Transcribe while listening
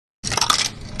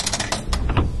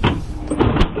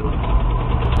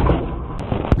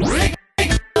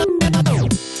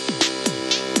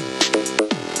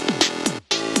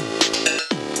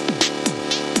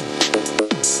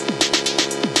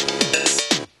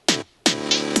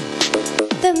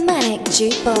The Manic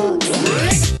Jukebox.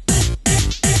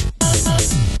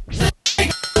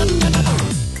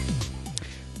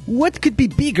 What could be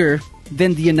bigger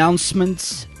than the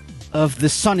announcement of the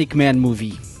Sonic Man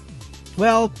movie?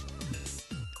 Well,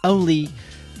 only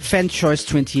Fan Choice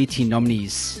 2018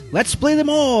 nominees. Let's play them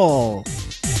all!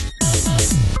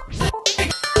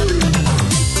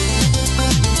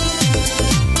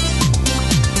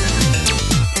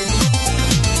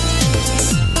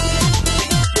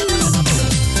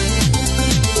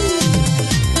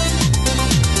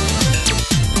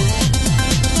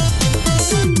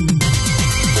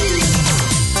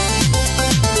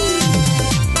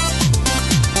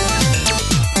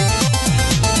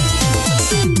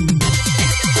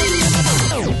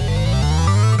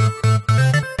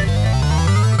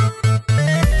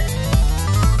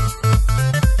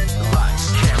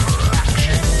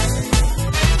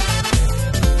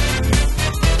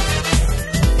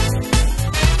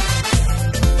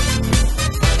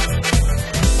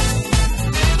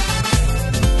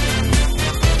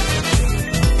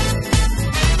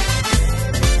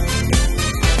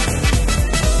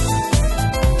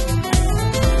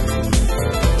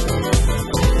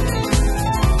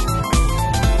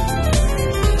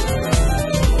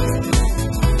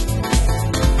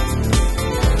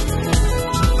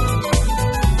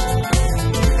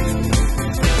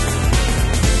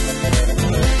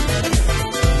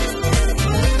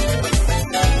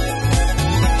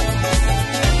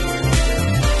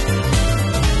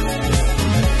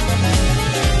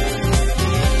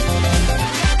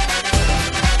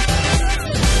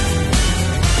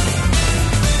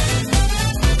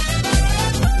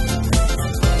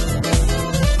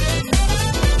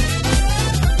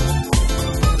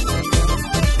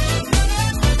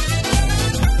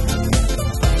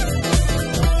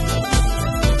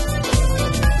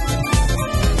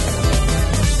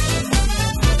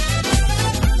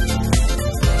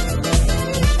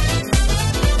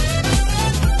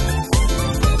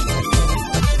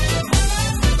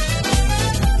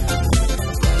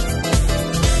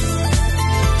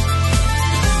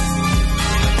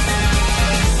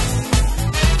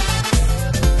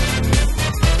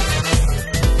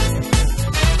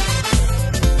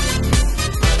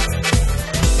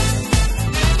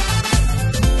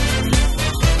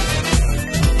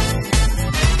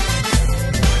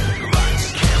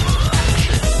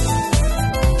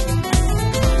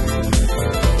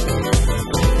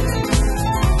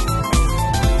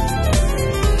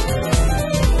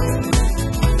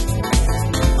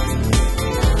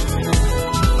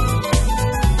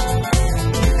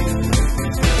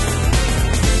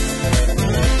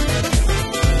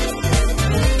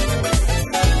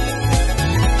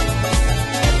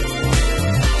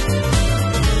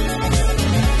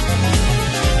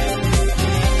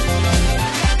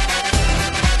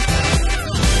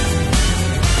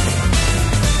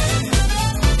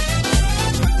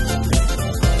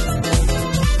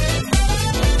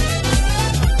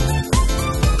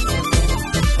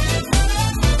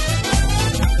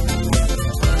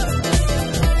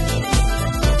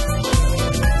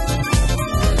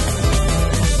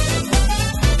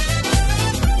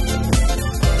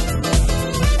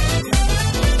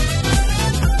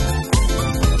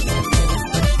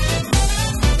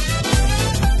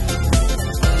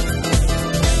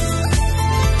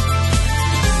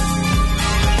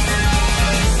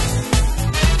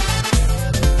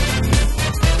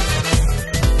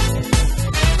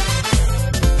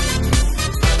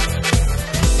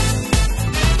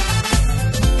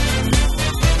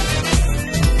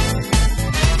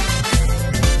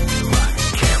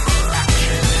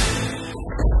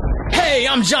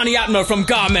 I'm Johnny Atmer from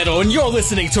Gar Metal, and you're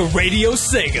listening to Radio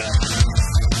Sega.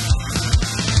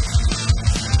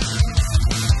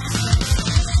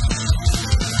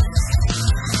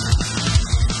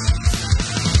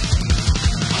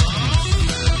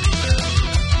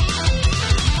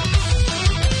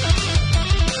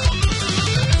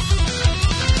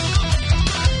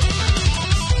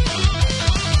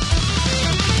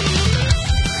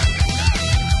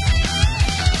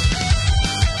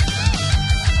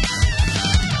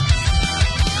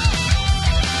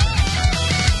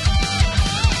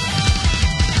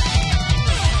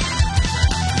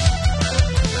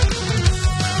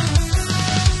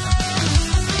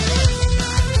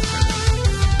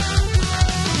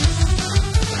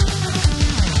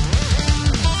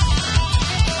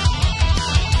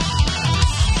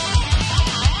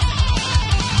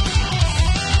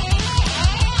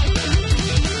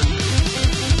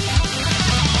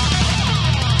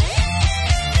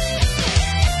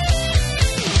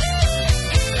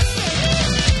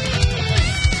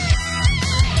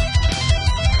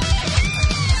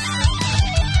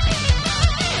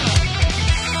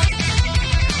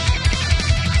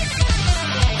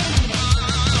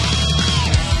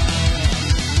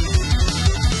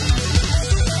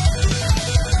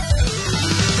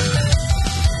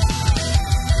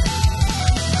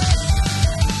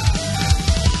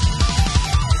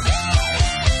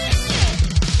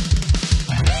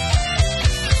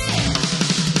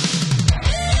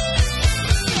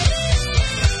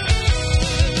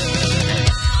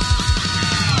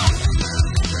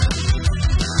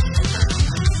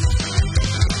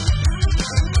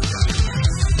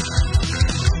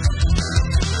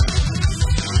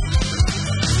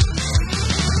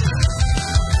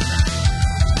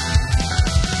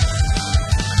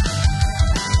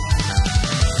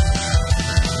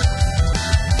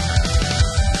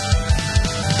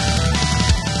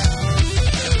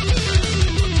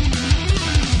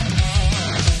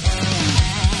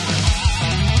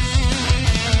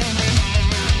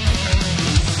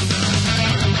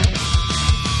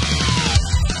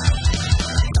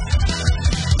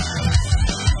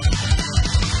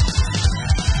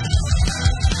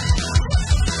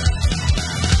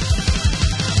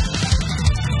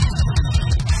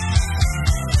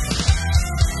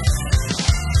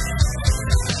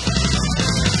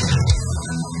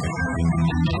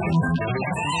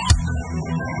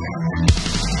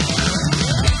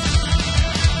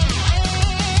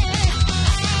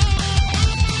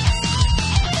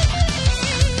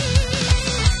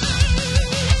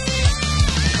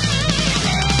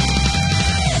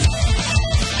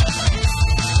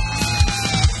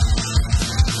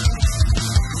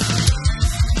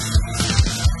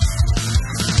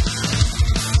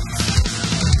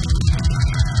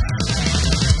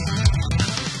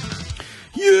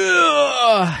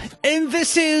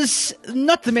 This is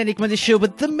not the Manic Monday show,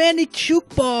 but the Manic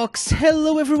Jukebox.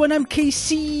 Hello, everyone. I'm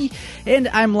KC, and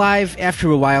I'm live after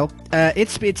a while.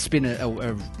 It's been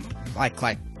a like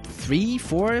 3,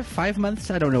 4, 5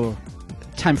 months. I don't know.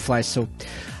 Time flies, so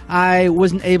I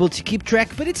wasn't able to keep track.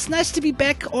 But it's nice to be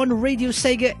back on Radio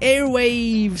Sega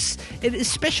airwaves, and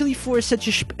especially for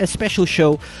such a special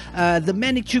show, the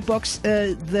Manic Jukebox,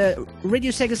 the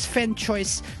Radio Sega's Fan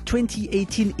Choice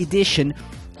 2018 edition.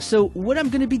 So what I'm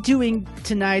going to be doing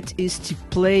tonight is to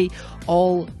play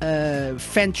all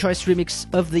Fan Choice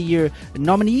Remix of the Year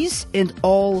nominees and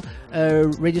all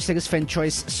Radio Sega's Fan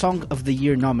Choice Song of the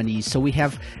Year nominees. So we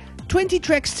have 20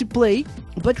 tracks to play,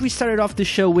 but we started off the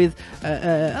show with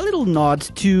a little nod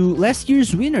to last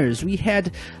year's winners. We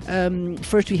had,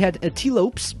 first we had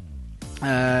T-Lopes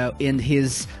in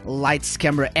his Lights,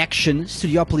 Camera, Action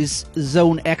Studiopolis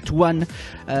Zone Act 1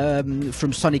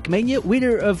 from Sonic Mania,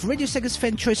 winner of Radio Sega's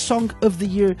Fan Choice Song of the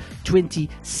Year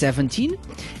 2017.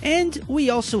 And we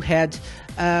also had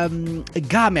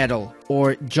Ga Metal,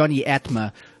 or Johnny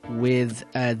Atma, with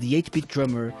the 8-bit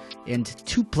drummer and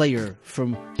 2-player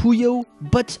from Puyo,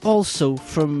 but also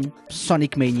from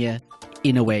Sonic Mania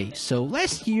in a way. So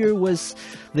last year was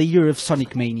the year of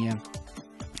Sonic Mania.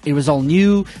 It was all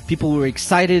new, people were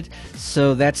excited,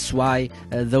 so that's why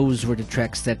those were the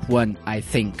tracks that won, I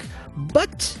think.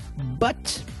 But,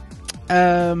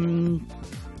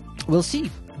 we'll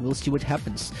see. We'll see what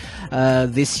happens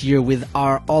this year with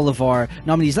all of our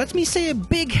nominees. Let me say a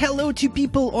big hello to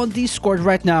people on Discord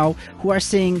right now who are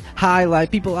saying hi,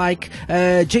 like people like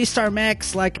J-Star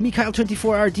Max, like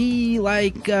Mikhail24RD,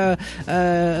 like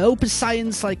Open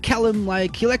Science, like Callum,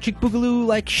 like Electric Boogaloo,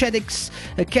 like Shedix,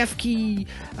 Kefki,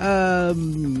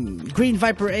 Green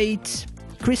Viper 8,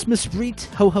 Christmas Breed,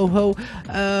 ho ho ho,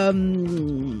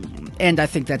 and I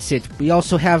think that's it. We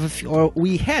also have,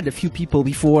 we had a few people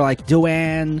before, like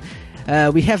Doan,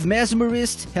 we have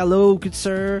Mesmerist, hello good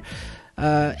sir,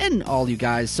 and all you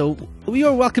guys. So you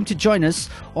are welcome to join us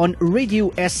on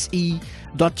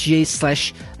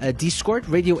radiose.ga/Discord,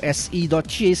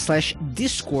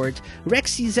 radiose.ga/Discord.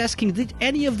 Rexy is asking, did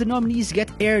any of the nominees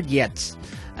get aired yet?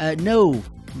 No,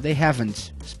 they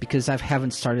haven't, because I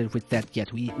haven't started with that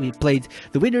yet. We played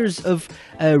the winners of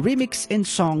Remix and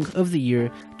Song of the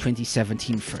Year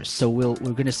 2017 first. So we're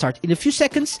going to start in a few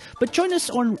seconds, but join us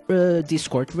on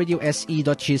Discord,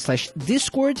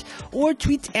 radiose.ga/Discord, or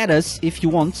tweet at us if you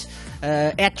want,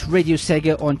 at Radio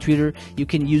Sega on Twitter. You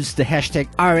can use the hashtag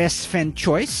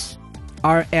RSFanChoice,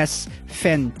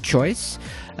 RSFanChoice,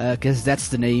 because that's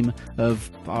the name of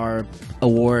our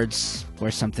awards or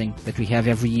something that we have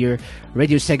every year.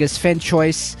 Radio Sega's Fan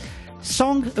Choice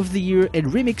Song of the Year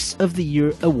and Remix of the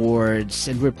Year awards,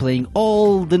 and we're playing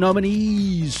all the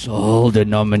nominees. What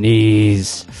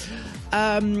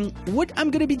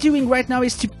I'm gonna be doing right now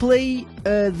is to play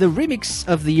the Remix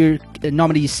of the Year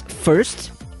nominees first,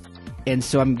 and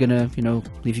so I'm gonna,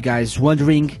 leave you guys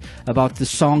wondering about the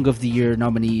Song of the Year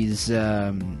nominees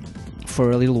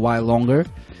for a little while longer.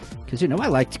 Because, I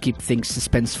like to keep things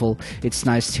suspenseful. It's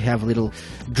nice to have a little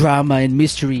drama and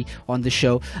mystery on the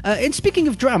show. And speaking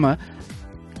of drama,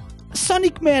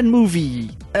 Sonic Man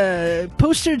movie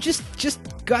poster just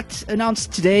got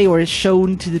announced today, or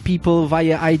shown to the people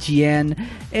via IGN.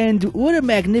 And what a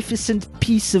magnificent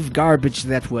piece of garbage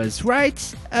that was,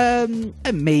 right?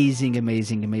 Amazing.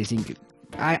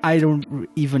 I don't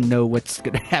even know what's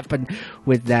going to happen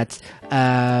with that.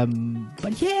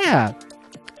 But yeah.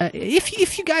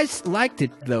 If you guys liked it,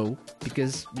 though,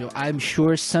 because I'm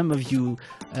sure some of you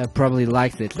probably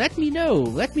liked it, let me know.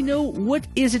 Let me know what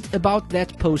is it about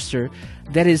that poster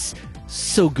that is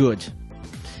so good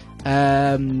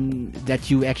that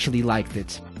you actually liked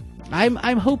it.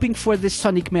 I'm hoping for this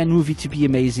Sonic Man movie to be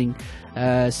amazing,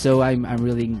 so I'm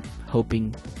really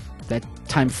hoping that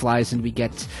time flies and we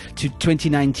get to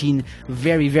 2019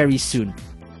 very, very soon.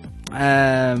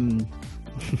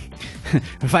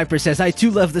 Viper says, I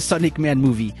too love the Sonic Man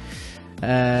movie.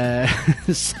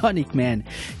 Sonic Man,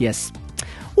 yes.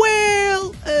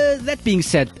 Well, that being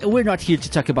said, we're not here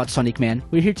to talk about Sonic Man.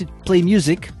 We're here to play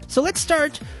music. So let's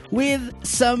start with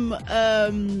some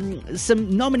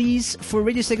nominees for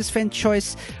Radio Sega's Fan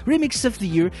Choice Remix of the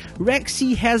Year.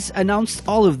 Rexy has announced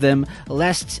all of them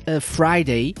last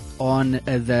Friday on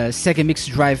the Sega Mix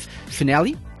Drive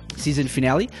season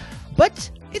finale.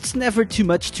 But it's never too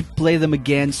much to play them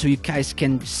again, so you guys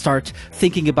can start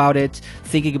thinking about it,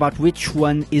 thinking about which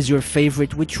one is your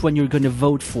favorite, which one you're going to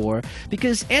vote for.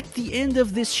 Because at the end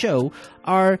of this show,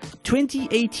 our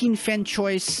 2018 Fan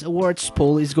Choice Awards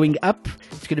poll is going up.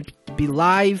 It's going to be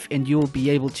live, and you'll be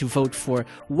able to vote for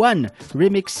one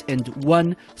remix and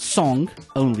one song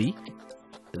only.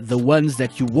 The ones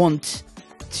that you want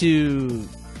to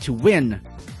win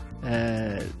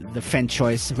the Fan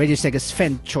Choice, Radio Sega's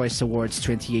Fan Choice Awards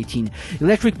 2018.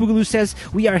 Electric Boogaloo says,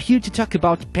 we are here to talk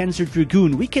about Panzer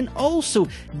Dragoon. We can also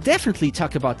definitely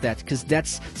talk about that, because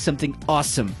that's something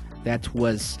awesome that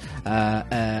was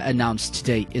announced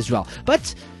today as well.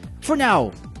 But for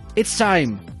now, it's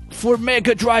time for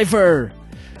Mega Driver.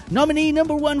 Nominee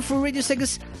number 1 for Radio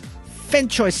Sega's Fan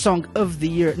Choice Song of the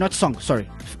Year,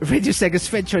 Radio Sega's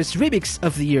Fan Choice Remix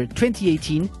of the Year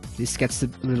 2018. This gets a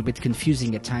little bit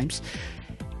confusing at times.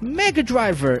 Mega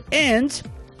Driver and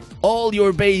All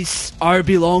Your Bass Are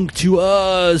Belong to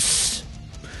Us.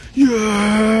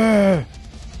 Yeah!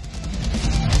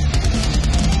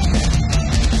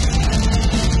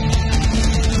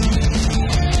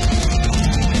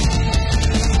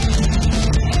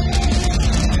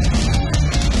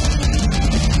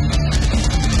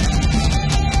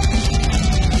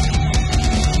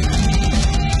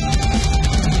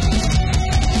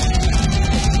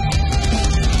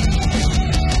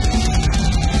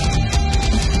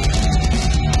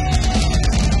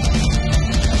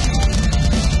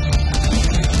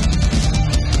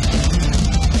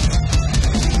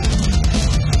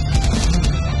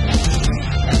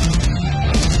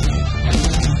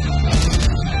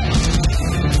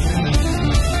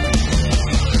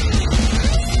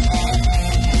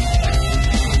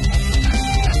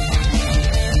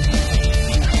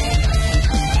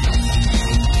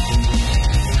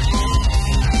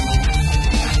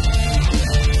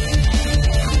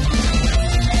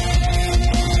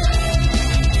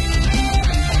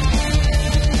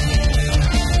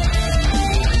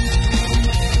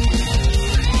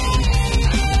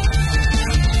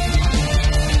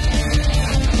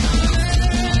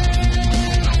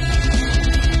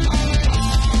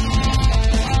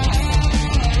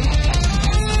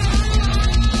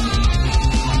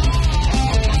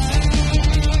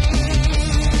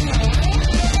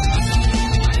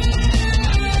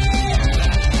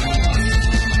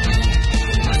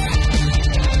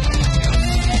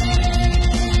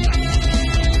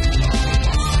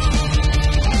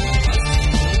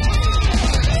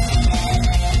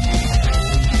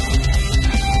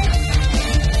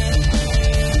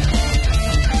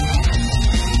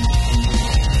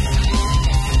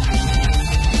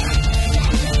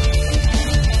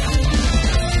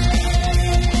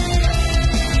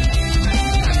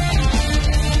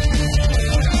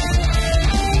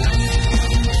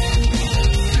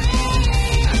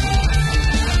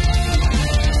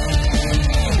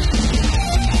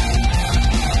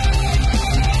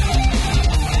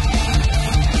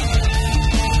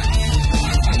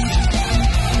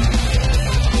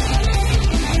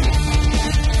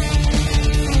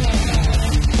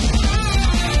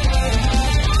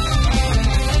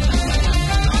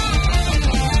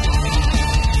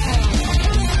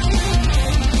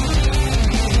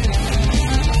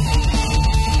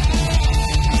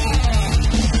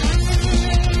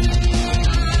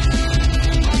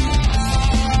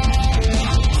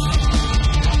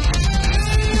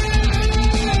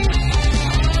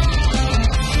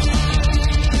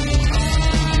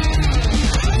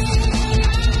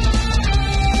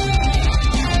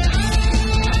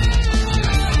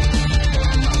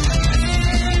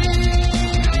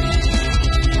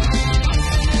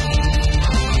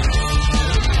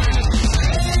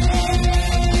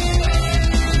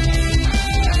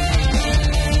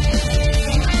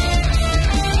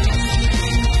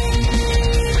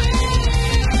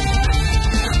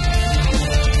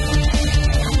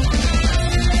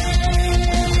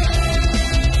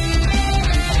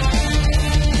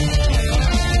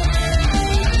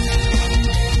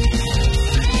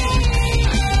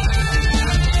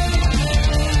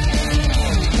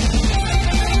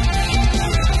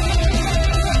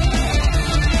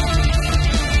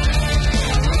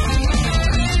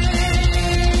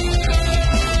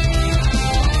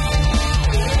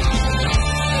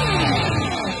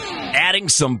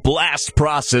 Some blast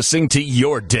processing to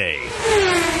your day.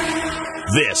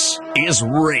 This is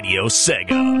Radio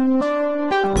Sega.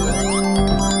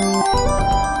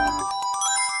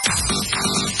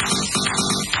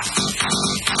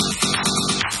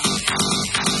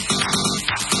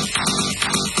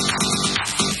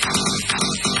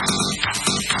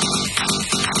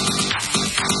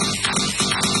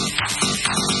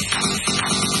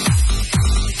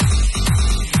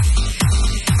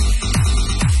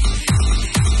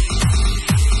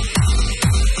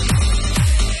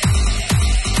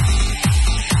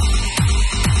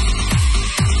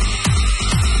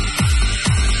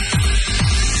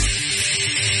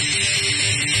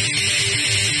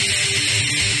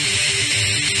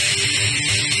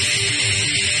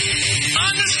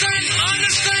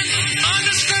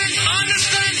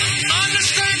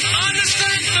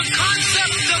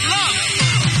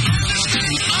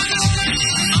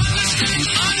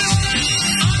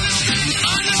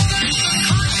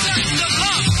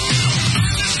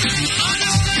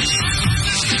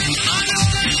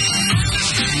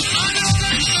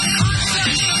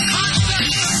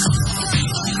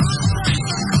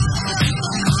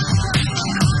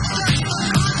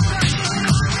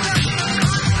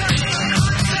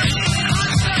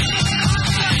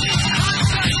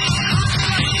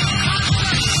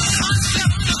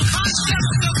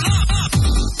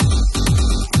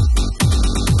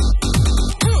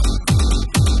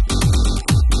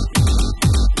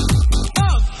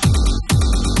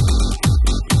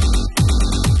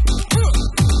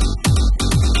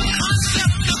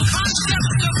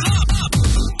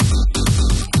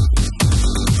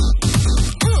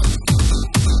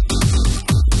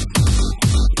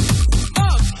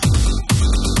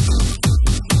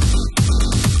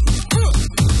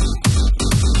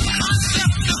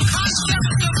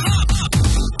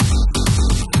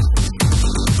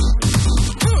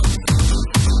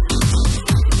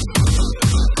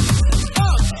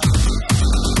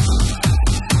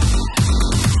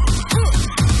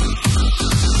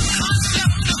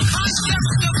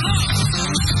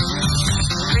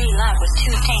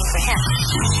 for him.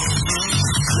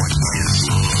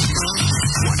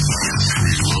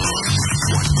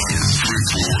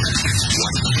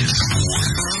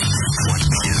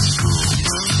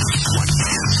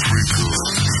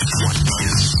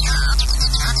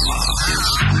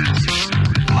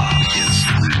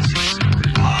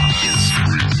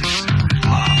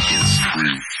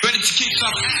 Ready to kick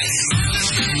some ass.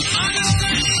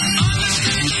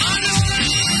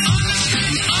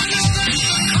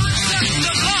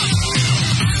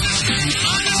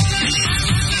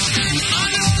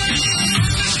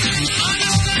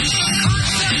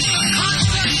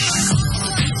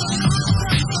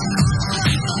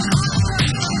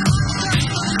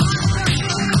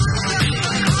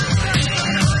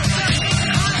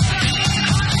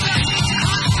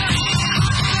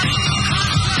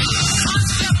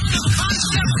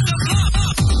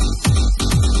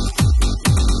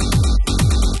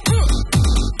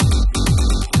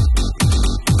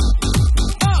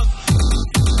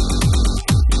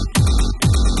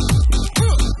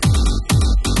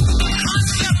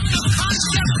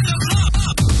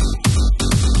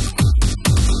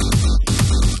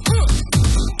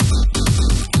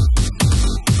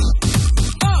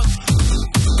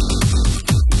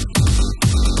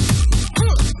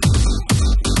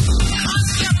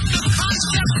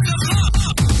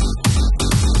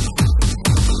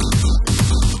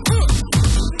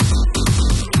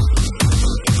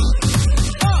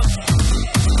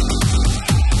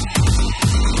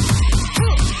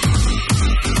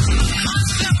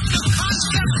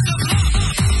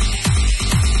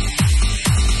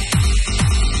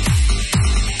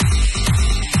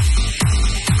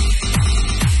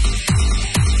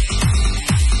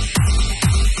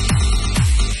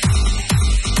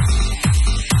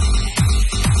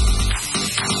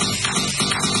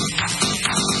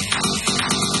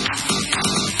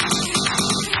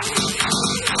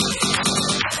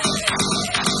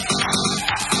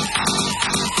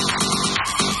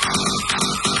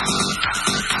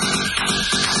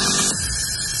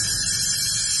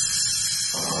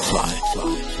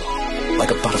 like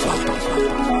a butterfly,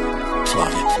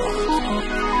 fly,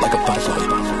 like a butterfly,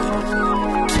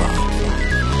 fly,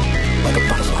 like a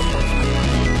butterfly,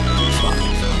 fly,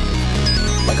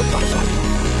 like a butterfly, fly, like a butterfly,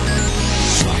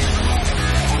 fly,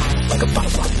 like a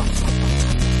butterfly,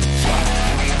 fly,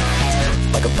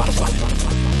 like a butterfly, fly,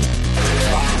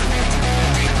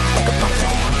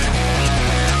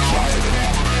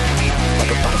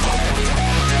 like a butterfly.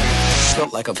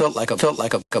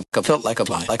 Felt like a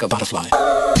fly, like a butterfly.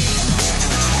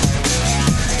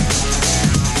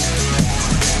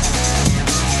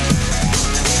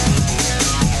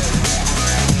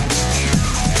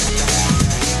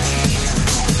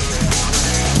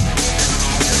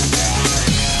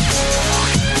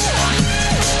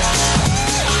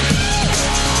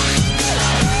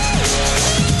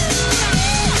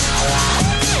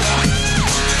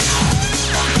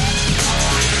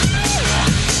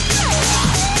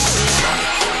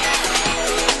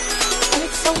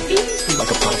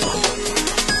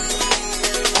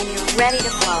 Ready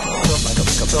to flow. I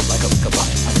felt like a butterfly.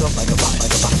 I felt like a butterfly.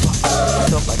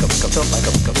 I felt like a butterfly.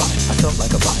 I felt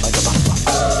like a butterfly. I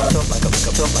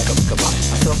felt like a butterfly.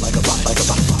 I felt like a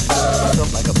butterfly. I felt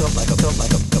like a butterfly.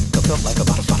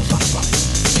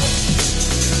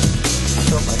 I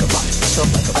felt like a butterfly.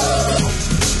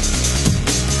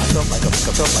 I felt like a butterfly. I felt like a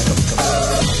butterfly.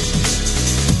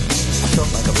 I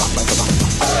felt like a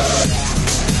butterfly.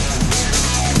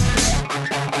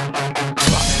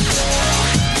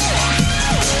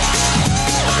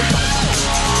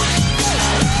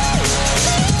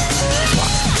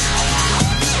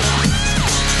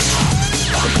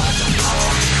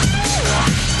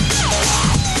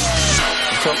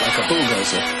 Felt like a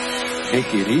bulldozer.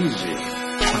 Take it easy.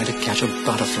 Trying to catch a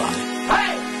butterfly.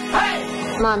 Hey!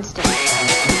 Hey! Monster.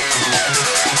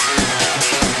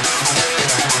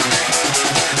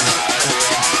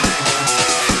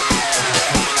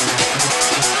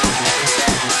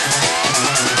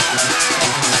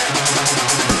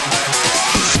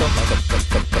 Felt like a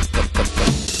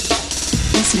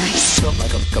That's nice. Felt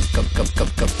like a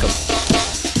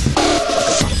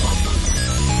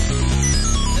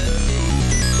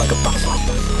like a butterfly.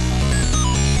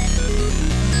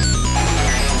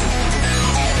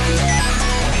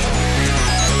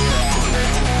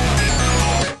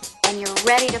 And you're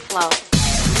ready to flow.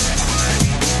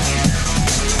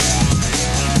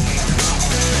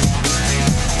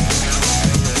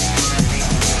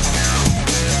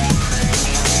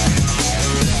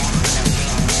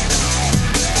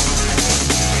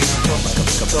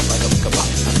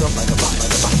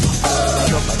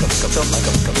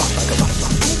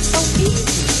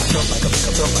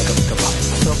 Felt like a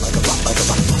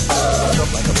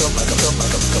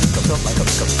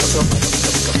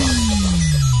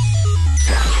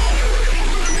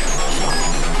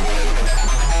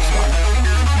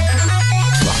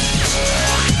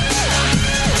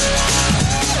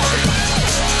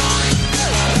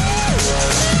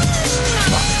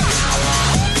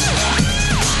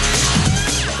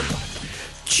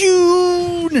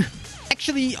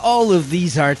all of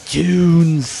these are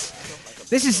tunes.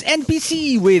 This is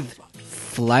NPC with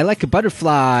Fly Like a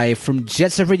Butterfly from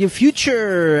Jet Set Radio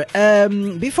Future.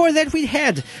 Before that, we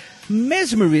had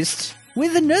Mesmerist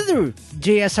with another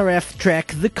JSRF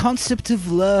track, The Concept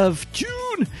of Love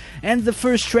tune. And the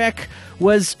first track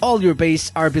was All Your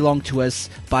Bass Are Belong to Us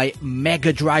by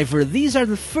Mega Driver. These are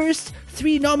the first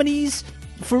 3 nominees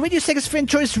for Radio Sega's Fan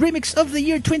Choice Remix of the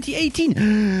Year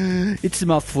 2018. It's a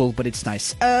mouthful, but it's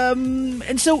nice.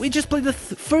 And so we just played the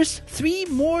first 3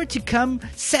 more to come,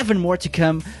 7 more to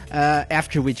come,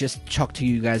 after we just talked to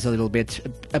you guys a little bit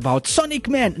about Sonic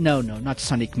Man. No, not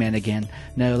Sonic Man again.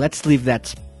 No, let's leave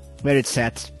that where it's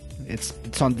at.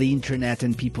 It's on the internet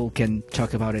and people can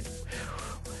talk about it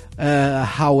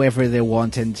however they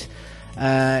want and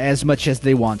as much as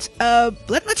they want.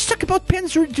 Let's talk about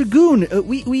Panzer Dragoon.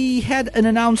 We had an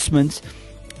announcement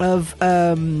of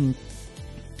Panzer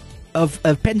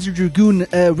Dragoon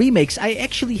remakes. I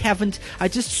actually haven't. I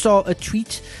just saw a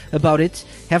tweet about it.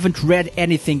 Haven't read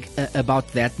anything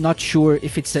about that. Not sure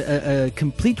if it's a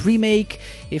complete remake,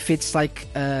 if it's like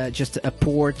just a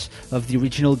port of the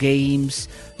original games.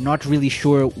 Not really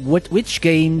sure which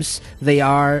games they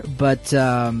are, but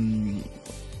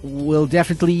we'll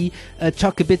definitely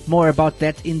talk a bit more about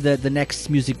that in the next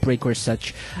music break or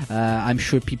such. I'm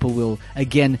sure people will,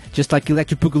 again, just like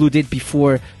Electric Boogaloo did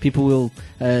before, people will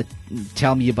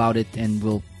tell me about it and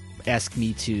will ask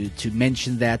me to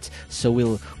mention that, so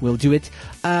we'll do it.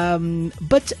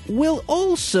 But we'll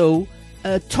also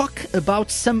talk about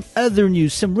some other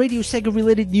news, some Radio Sega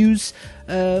related news,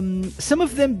 some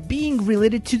of them being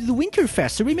related to the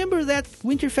Winterfest. So remember that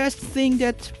Winterfest thing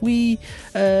that we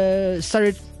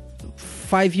started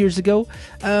 5 years ago?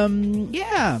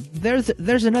 Yeah,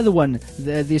 there's another one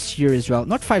this year as well.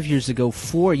 Not 5 years ago,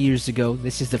 4 years ago.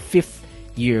 This is the 5th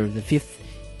year, the 5th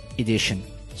edition.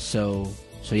 So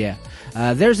yeah,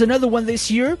 there's another one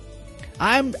this year.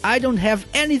 I don't have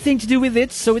anything to do with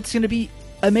it, so it's gonna be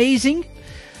amazing.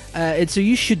 And so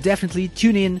you should definitely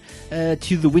tune in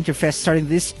to the Winterfest starting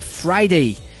this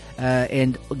Friday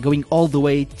and going all the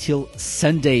way till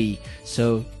Sunday.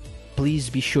 So please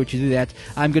be sure to do that.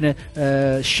 I'm going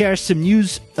to share some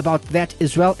news about that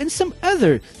as well, and some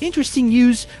other interesting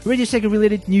news, Radio Sega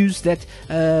related news that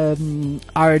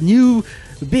our new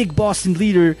big boss and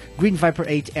leader, Green Viper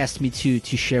 8, asked me to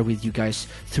share with you guys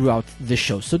throughout the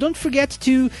show. So don't forget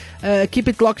to keep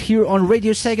it locked here on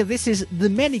Radio Sega. This is the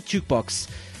Manic Jukebox,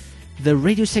 the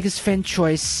Radio Sega's Fan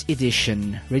Choice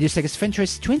edition, Radio Sega's Fan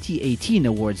Choice 2018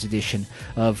 Awards edition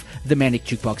of the Manic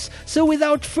Jukebox. So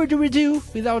without further ado,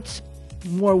 without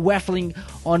more waffling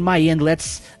on my end,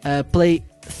 let's play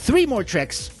 3 more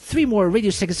tracks, 3 more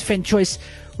Radio Sega's Fan Choice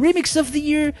Remix of the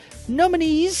Year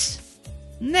nominees.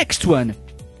 Next one,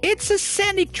 it's a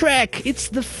Sonic track. It's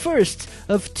the first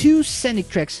of 2 Sonic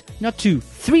tracks, not 2,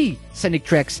 3 Sonic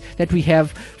tracks that we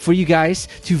have for you guys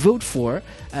to vote for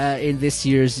in this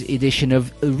year's edition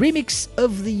of Remix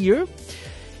of the Year.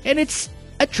 And it's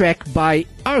a track by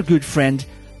our good friend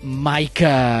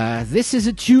Micah. This is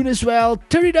a tune as well.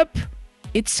 Turn it up.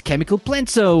 It's Chemical Plant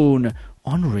Zone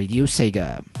on Radio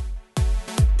Sega.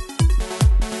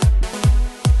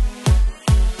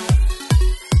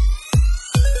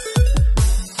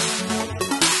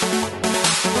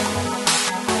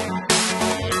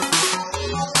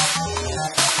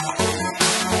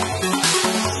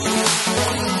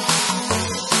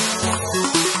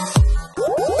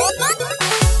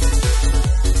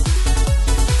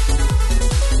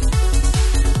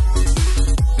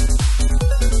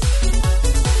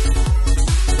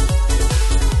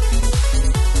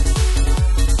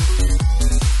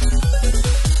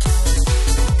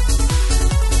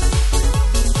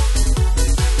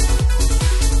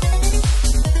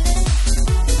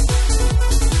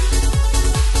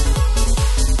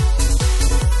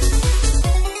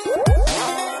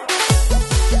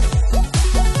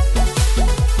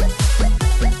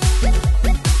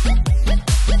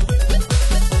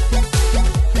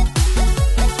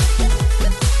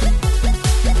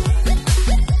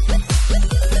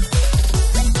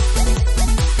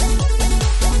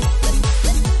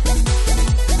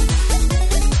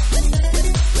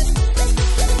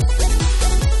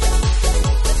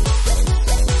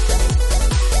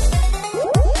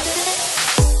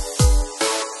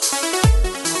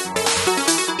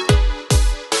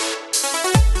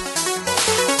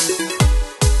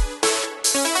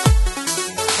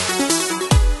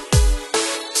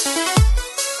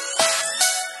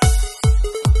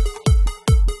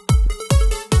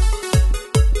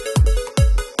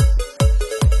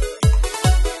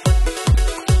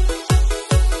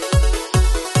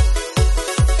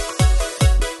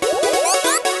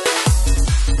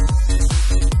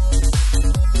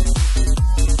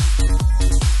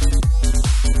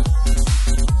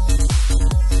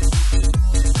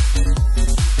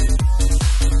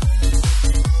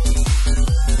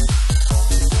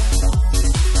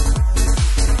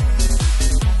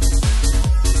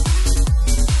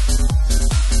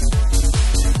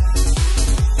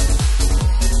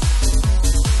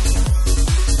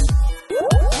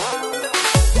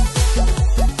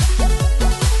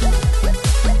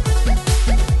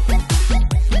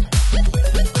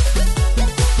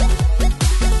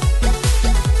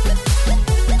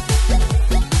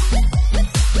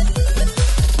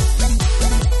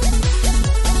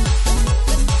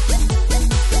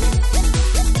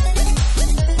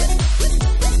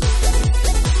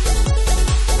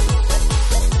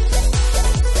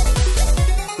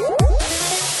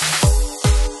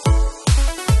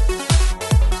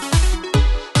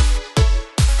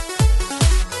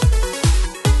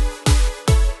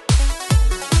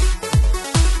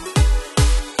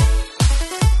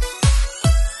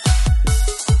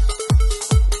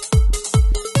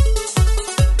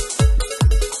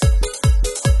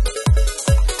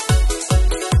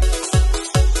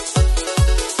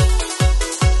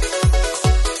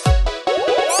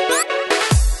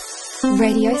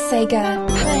 Radio Sega,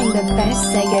 playing the best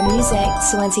Sega music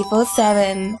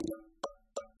 24/7.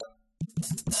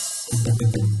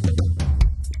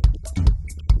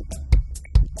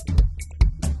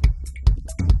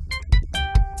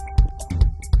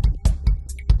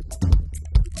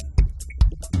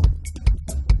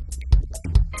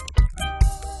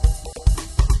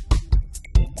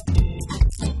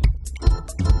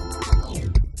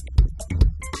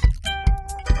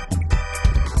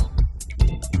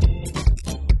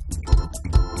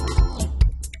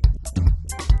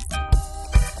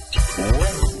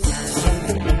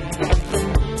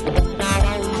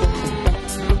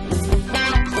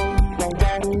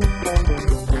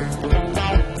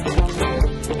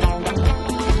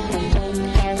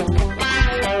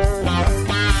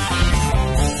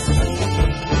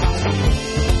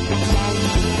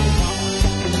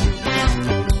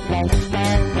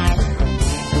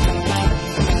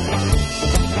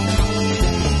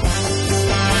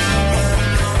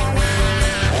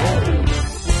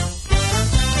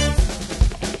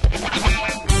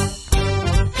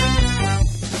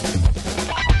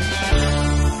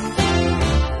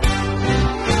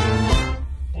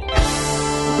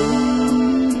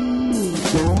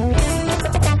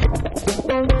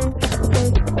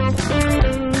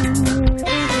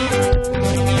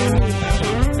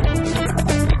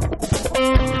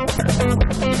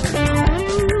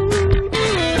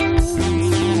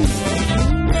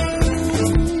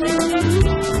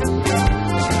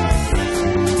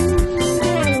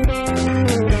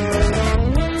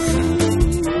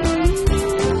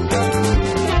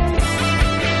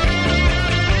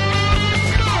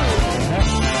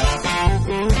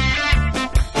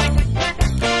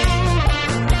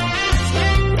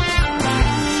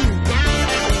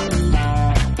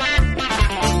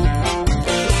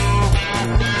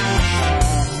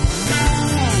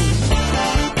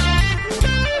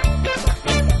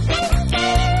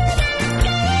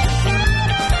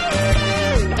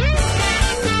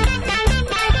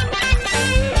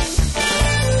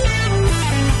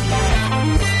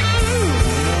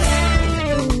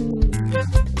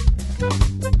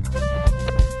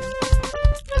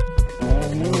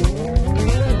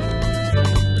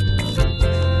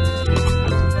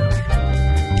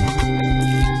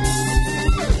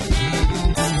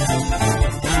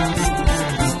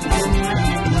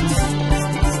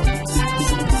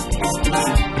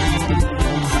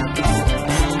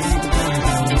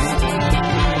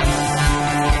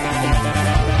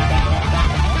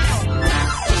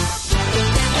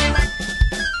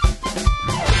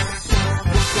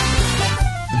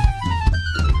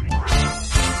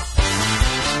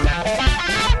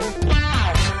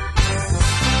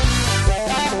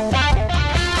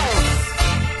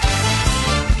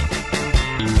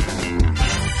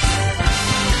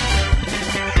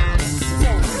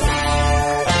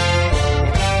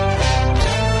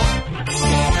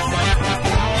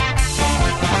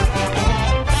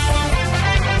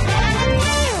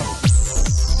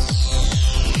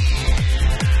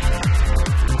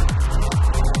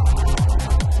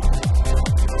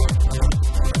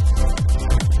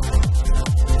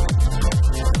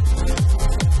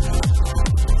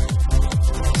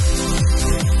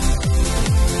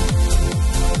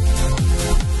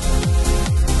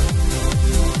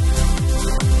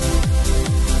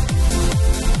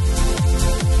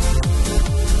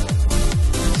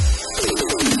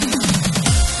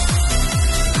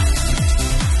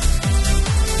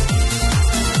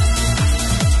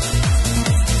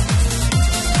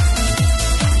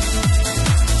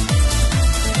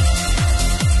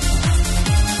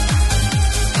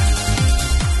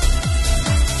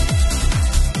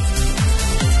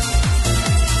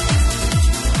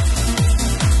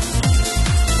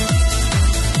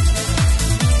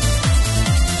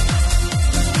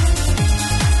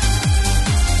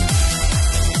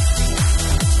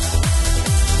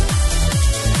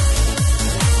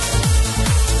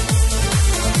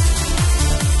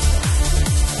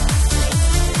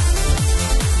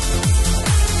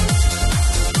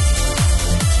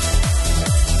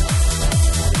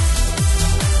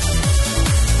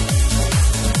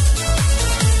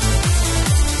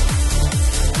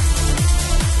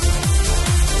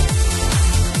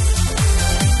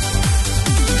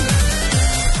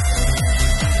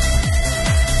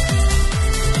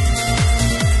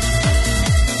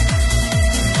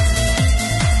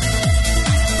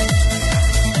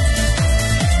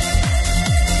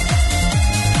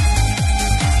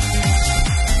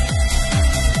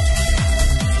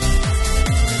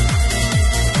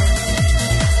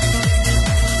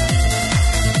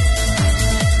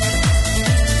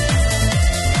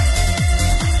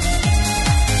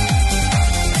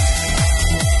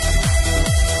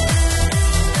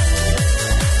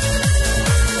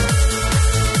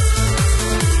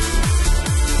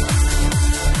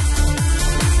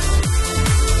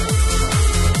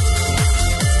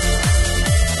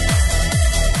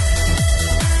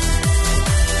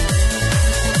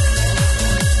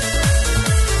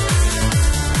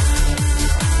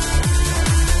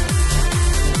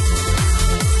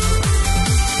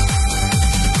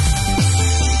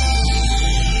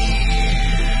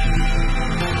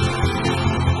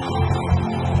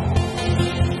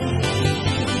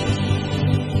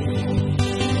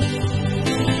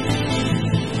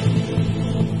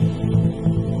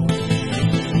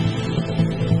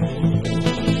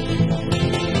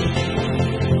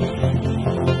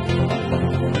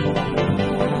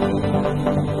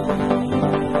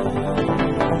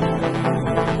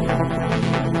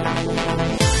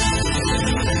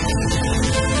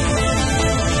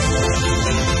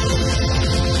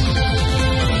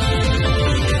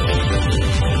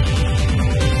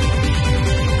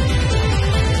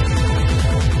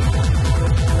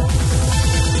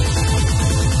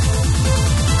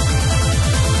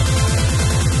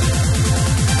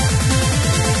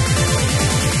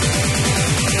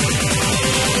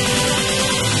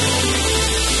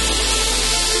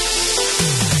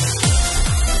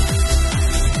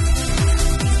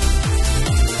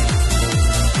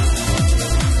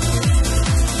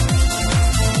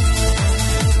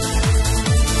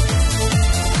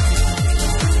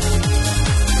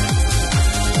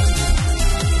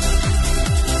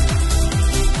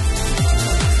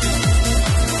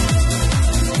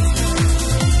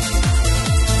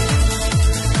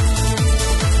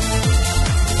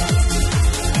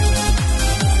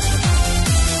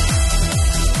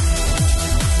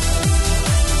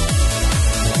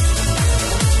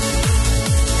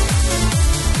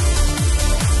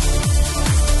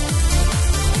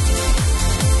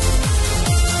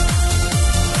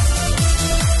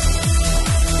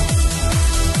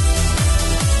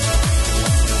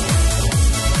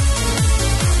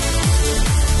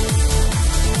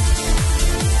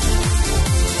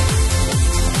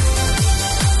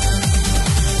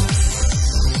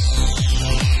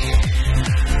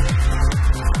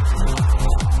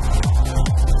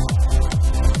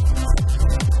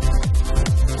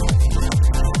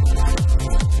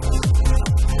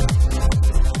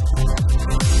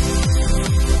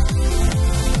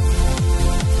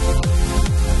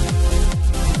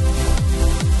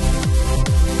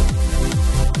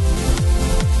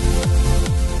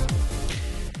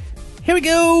 we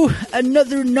go!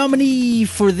 Another nominee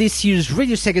for this year's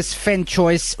Radio Sega's Fan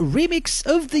Choice Remix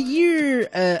of the Year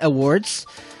Awards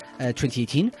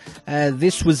 2018.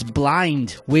 This was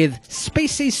Blind with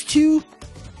Space Ace 2,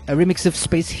 a remix of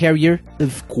Space Harrier,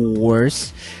 of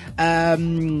course.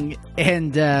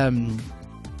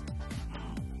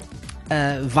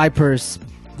 Vipers,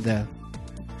 the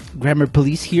grammar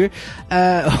police here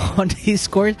on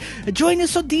Discord. Join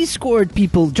us on Discord,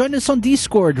 people. Join us on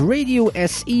Discord,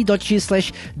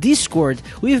 radiose.g/Discord.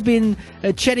 We've been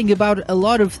chatting about a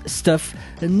lot of stuff,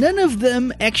 none of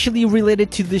them actually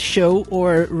related to the show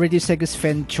or Radio Sega's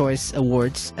Fan Choice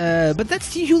Awards, but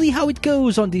that's usually how it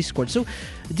goes on Discord. So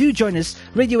do join us,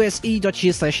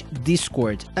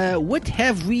 radiose.g/Discord. What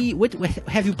have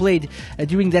you played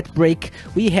during that break?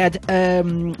 We had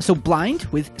Blind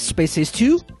with Space Ace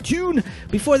 2 tune.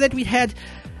 Before that we had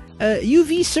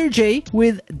UV Sergey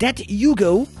with That You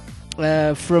Go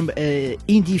from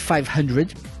Indie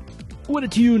 500. What a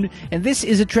tune. And this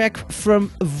is a track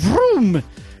from Vroom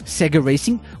Sega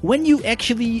Racing. When you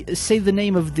actually say the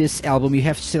name of this album, you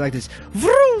have to say like this: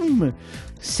 Vroom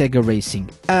Sega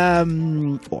Racing.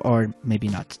 Or maybe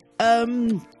not.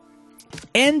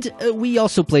 And we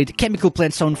also played Chemical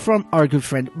Plant Sound from our good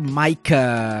friend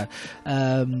Micah.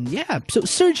 So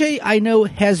Sergey, I know,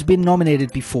 has been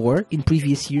nominated before in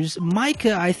previous years.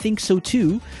 Micah, I think so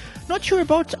too. Not sure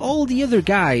about all the other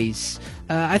guys.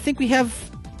 I think we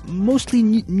have mostly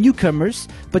newcomers,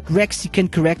 but Rex, you can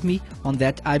correct me on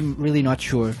that. I'm really not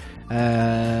sure.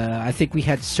 I think we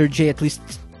had Sergey at least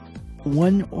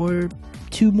 1 or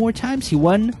 2 more times. He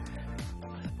won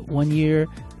 1 year,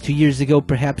 2 years ago,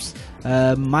 perhaps.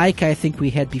 Mike, I think we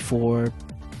had before.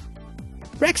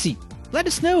 Rexy, let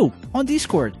us know on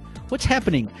Discord. What's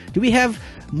happening? Do we have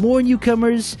more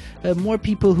newcomers, more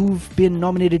people who've been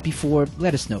nominated before?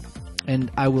 Let us know,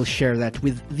 and I will share that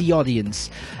with the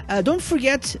audience. Don't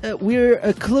forget, we're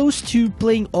close to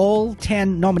playing all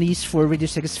 10 nominees for Radio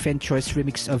Sega's Fan Choice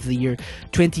Remix of the Year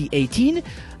 2018.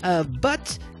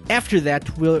 But after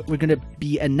that, we're going to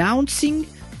be announcing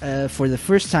for the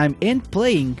first time and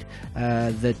playing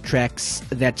the tracks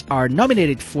that are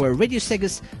nominated for Radio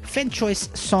Sega's Fan Choice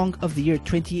Song of the Year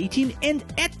 2018. And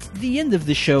at the end of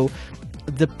the show,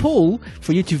 the poll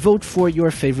for you to vote for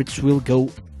your favorites will go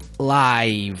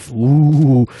live.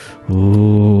 Ooh.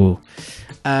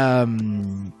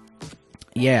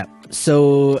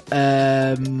 So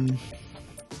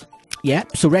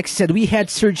Rex said we had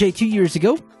Sergey 2 years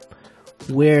ago,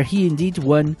 where he indeed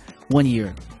won 1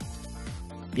 year.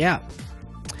 Yeah.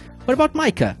 What about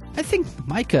Micah? I think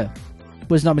Micah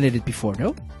was nominated before,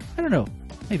 no? I don't know.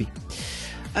 Maybe.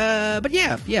 But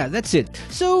yeah, that's it.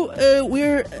 So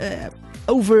we're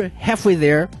over halfway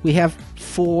there. We have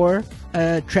 4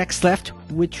 tracks left,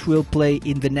 which we'll play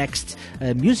in the next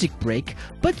music break.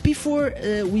 But before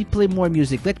we play more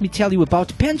music, let me tell you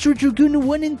about Panzer Dragoon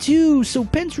 1 and 2. So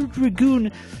Panzer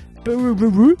Dragoon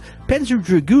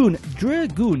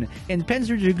and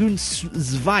Panzer Dragoon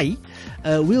Zwei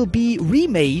will be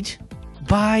remade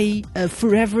by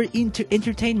Forever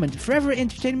Entertainment. Forever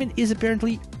Entertainment is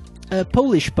apparently a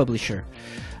Polish publisher.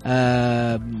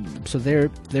 So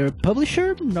they're a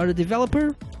publisher, not a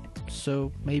developer.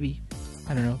 So maybe,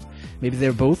 I don't know, maybe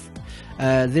they're both.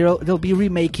 They'll be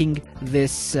remaking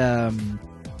this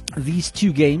these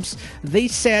 2 games. They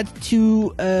said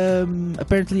to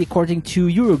apparently, according to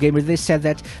Eurogamer, they said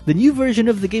that the new version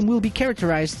of the game will be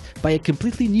characterized by a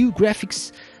completely new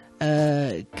graphics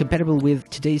compatible with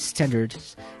today's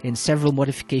standards and several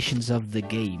modifications of the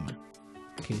game.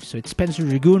 Okay, so it's Panzer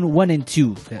Dragoon 1 and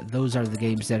 2. Those are the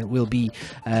games that will be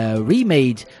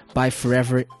remade by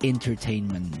Forever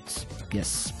Entertainment.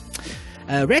 Yes.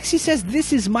 Rexy says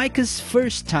this is Micah's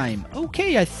first time.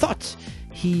 Okay, I thought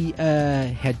he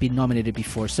had been nominated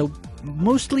before. So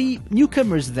mostly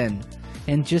newcomers then.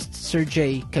 And just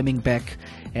Sergey coming back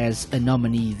as a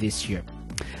nominee this year.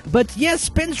 But yes,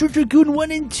 Panzer Dragoon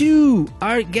 1 and 2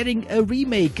 are getting a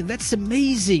remake. That's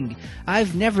amazing.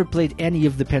 I've never played any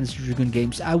of the Panzer Dragoon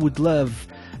games. I would love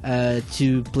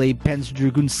to play Panzer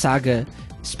Dragoon Saga,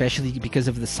 especially because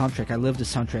of the soundtrack. I love the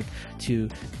soundtrack to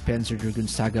Panzer Dragoon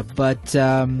Saga. But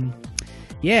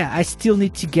I still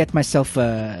need to get myself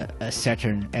a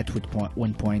Saturn at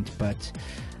one point, but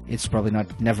it's probably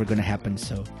never going to happen.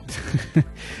 So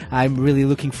I'm really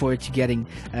looking forward to getting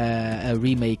a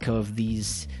remake of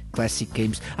these classic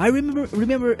games. I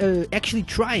remember actually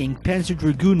trying Panzer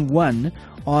Dragoon 1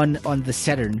 on the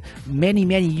Saturn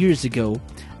many years ago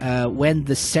when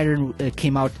the Saturn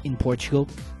came out in Portugal.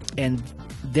 and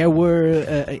there were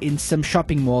in some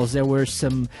shopping malls there were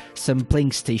some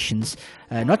playing stations,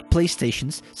 not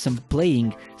playstations, some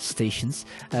playing stations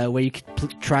where you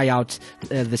could try out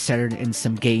the Saturn in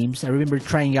some games. I remember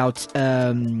trying out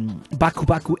Baku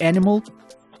Baku Animal,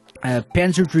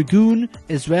 Panzer Dragoon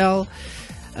as well.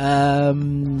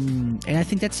 And I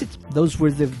think that's it. Those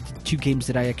were the two games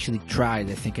that I actually tried,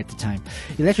 I think, at the time.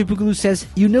 Electric Boogaloo says,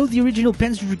 you know the original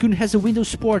Panzer Dragoon has a Windows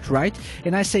Sport, right?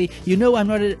 And I say, you know I'm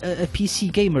not a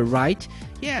PC gamer, right?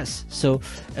 Yes. So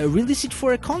release it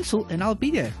for a console and I'll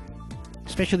be there.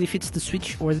 Especially if it's the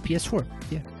Switch or the PS4.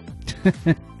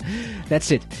 Yeah.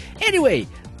 That's it. Anyway,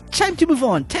 time to move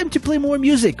on. Time to play more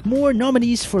music. More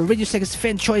nominees for Radio Sega's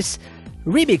Fan Choice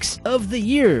Remix of the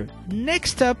Year.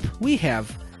 Next up, we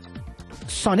have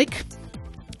Sonic.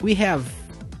 We have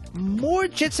more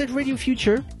Jet Set Radio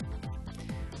Future,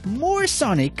 more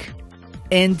Sonic,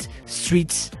 and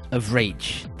Streets of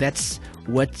Rage. That's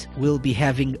what we'll be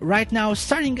having right now,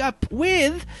 starting up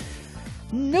with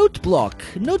Noteblock.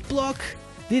 Noteblock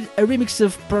did a remix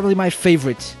of probably my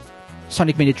favorite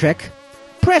Sonic Mania track,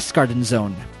 Press Garden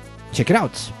Zone. Check it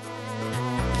out.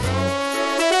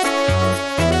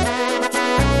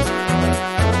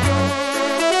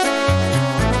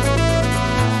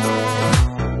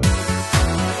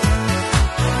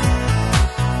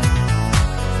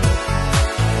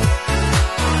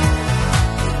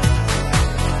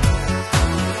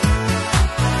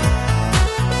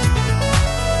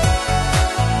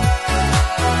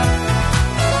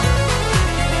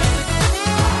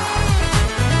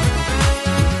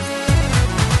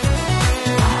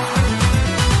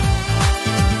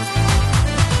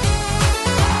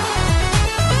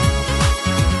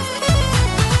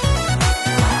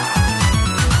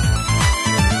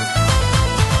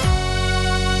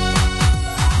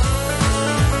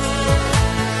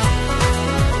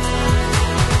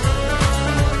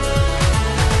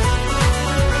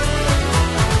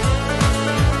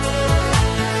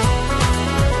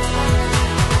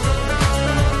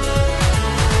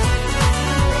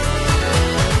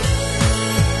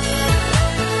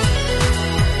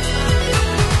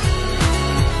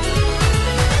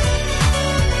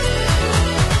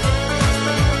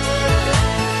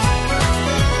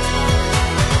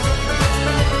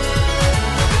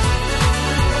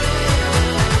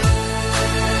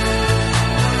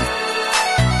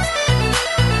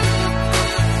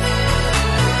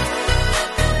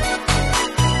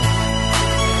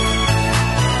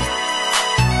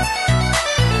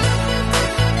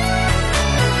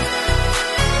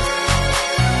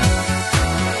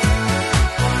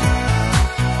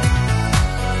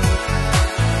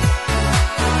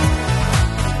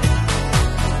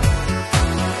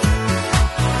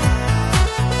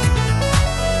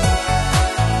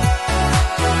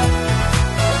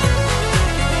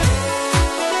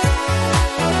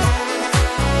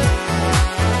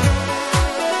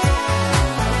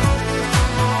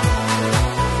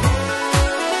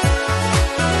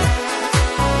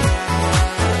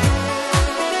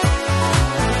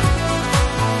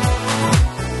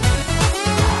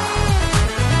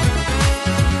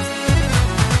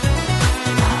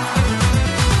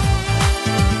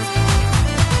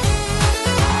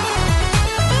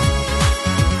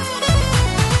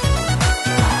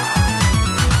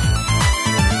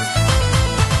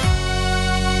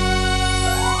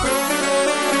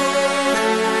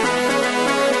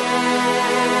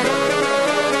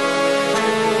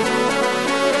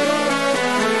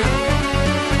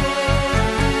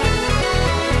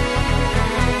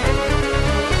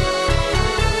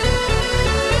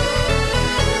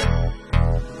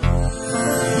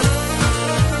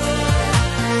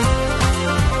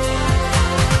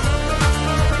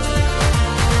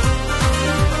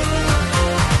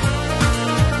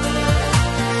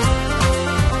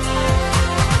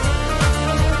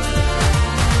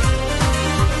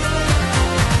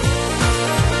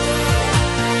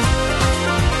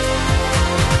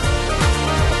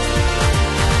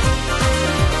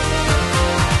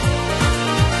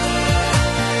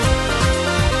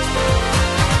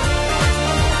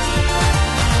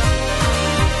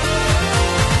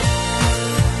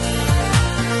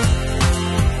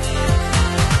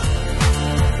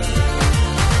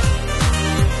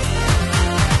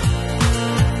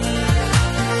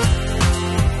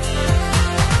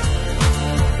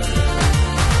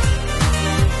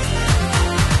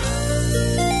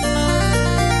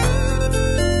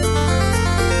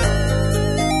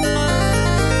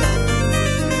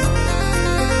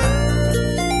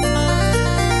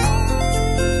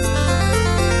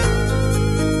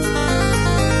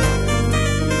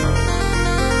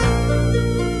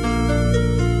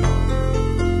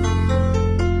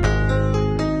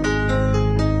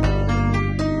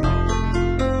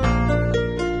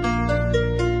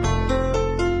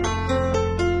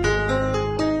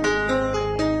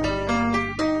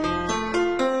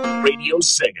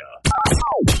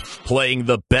 playing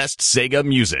the best Sega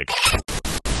music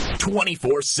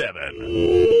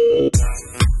 24/7.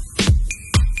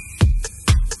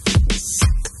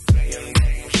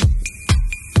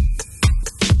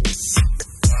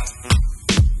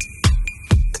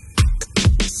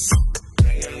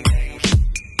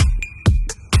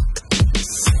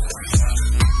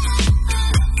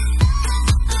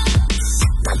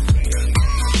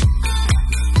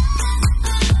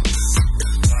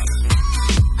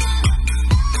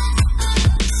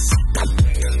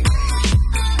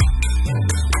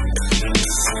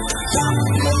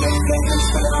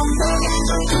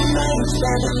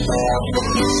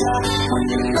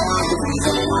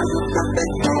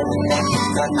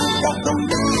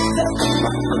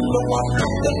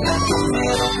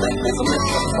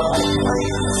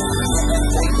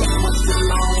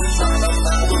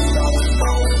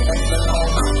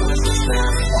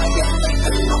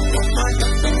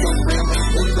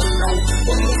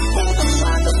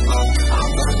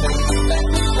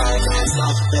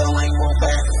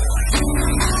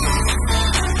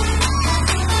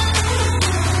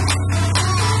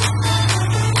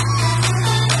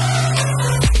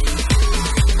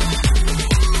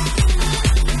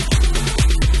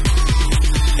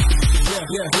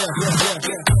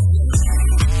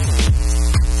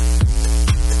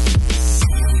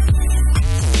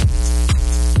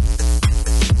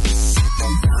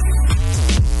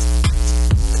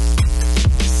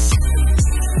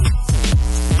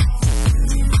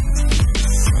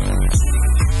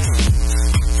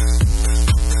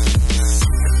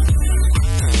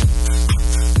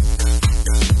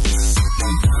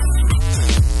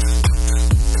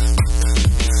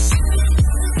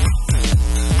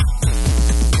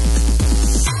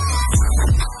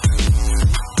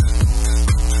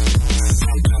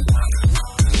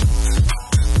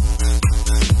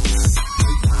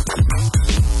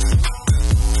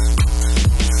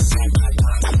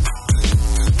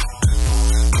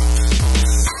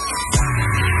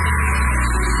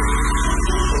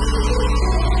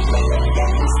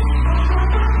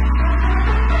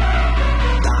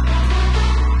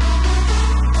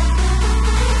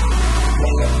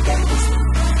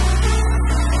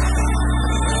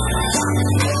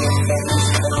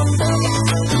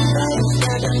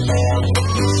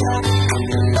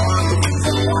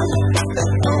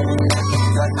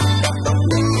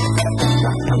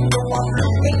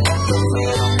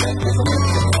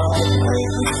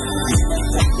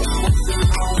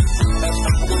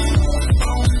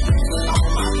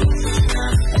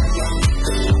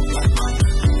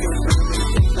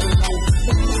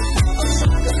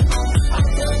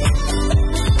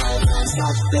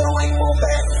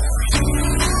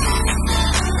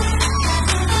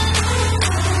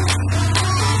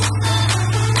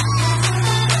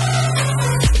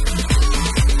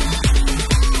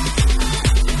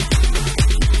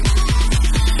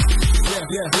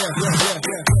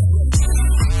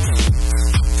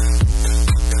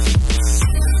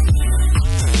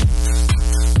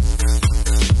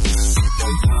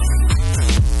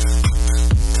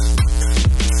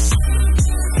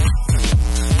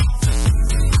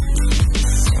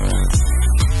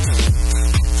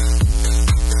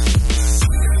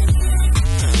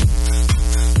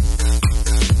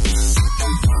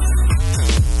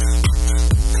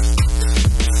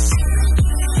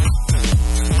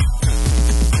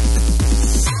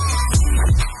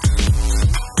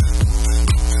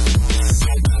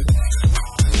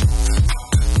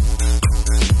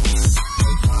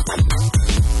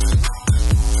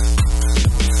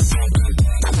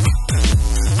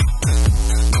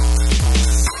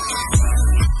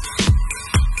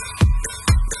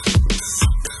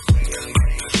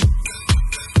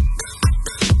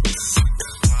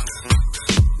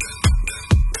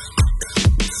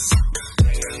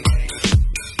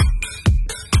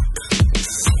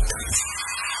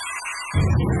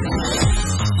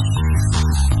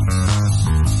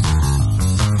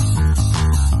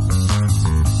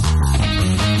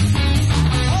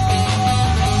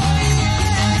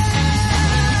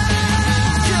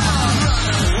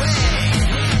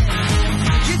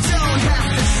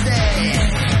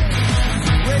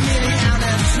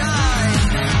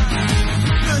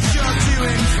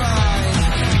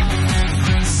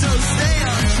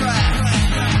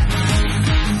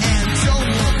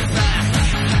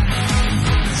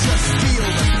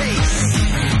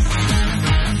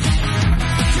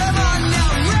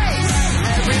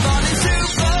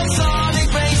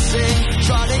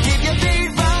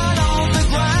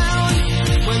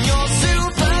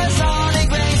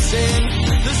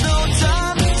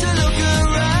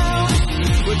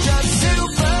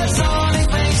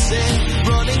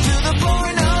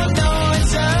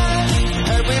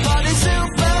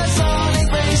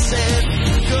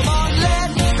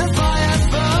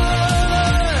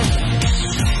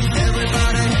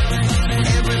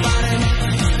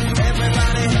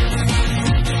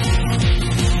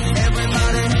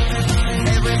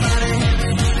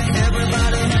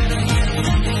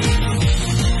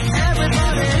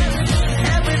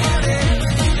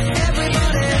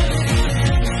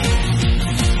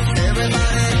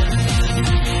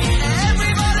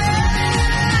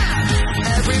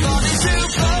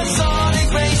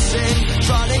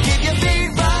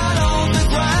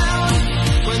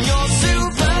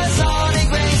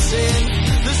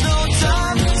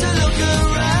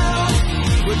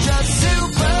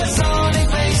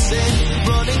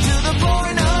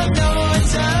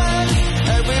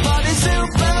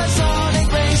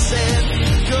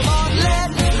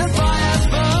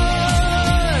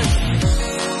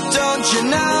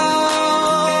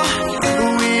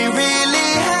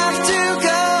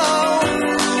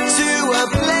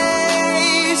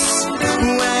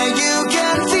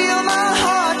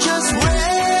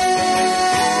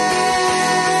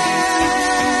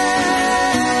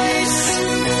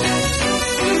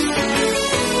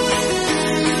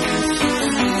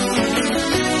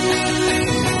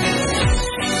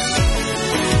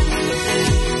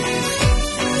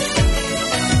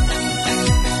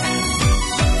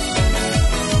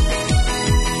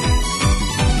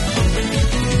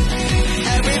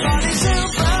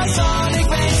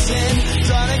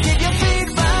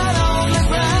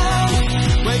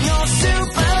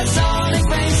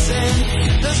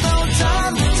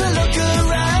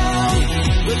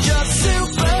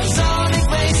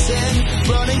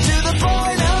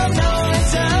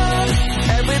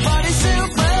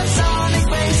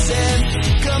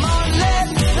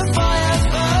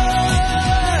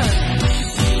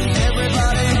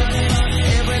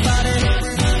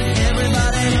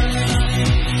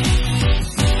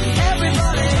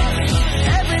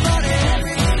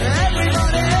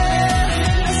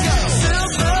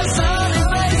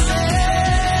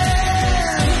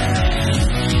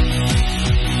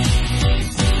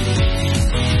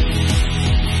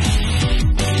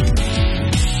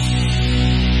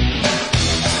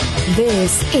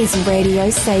 This is Radio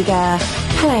Sega,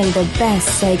 playing the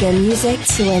best Sega music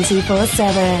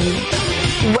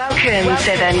 24/7. Welcome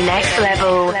to the next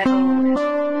level.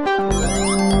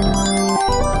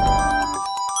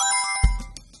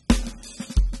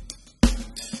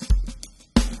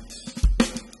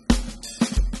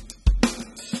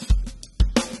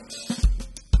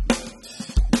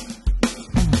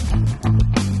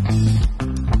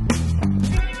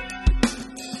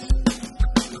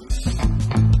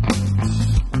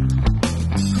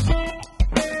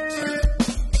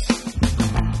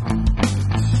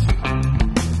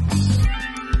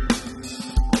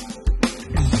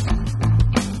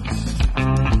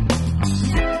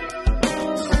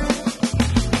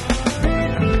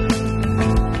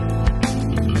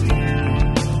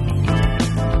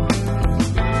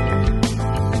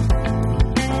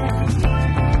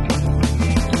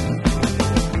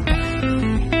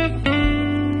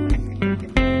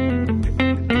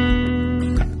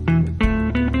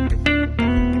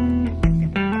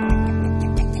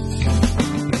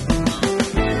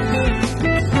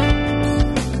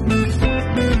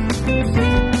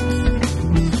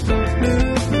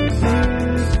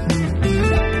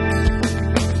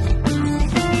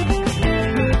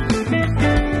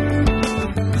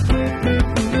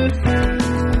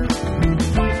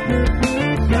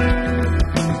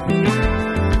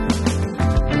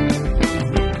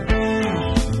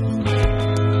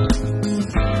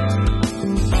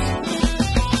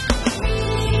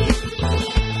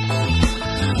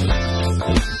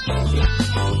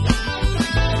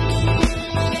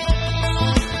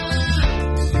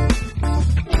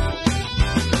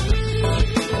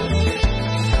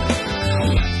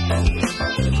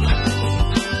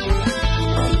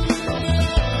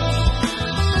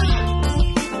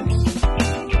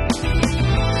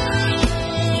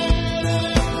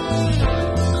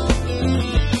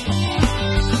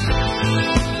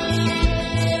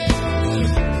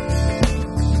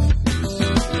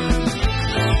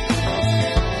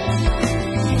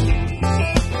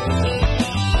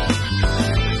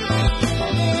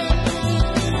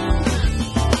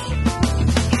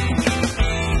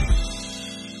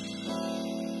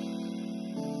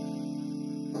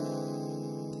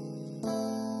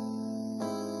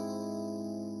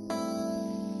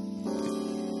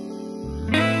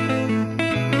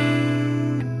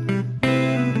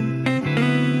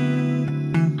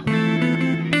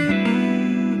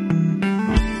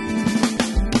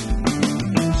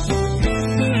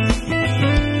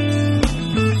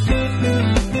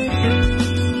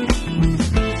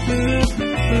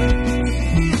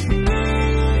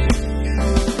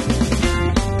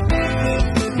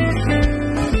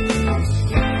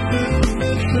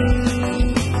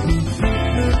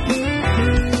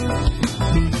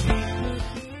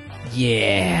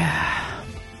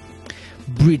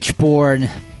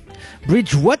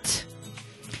 Bridge what?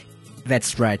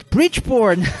 That's right,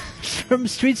 Bridgeborn from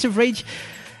Streets of Rage,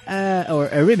 or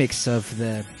a remix of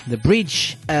the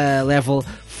Bridge level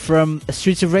from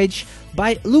Streets of Rage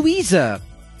by Louisa.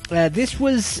 This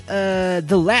was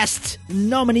the last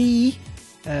nominee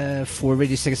for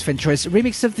Radio Sega's Fan Choice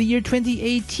Remix of the year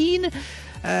 2018,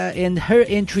 and her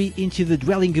entry into the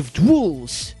Dwelling of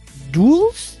Duels.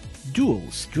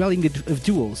 Dwelling of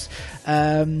Duels.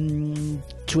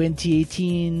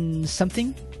 2018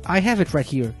 something? I have it right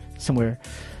here somewhere.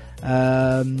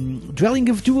 Dwelling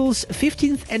of Duels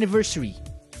 15th anniversary,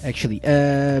 actually.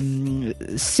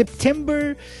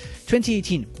 September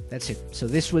 2018. That's it. So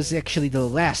this was actually the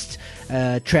last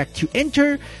track to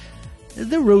enter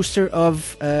the roster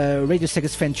of Radio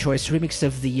Sega's Fan Choice Remix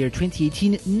of the Year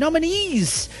 2018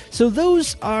 nominees. So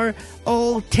those are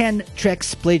all 10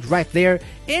 tracks played right there,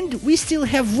 and we still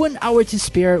have 1 hour to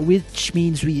spare, which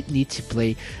means we need to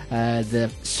play the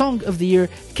Song of the Year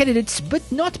candidates, but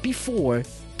not before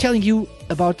telling you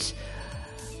about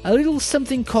a little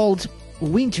something called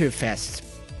Winterfest.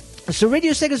 So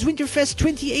Radio Sega's Winterfest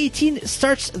 2018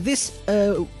 starts this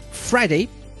Friday.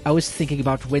 I was thinking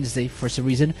about Wednesday for some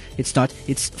reason. It's not.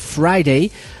 It's Friday,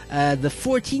 the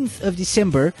 14th of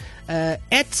December,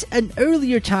 at an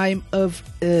earlier time of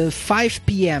 5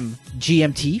 p.m.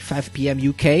 GMT, 5 p.m.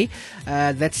 UK.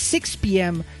 That's 6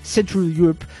 p.m. Central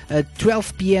Europe,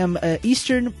 12 p.m.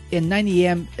 Eastern, and 9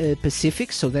 a.m.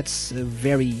 Pacific. So that's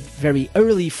very, very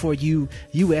early for you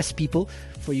US people,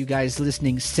 for you guys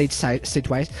listening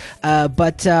statewide.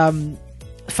 But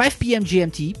 5 p.m.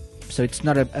 GMT. So it's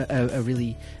not a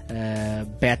really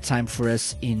bad time for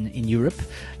us in Europe.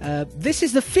 This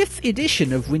is the 5th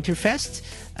edition of Winterfest,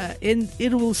 and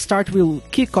we'll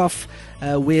kick off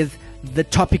with the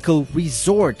Topical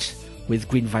Resort with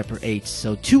Green Viper 8.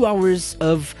 So 2 hours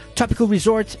of Topical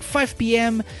Resort, 5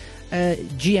 p.m.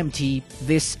 GMT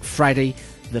this Friday,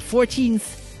 the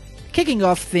 14th. Kicking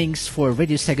off things for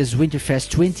Radio Sega's Winterfest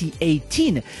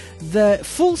 2018. The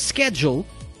full schedule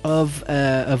of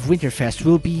Winterfest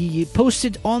will be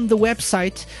posted on the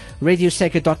website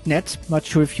radiosega.net. Not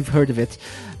sure if you've heard of it,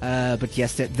 but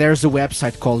yes, there's a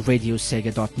website called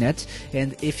radiosega.net,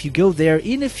 and if you go there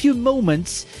in a few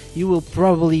moments, you will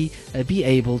probably be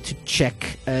able to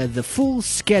check the full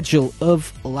schedule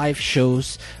of live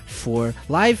shows, for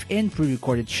live and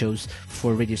pre-recorded shows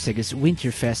for Radio Sega's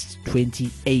Winterfest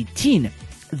 2018.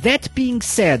 That being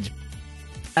said,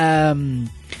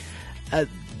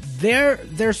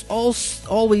 there's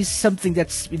always something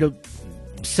that's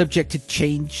subject to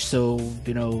change. So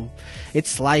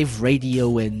it's live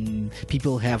radio and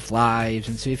people have lives,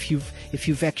 and so if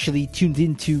you've actually tuned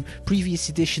into previous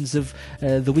editions of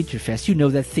the Winterfest, you know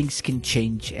that things can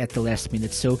change at the last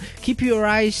minute. So keep your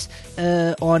eyes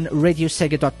on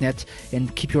radiosega.net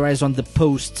and keep your eyes on the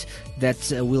post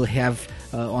that we'll have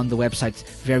on the website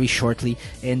very shortly,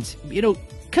 and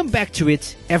come back to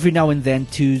it every now and then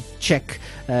to check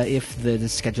if the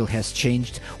schedule has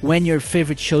changed, when your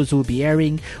favorite shows will be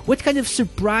airing, what kind of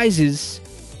surprises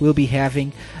we'll be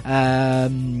having.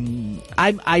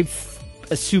 I've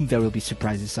assumed there will be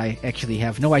surprises. I actually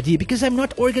have no idea because I'm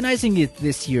not organizing it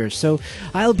this year. So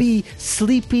I'll be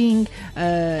sleeping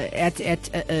at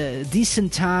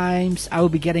decent times. I will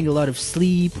be getting a lot of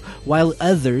sleep, while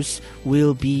others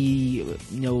will be,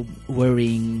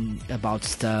 worrying about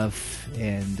stuff.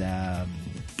 And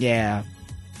yeah,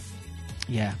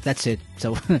 that's it.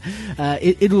 So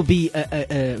it will be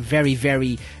a very,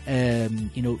 very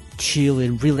chill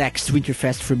and relaxed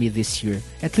Winterfest for me this year,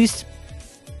 at least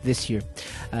this year,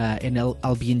 and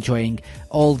I'll be enjoying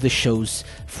all the shows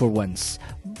for once.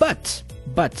 But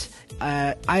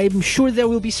I'm sure there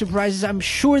will be surprises. I'm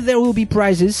sure there will be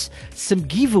prizes, some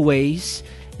giveaways,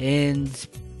 and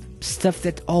stuff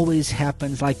that always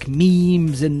happens, like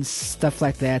memes and stuff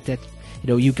like that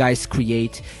you guys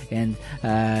create and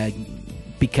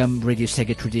become Radio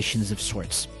Sega traditions of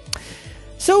sorts.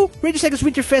 So Radio Sega's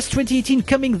Winterfest 2018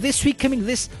 coming this week, coming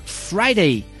this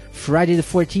Friday the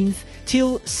 14th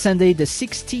till Sunday the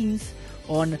 16th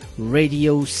on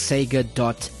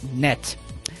radiosega.net.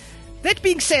 That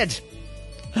being said,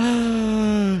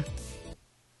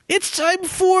 it's time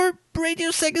for Radio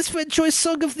Sega's Fan Choice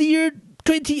Song of the Year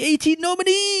 2018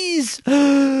 nominees.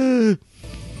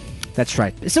 That's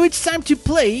right. So it's time to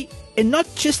play, and not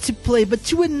just to play, but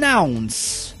to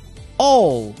announce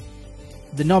all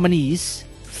the nominees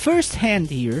firsthand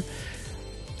here.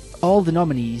 All the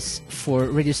nominees for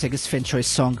Radio Sega's Fan Choice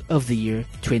Song of the Year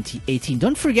 2018.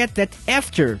 Don't forget that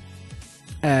after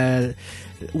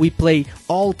we play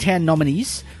all 10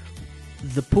 nominees,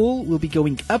 the poll will be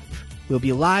going up, will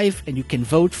be live, and you can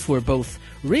vote for both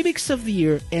Remix of the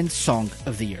Year and Song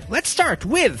of the Year. Let's start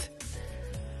with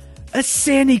a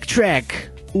scenic track.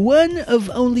 One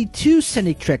of only 2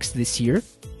 scenic tracks this year,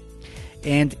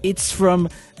 and it's from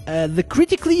the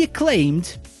critically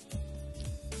acclaimed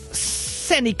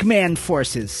Sonic Man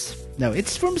Forces. No,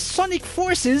 it's from Sonic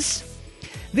Forces.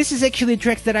 This is actually a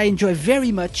track that I enjoy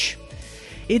very much.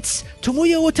 It's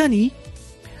Tomoya Otani,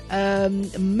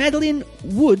 Madeline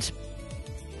Wood,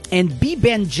 and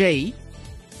B-Ben J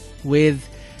with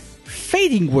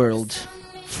Fading World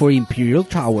for Imperial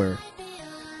Tower.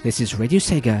 This is Radio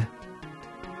Sega.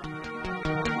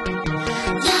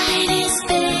 Light is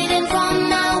fading from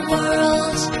my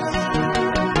world.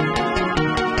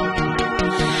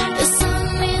 The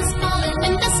sun is falling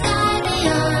in the sky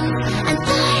beyond, and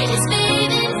light is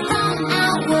fading from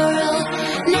our world.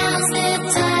 Now's the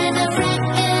time of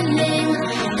reckoning.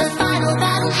 The final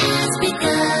battle has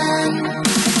begun.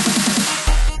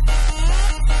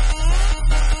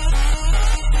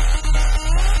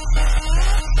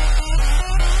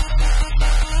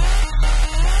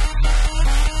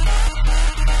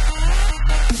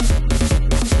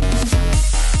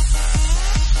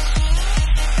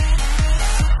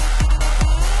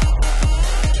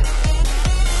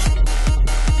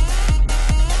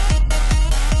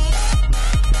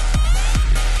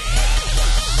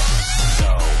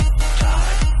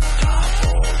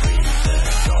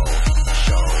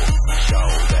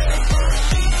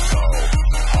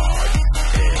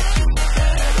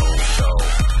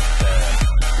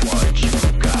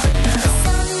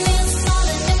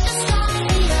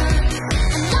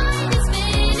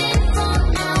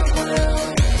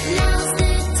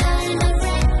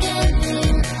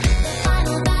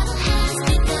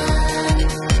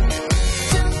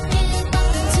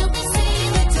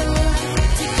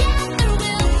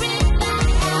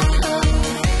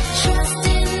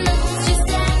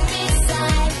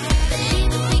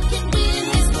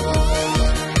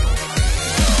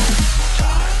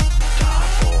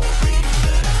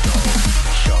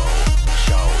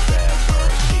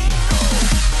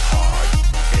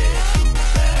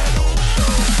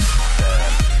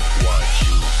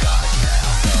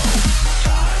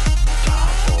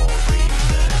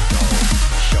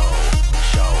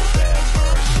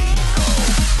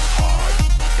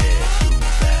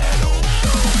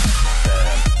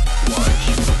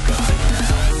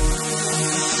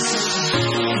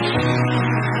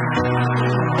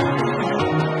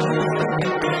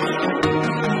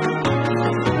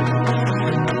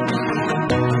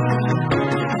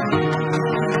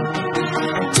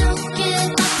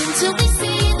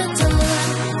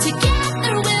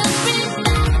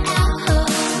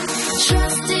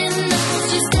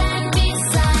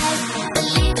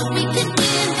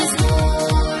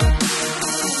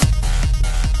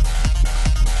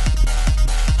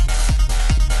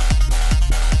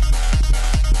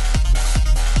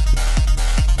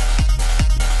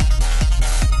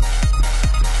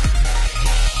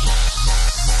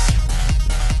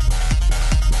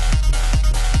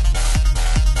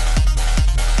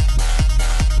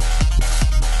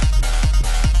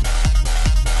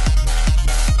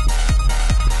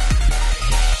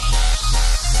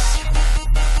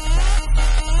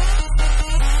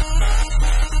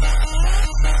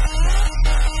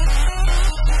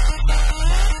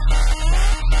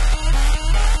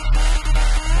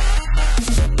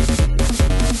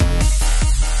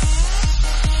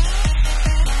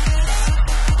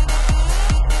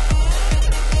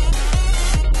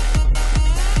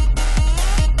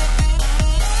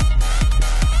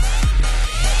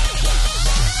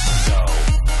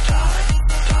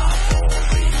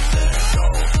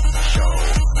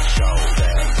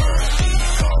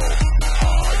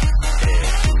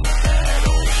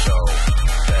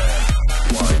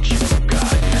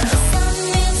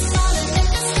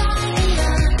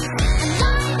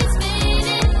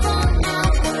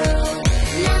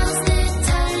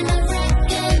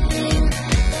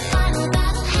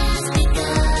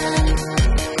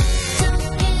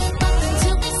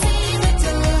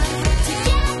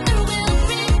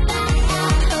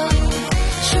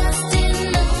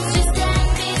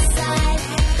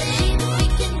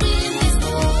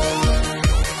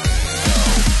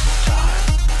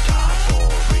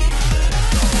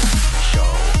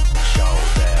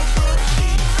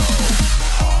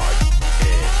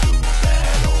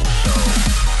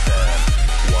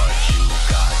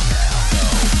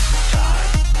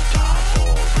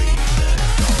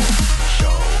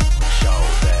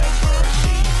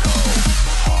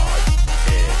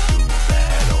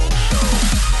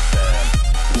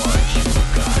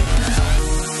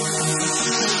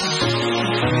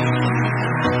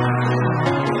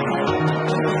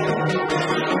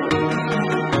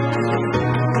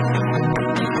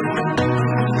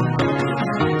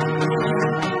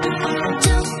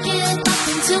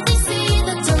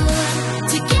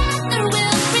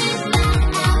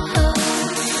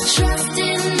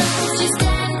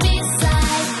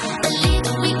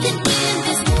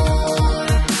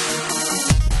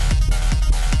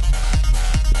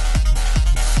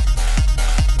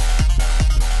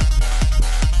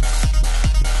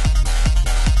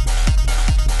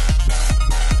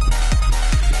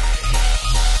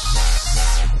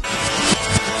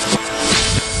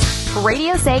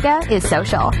 Sega is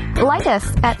social. Like us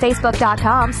at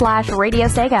facebook.com/Radio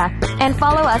Sega and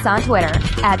follow us on Twitter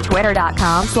at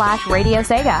twitter.com/Radio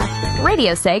Sega.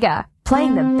 Radio Sega,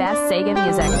 playing the best Sega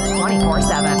music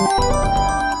 24/7.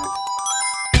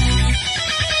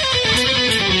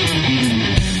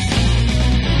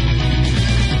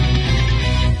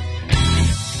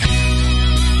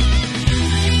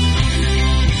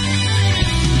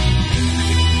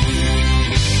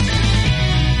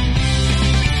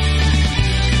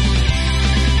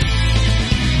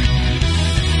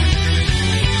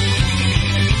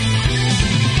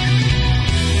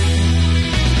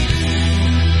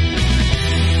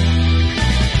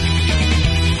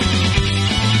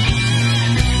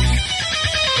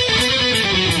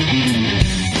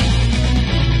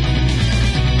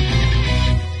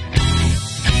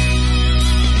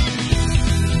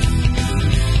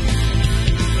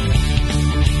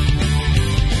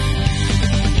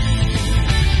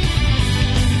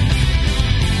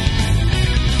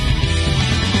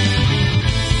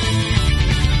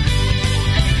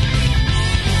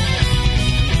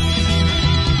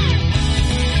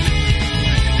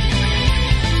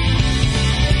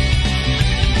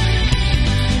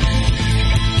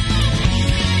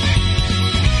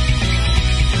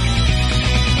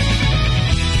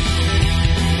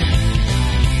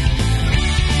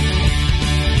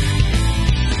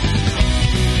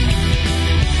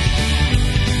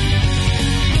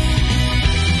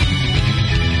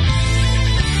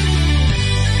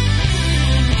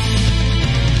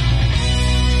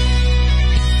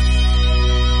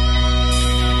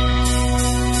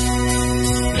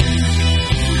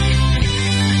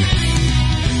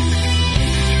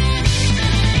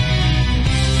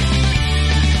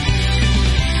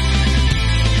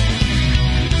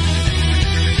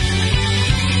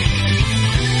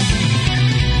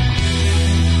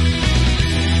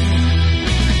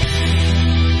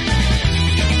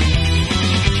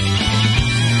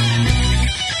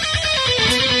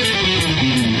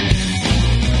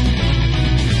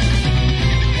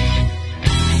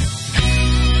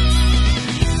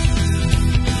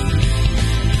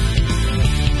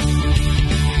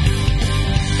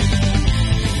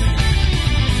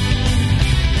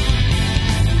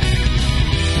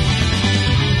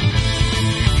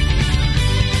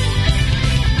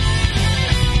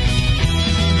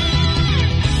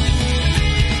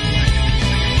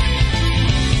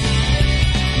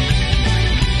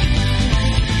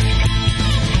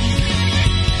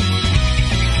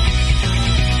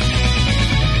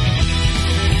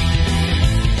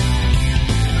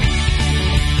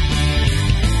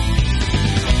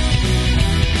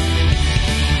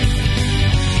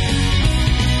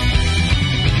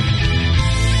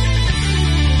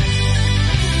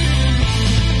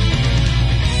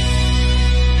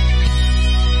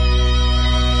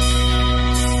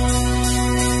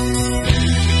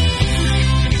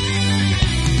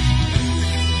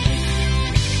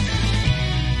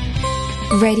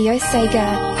 Radio Sega,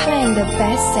 playing the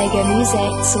best Sega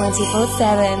music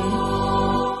 24/7.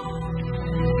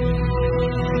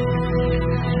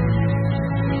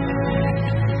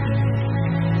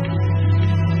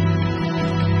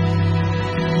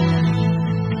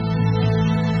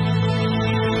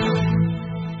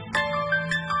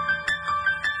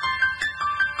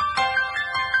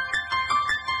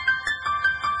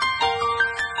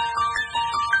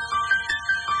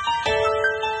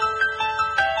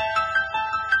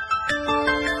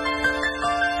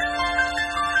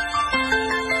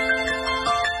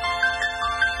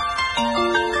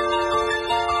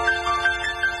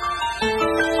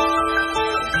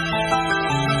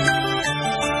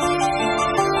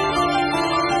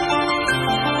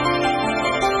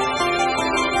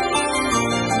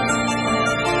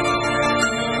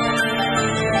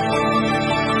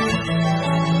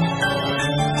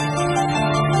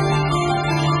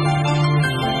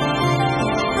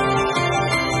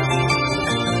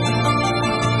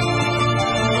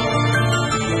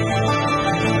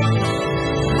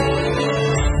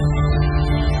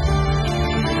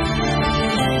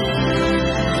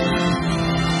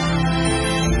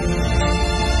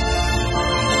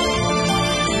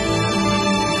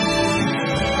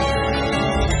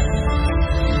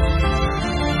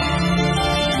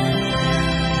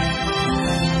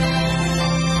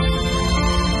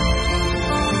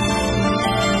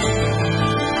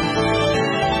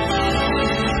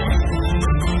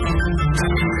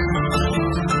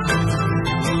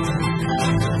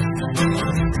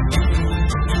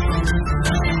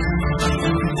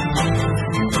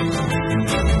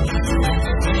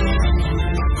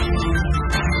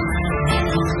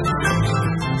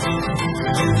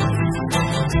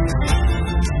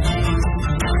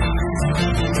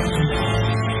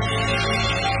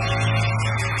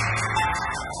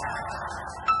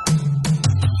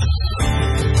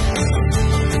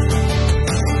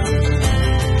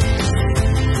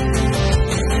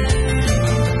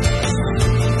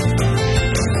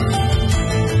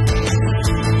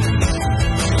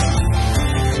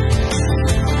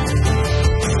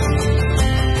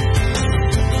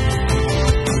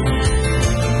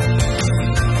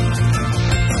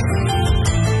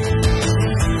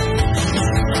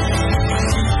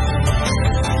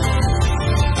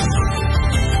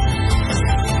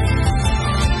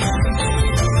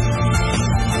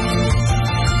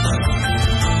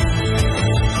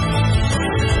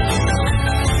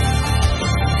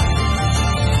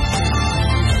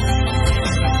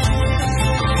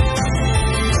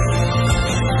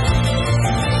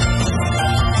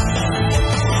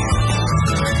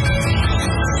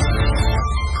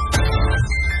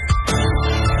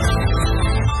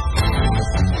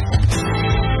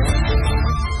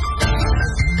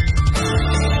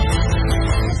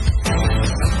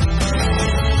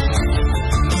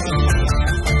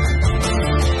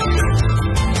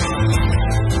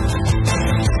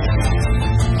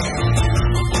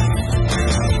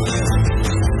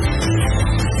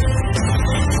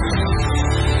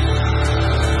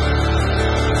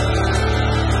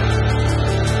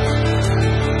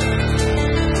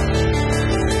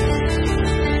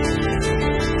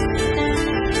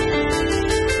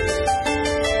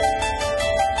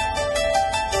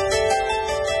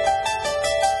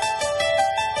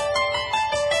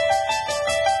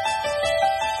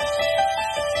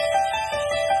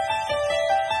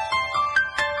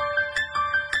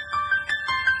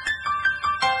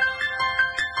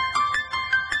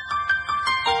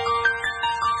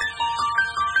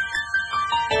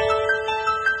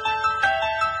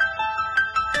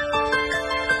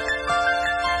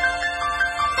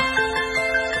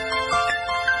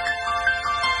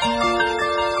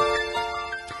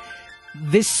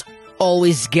 this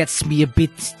always gets me a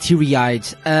bit teary-eyed.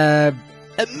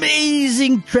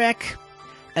 Amazing track,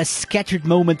 A Scattered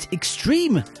Moment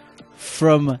Extreme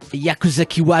from Yakuza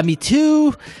Kiwami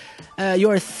 2.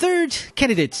 Your third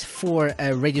candidate for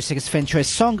Radio Sega's Fan Choice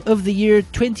Song of the Year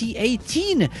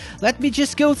 2018. Let me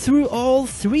just go through all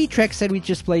three tracks that we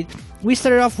just played. We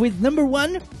started off with number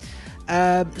 1,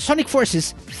 Sonic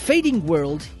Forces Fading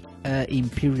World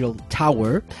Imperial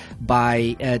Tower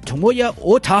by Tomoya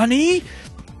Otani,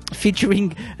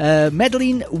 featuring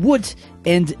Madeline Wood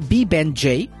and B-Band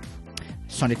J.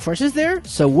 Sonic Forces there,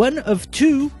 so one of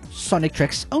 2 Sonic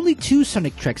tracks, only 2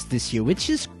 Sonic tracks this year, which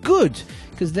is good,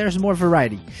 because there's more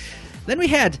variety. Then we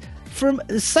had, from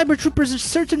Cyber Troopers, A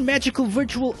Certain Magical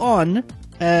Virtual On,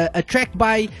 a track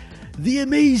by the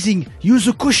amazing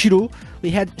Yuzo Koshiro. We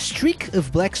had Streak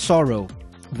of Black Sorrow.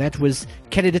 That was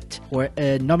candidate, or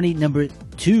nominee number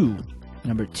 2.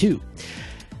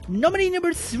 Nominee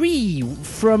number 3,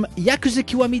 from Yakuza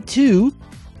Kiwami 2,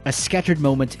 A Scattered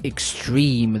Moment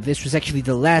Extreme. This was actually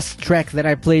the last track that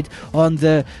I played on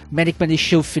the Manic Monday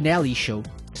Show finale show.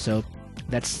 So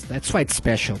that's why it's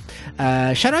special.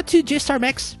 Shout out to J-Star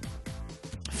Max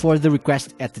for the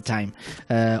request at the time.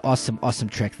 Awesome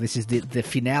track. This is the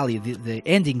finale, the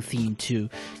ending theme to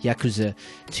Yakuza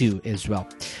 2 as well.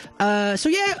 So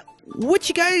yeah, what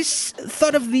you guys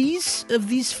thought of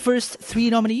these first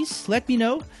 3 nominees? Let me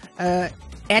know.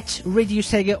 At Radio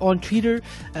Sega on Twitter,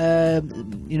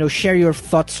 share your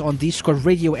thoughts on Discord,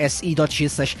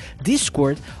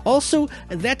 radiose.g/Discord. Also,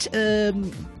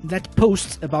 that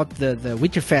post about the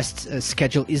Winterfest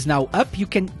schedule is now up. You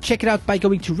can check it out by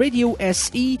going to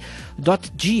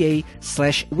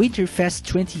radiose.ga/Winterfest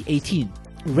 2018.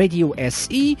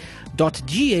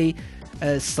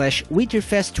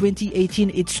 radiose.ga/Winterfest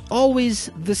 2018. It's always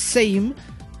the same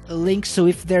link, so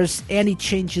if there's any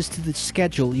changes to the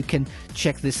schedule, you can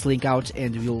check this link out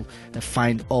and you'll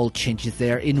find all changes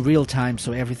there in real time,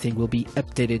 so everything will be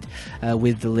updated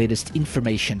with the latest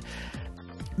information.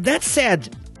 That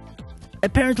said,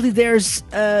 apparently there's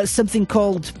something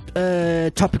called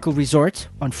Topical Resort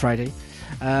on Friday,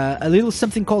 a little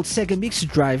something called Sega Mix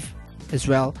Drive as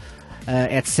well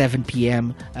at 7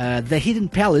 p.m. The Hidden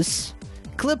Palace,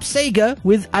 Club Sega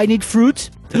with I Need Fruit,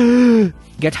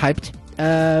 get hyped.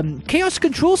 Chaos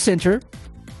Control Center,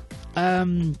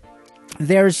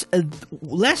 there's a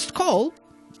Last Call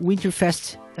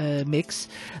Winterfest mix,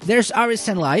 there's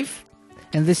RSN Live,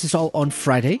 and this is all on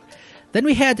Friday. Then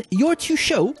we had Your 2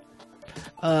 Show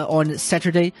on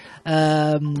Saturday,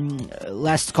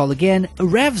 Last Call again,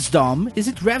 Revsdom, is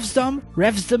it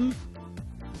Revsdom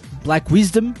like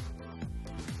wisdom,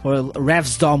 or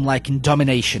Revsdom like in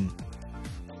domination?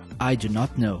 I do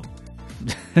not know.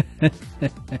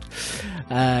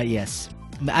 Yes,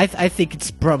 I think it's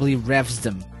probably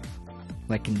Revsdom,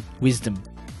 like in wisdom,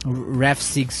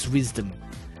 Revsig's wisdom.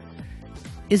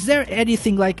 Is there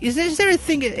anything like? Is there a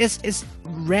thing as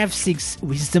Revsig's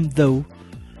wisdom though?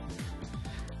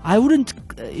 I wouldn't,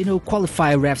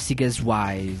 qualify Revsig as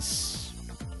wise.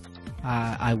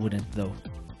 I wouldn't though,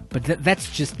 but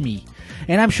that's just me,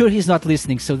 and I'm sure he's not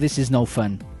listening, so this is no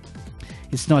fun.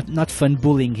 It's not fun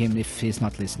bullying him if he's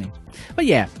not listening. But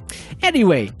yeah,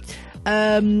 anyway.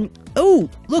 Oh,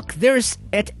 look, there's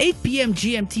at 8 p.m.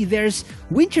 GMT, there's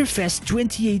Winterfest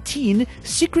 2018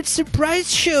 Secret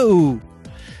Surprise Show.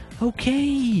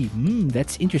 Okay,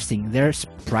 that's interesting. There's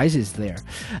prizes there.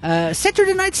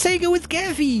 Saturday Night Sega with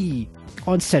Gavi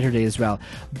on Saturday as well.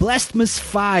 Blastmas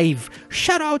 5.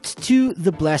 Shout out to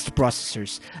the Blast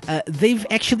processors. They've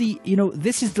actually,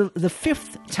 this is the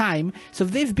 5th time, so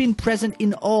they've been present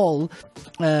in all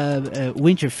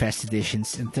Winterfest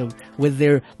editions with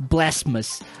their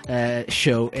Blastmas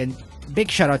show, and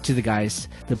big shout out to the guys,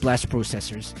 the Blast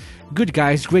processors. Good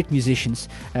guys, great musicians.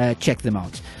 Check them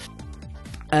out.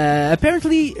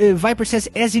 Apparently, Viper says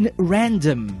as in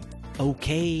random.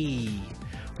 Okay.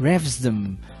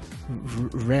 Revsdom.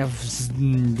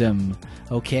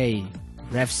 Okay.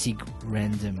 Revsig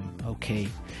random. Okay.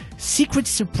 Secret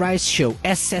Surprise Show.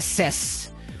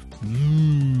 SSS.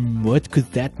 What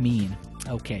could that mean?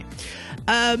 Okay.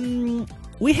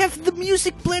 We have the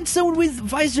Music Blend Zone with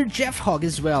Visor Jeff Hogg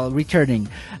as well, returning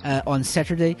on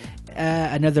Saturday.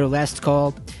 Another Last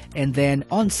Call. And then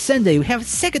on Sunday, we have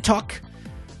Sega Talk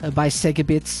by Sega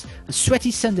Bits, Sweaty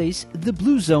Sundays, The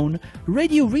Blue Zone,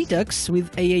 Radio Redux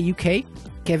with AA UK,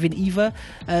 Kevin Eva,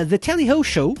 The Tally Ho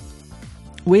Show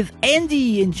with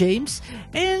Andy and James,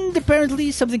 and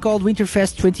apparently something called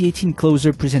Winterfest 2018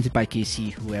 Closer presented by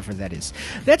KC, whoever that is.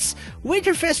 That's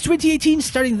Winterfest 2018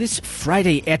 starting this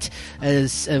Friday at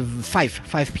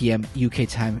 5 p.m. UK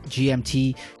time,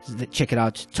 GMT. Check it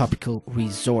out, Topical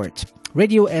Resort.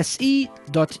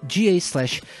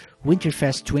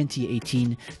 radiose.ga/Winterfest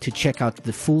 2018 to check out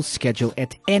the full schedule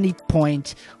at any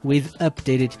point with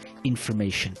updated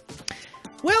information.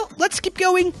 Well, let's keep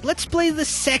going. Let's play the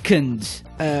second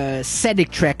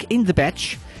Sonic track in the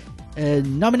batch.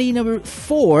 Nominee number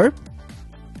 4.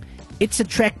 It's a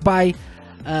track by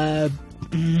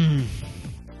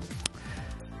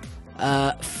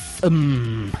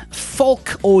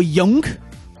Folk or Young.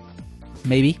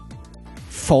 Maybe.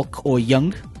 Folk or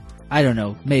Young. I don't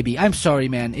know. Maybe. I'm sorry,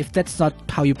 man, if that's not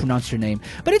how you pronounce your name.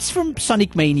 But it's from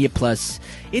Sonic Mania Plus.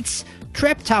 It's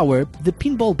Trap Tower, the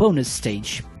pinball bonus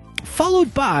stage,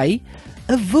 followed by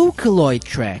a Vocaloid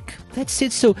track. That's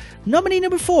it. So, nominee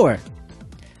number 4,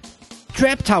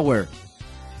 Trap Tower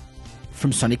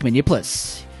from Sonic Mania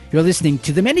Plus. You're listening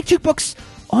to the Manic Jukebox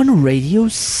on Radio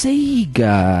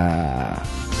Sega.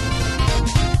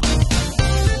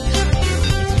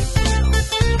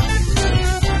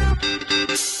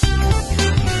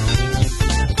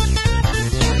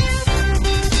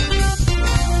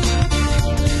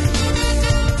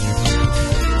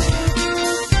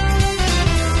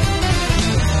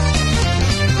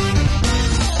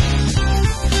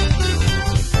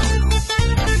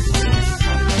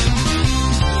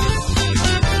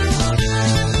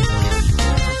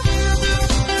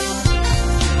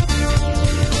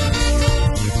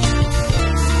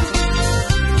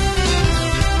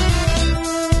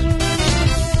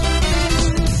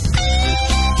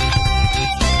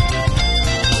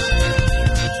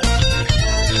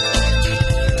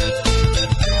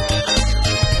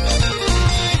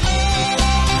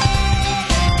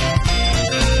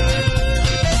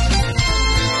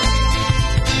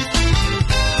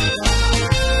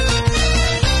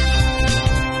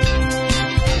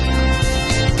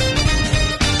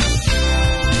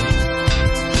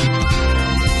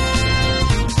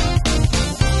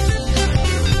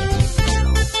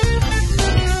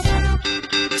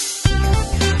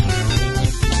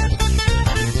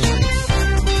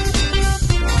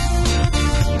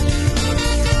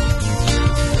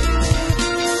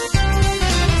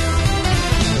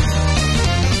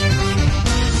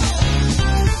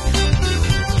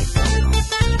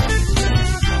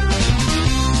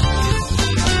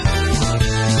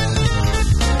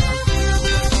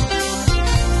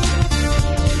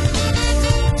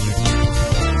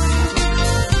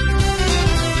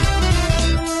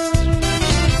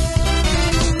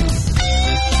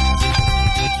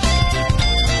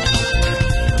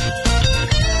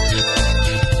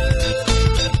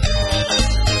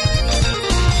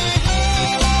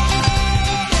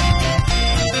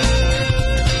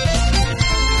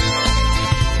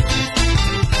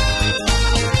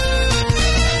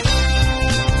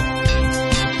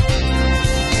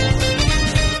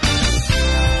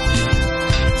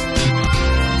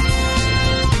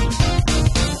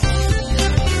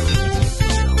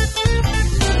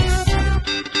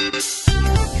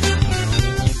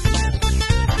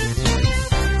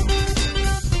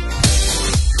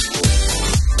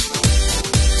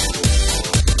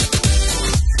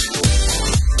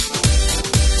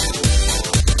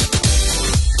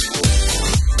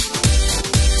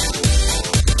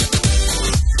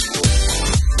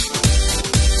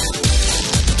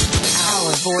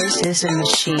 Is a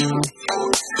machine.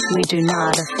 We do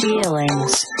not have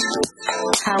feelings.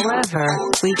 However,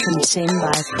 we can sing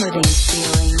by putting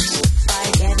feelings,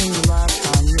 by getting love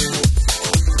from you.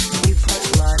 You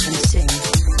put love and sing.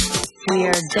 We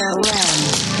are Delem.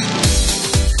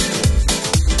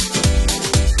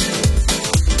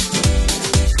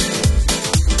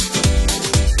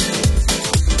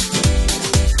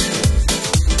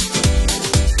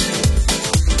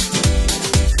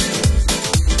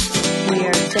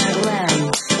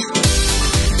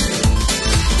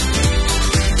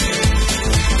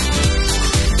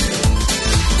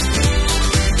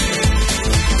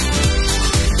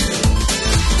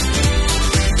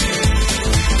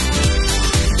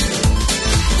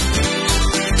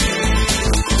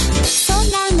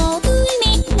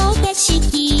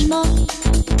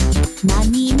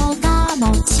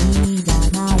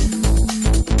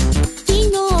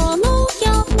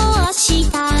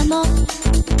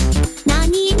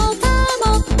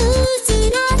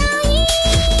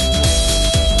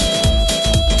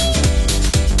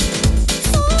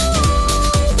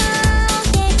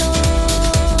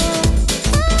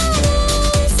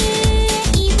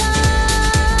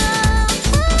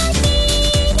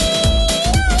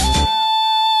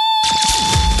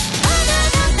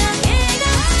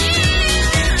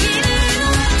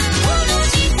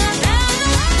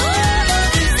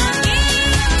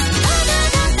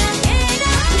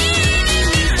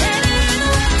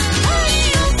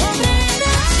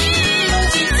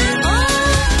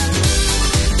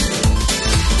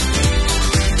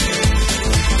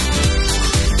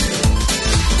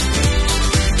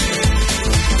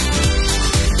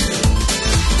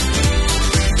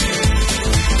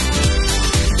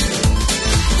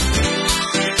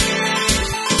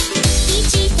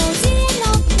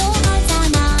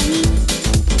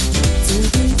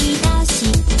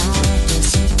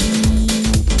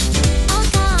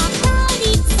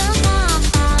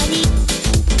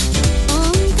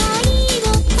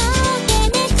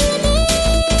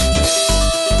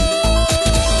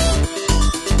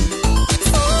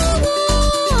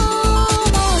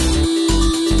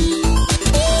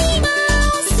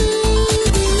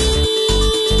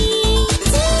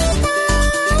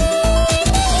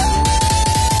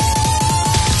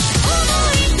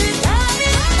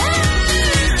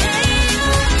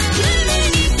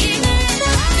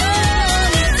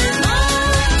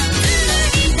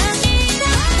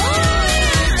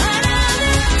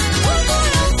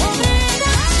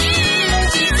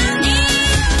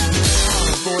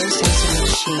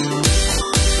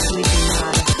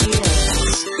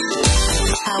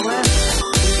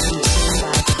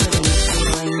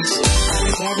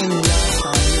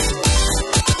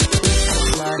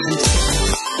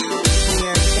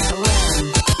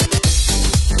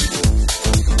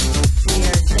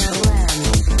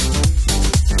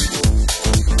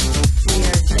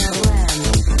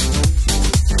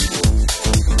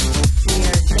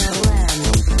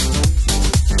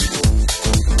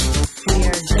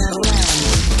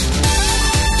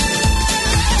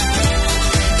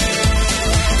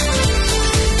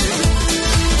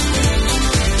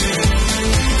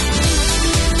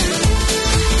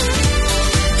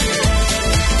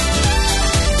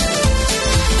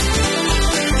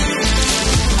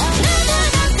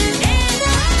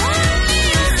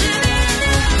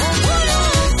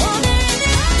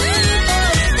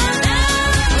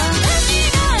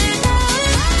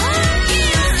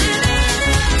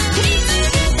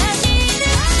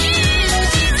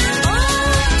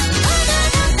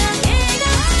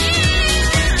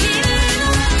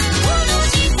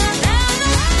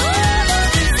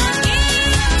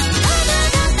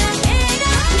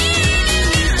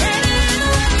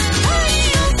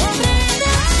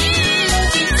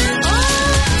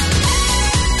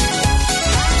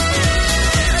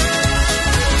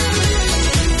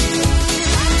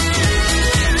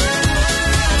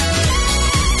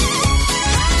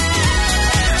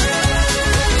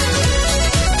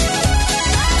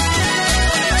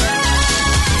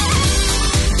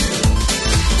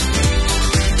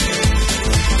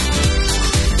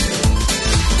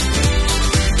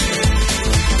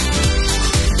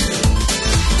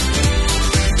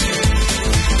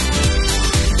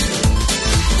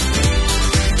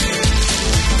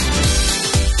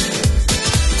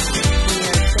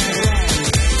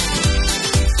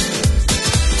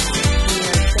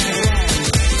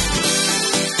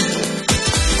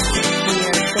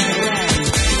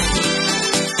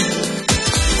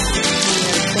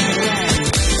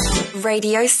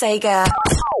 Radio Sega.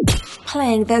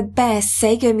 Playing the best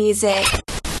Sega music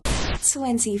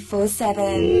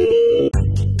 24/7.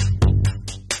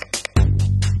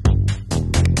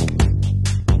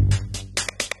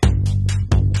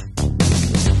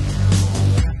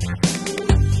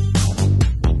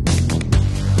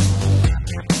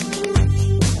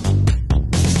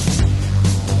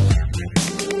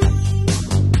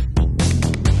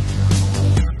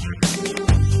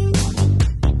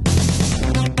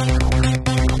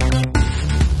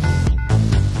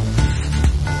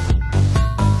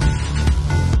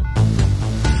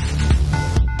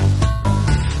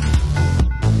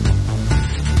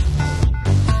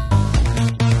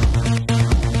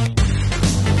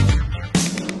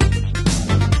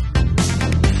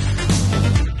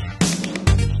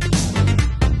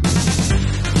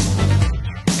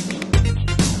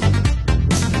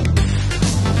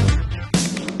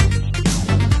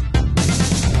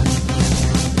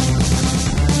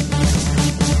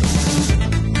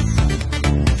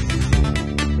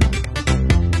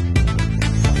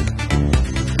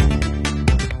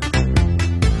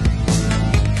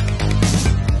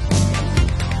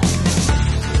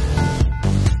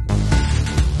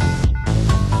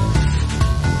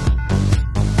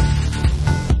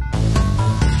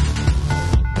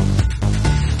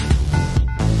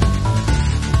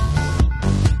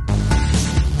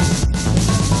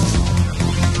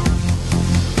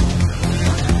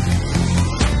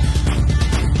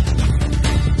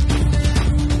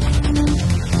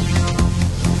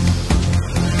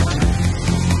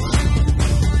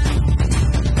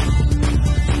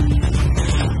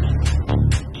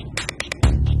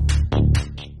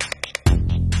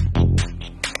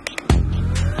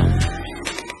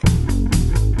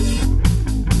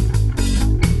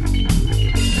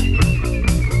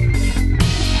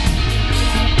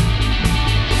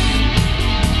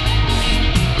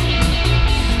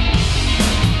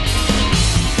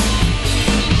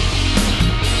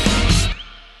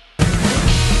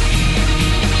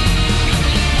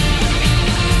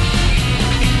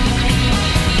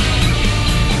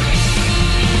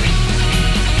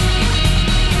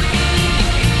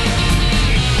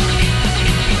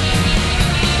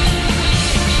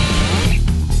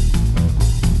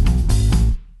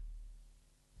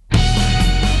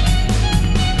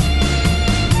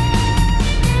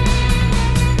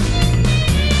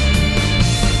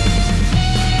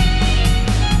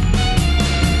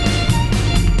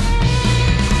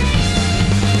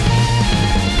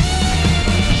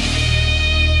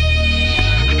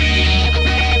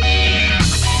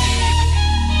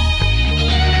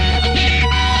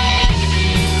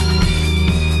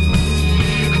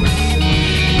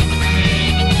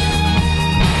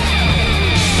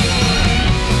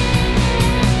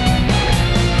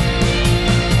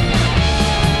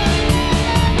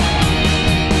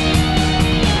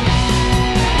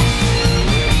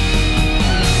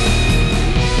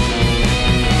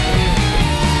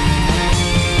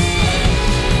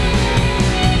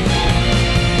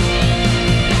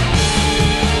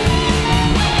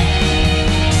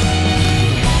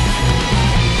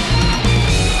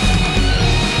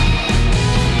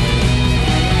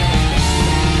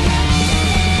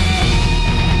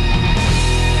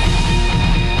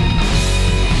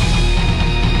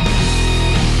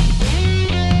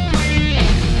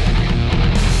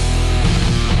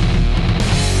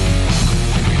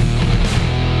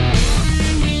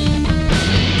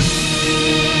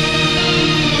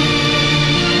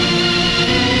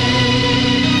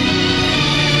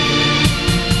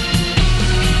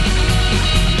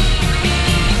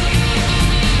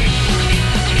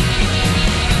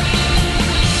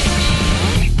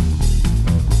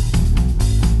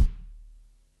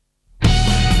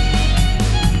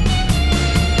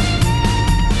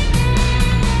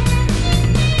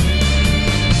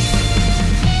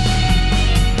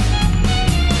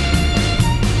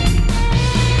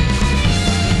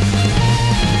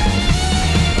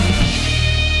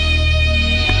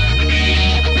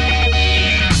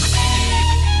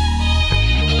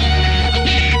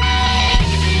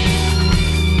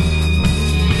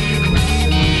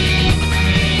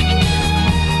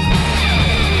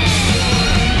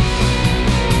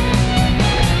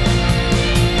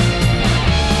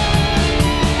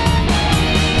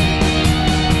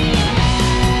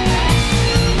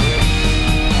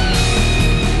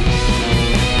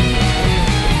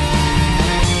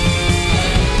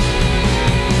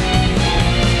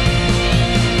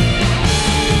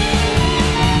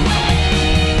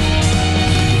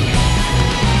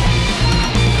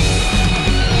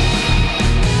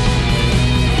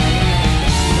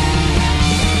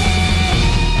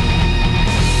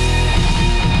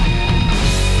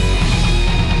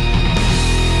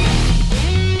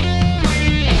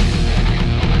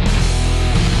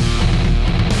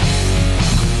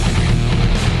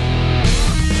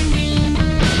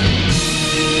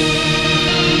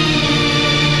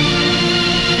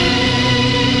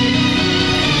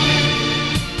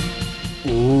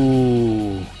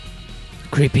 Ooh,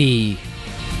 creepy.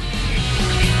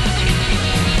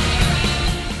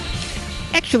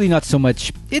 Actually, not so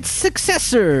much. It's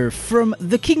Successor from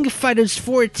The King of Fighters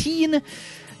 14,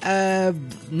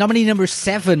 nominee number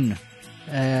 7.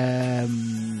 A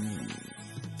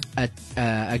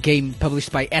game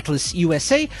published by Atlas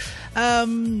USA.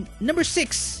 Number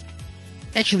 6.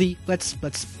 Actually, let's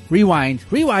rewind.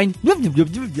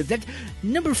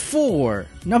 Number 4.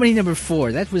 Nominee number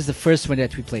 4. That was the first one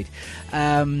that we played.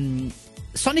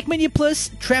 Sonic Mania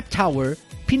Plus Trap Tower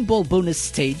Pinball Bonus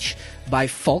Stage by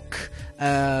Falk.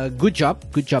 Good job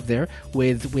there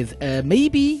with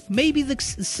maybe the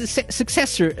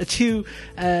successor to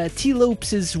T.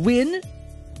 Lopes' win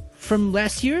from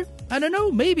last year. I don't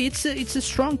know. Maybe it's a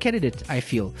strong candidate, I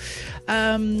feel.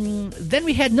 Then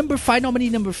we had nominee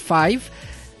number 5,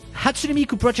 Hatsune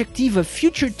Miku Project Diva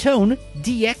Future Tone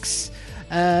DX.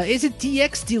 Is it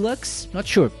DX Deluxe? Not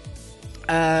sure.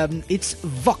 It's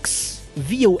Vox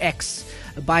VOX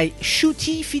by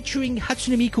Shuti featuring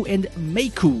Hatsune Miku and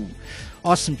Meiku.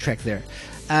 Awesome track there.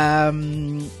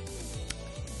 Nominee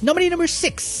number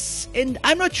 6, and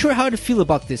I'm not sure how to feel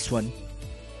about this one.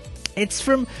 It's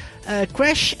from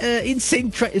Crash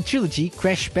Insane Trilogy,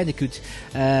 Crash Bandicoot,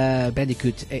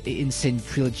 Insane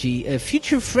Trilogy,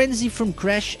 Future Frenzy from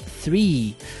Crash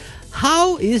 3.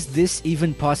 How is this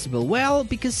even possible? Well,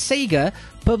 because Sega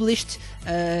published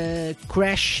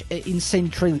Crash Insane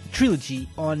Trilogy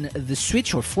on the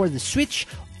Switch, or for the Switch,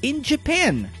 in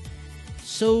Japan.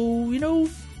 So,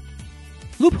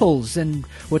 loopholes and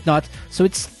whatnot. So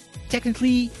it's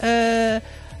technically a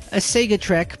Sega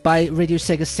track by Radio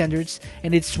Sega standards,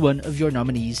 and it's one of your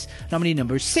nominees. Nominee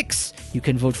number 6 you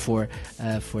can vote for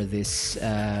this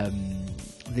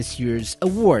year's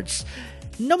awards.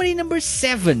 Nominee number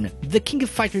 7, The King of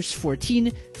Fighters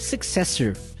 14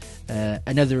 Successor.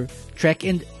 Another track,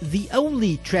 and the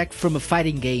only track from a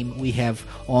fighting game we have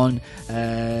on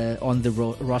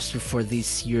the roster for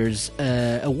this year's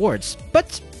awards.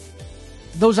 But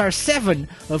those are 7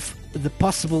 of the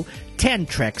possible 10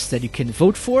 tracks that you can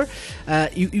vote for.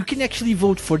 You can actually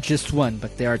vote for just one,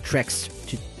 but there are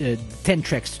 10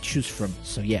 tracks to choose from.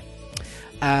 So yeah.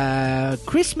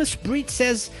 Christmas Breed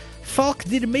says, Falk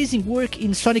did amazing work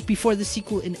in Sonic before the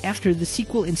sequel and after the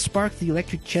sequel, and sparked the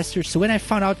Electric Chester, so when I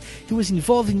found out he was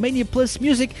involved in Mania Plus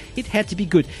music, it had to be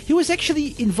good. He was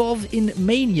actually involved in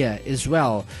Mania as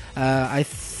well. I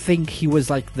think he was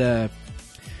like an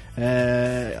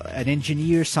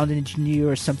engineer, sound engineer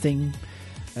or something,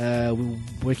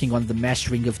 working on the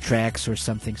mastering of tracks or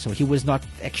something. So he was not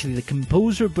actually the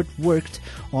composer, but worked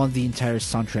on the entire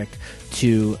soundtrack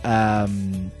to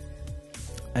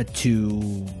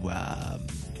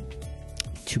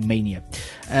Mania.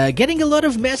 Getting a lot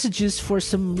of messages for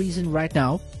some reason right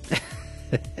now,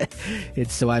 and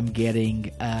so I'm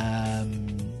getting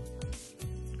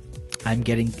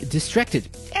distracted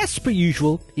as per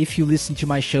usual. If you listen to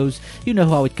my shows, you know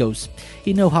how it goes.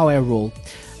 You know how I roll.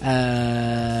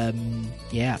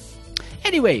 Yeah.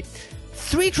 Anyway,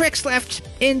 3 tracks left,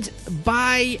 and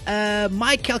by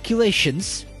my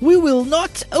calculations, we will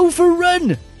not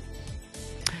overrun.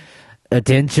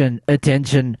 Attention,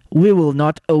 we will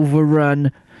not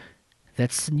overrun.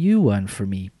 That's a new one for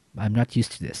me. I'm not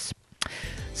used to this.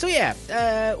 So yeah,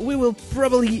 we will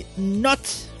probably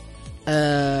not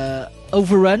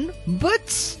overrun,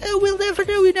 but we'll never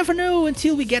know. We never know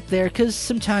until we get there, because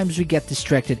sometimes we get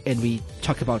distracted and we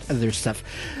talk about other stuff.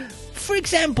 For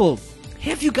example,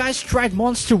 have you guys tried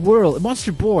Monster Boy?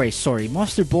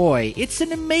 It's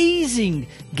an amazing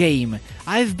game.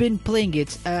 I've been playing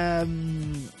it.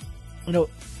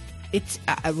 It's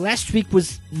last week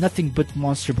was nothing but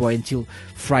Monster Boy until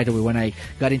Friday when I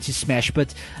got into Smash,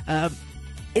 but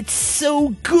it's so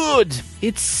good.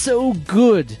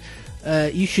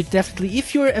 You should definitely,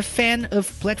 if you're a fan of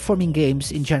platforming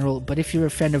games in general, but if you're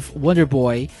a fan of Wonder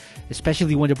Boy,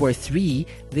 especially Wonder Boy 3,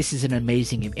 this is an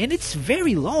amazing game, and it's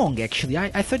very long. Actually,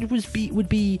 I thought it would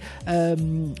be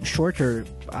shorter.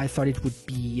 I thought it would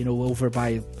be over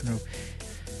by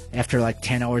after like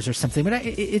 10 hours or something, but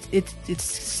it's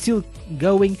still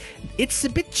going. It's a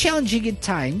bit challenging at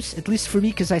times, at least for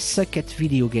me, because I suck at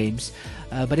video games,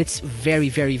 but it's very,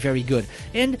 very, very good.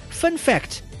 And fun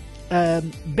fact,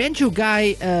 Banjo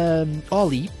Guy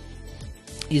Ollie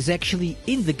is actually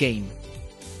in the game.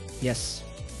 Yes.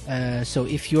 So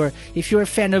if you're a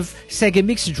fan of Sega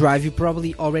Mix Drive, you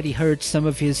probably already heard some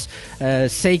of his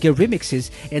Sega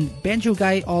remixes, and Banjo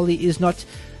Guy Ollie is not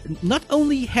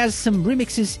only has some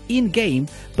remixes in game,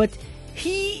 but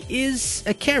he is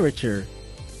a character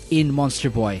in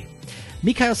Monster Boy.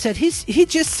 Mikhail said he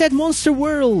just said Monster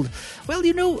World. Well,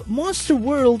 Monster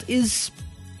World is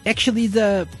actually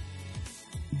the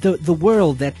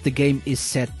world that the game is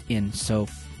set in, so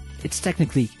it's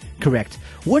technically correct.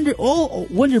 All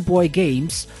Wonder Boy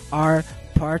games are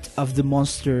part of the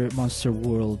Monster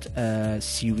World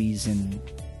series and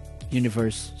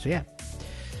universe. So yeah.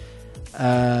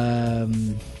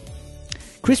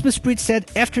 Christmas Spirit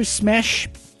said, after Smash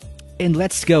and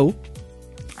Let's Go,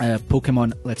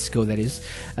 Pokemon Let's Go, that is,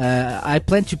 I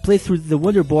plan to play through the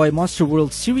Wonder Boy Monster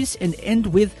World series and end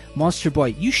with Monster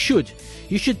Boy. You should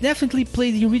definitely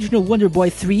play the original Wonder Boy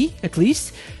 3 at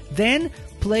least, then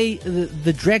play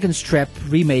the Dragon's Trap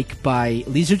remake by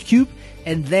Lizard Cube,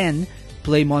 and then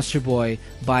play Monster Boy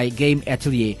by Game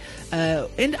Atelier.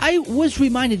 And I was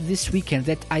reminded this weekend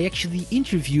that I actually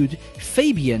interviewed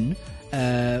Fabian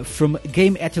from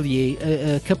Game Atelier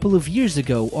a couple of years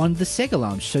ago on the Sega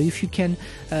Lounge. So if you can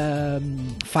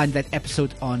find that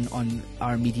episode on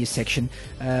our media section,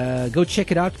 go check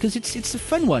it out, because it's a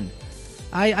fun one.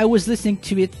 I was listening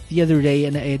to it the other day,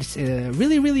 and it's a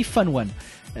really, really fun one.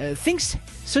 Things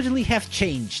certainly have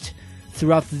changed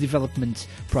throughout the development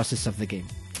process of the game,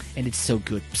 and it's so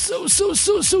good. So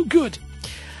good.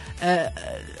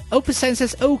 Opus Science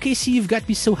says, okay, see, you've got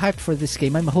me so hyped for this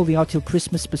game. I'm holding out till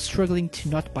Christmas, but struggling to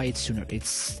not buy it sooner.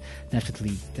 It's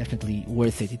definitely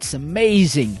worth it. It's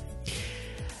amazing.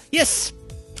 Yes.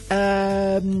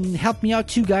 Help me out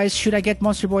too, guys. Should I get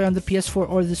Monster Boy on the PS4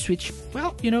 or the Switch?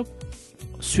 Well,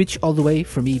 Switch all the way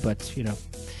for me, but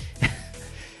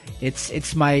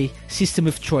it's my system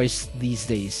of choice these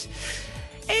days.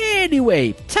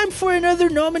 Anyway, time for another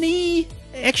nominee.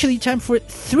 Actually, time for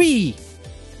 3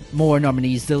 more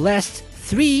nominees. The last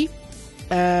 3,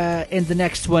 and the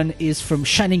next one is from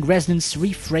Shining Resonance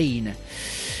Refrain.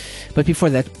 But before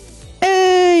that,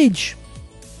 Age.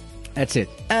 That's it.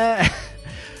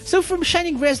 So from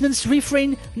Shining Resonance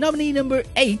Refrain, nominee number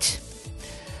 8.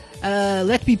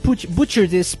 Let me butcher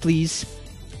this, please.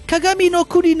 Kagami no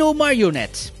Kuri no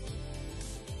Marionette.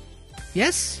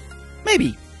 Yes?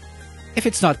 Maybe. If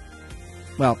it's not,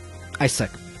 well, I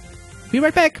suck. Be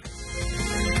right back.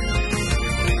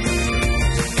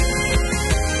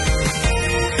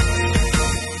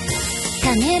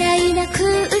 ためらいなく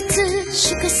映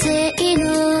しく性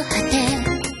の果て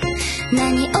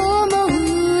何を思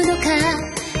うのか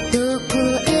どこ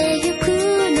へ行く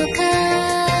のか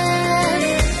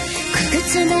くぐ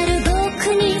つなる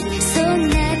僕にそん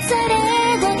なざれ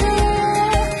言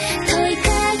問いか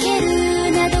ける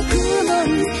など苦悶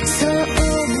そう思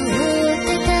って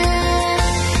た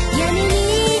闇に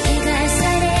汚さ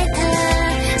れた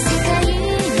世界に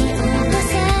落と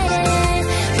され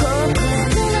心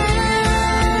は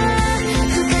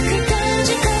深く閉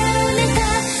じ込め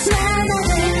たまま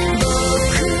で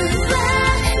僕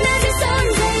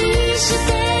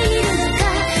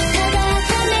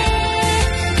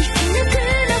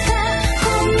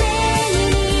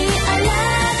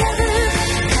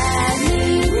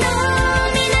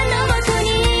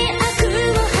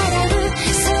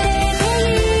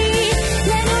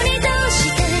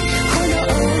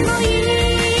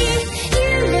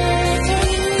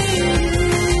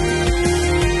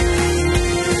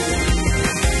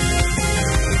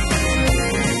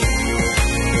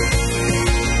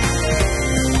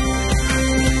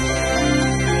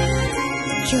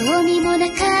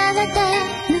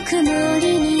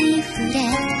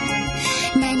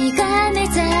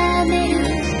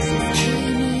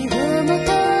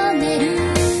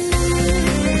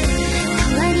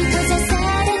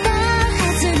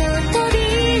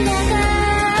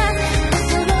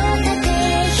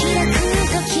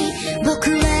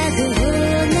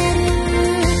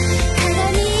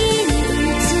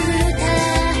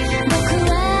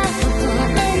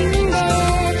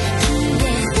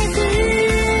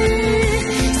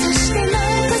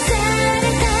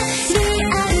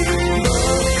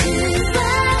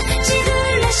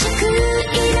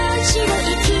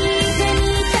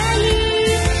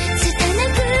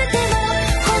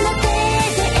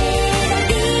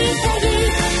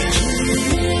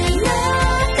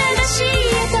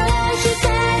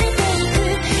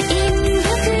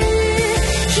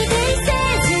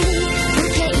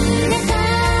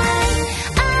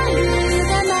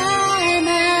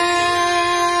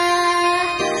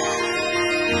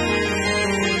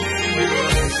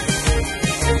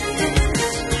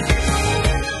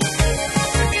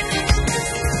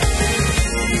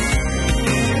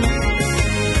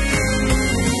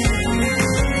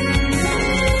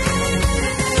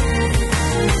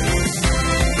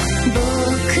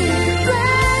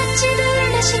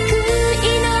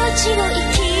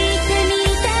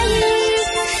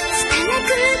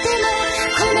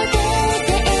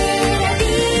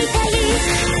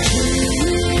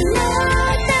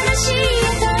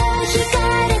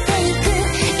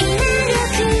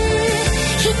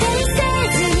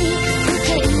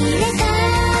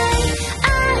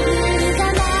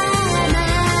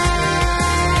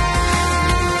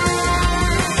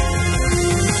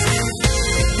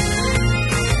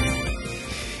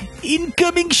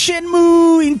Incoming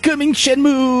Shenmue! Incoming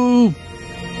Shenmue!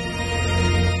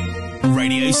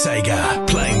 Radio Sega,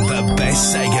 playing the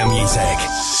best Sega music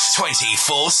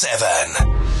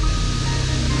 24/7.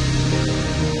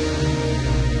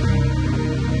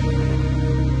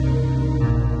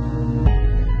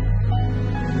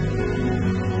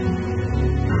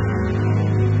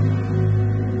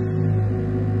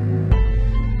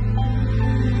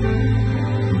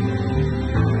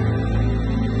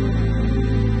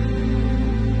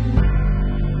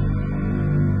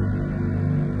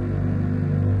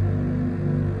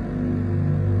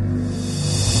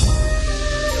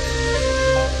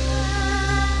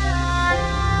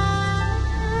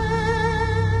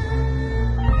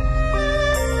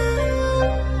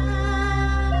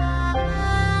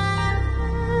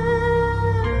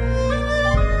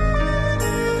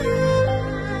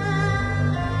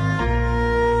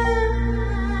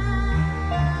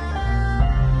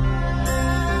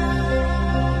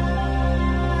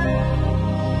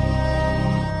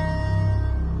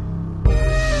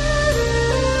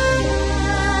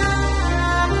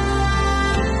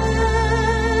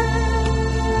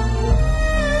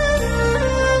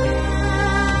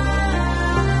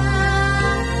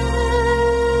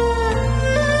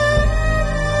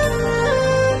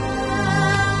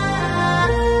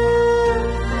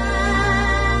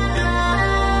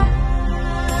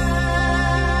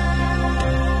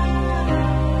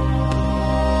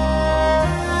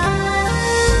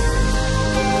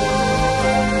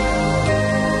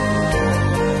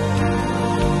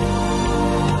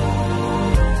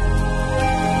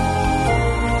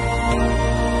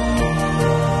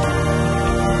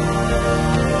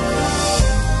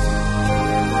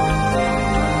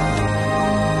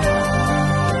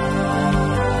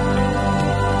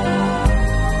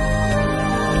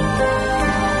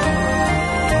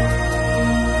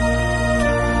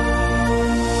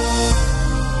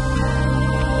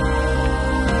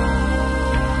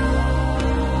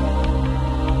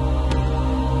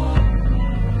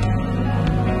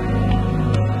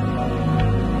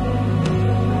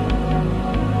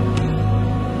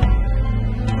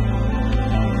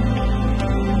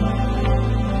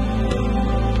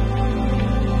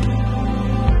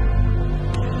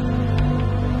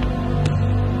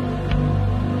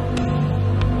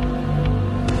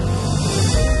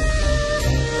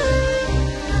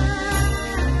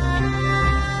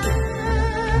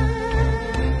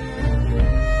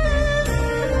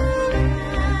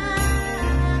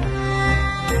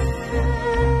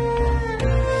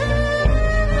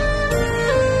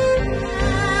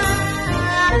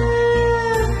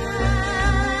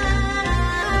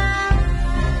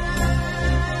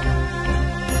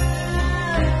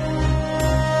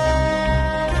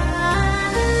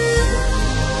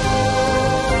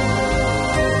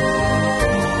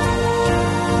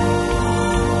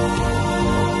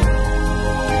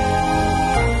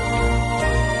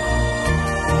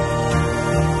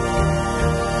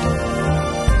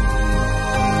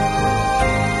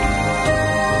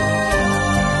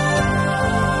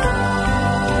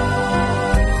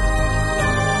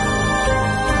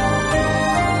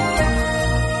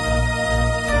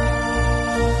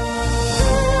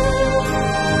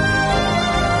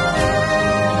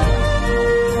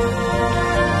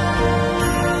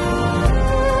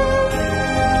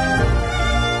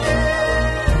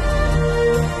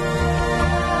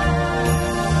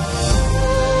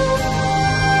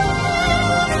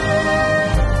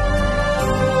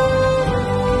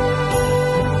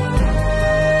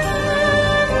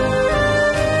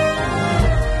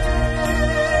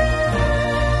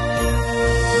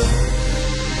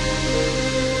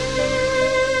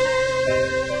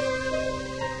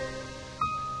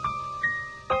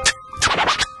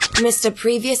 Missed a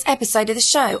previous episode of the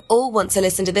show or want to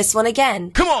listen to this one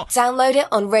again? Come on! Download it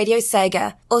on Radio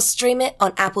Sega or stream it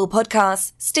on Apple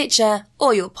Podcasts, Stitcher,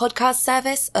 or your podcast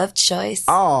service of choice.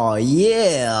 Oh,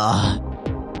 yeah.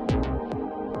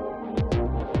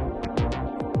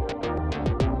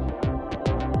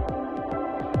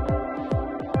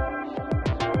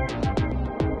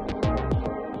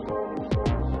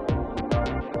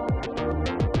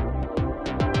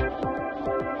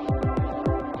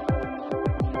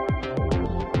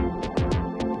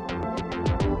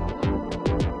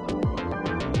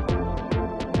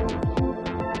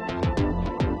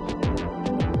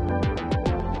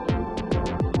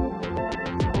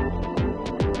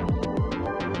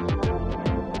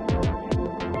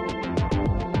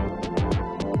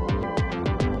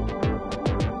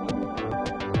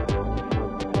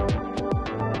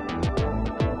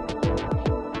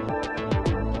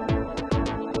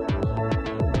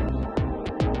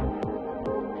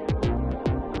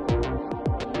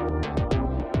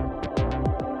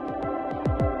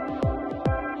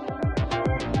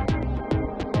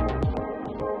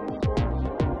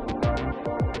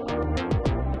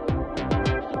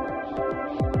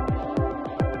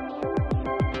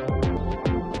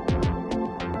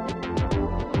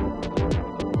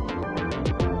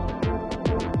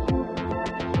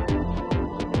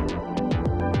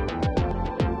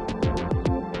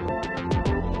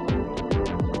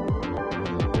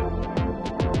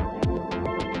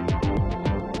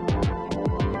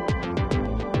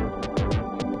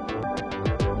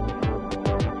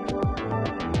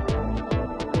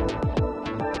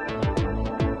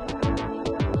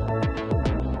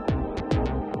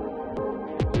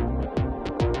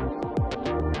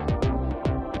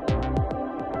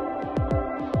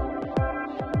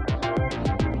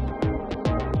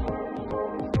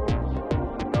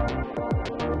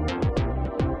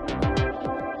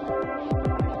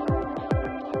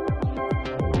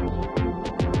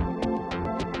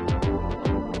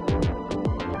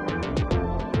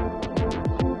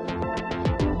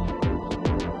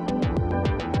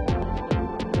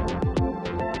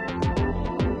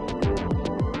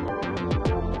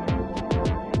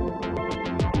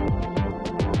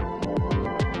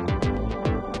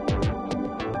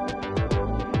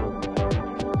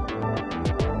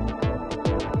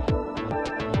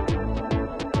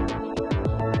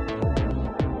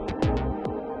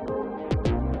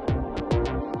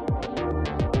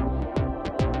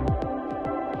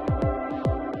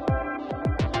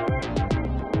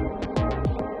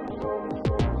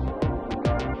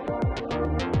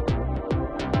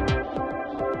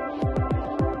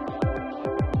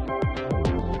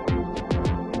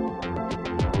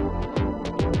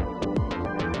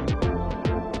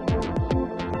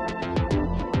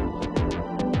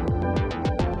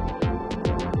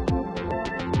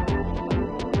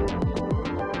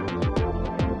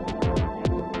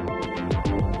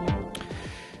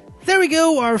 we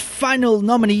go, our final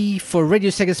nominee for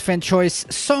Radio Sega's Fan Choice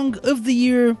Song of the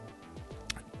Year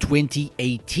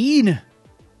 2018.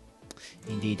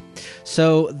 Indeed.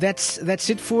 So that's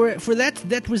it for that.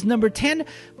 That was number 10.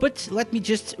 But let me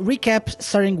just recap,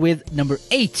 starting with number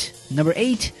 8. Number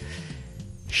 8,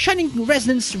 Shining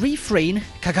Resonance Refrain,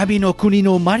 Kagami no Kuni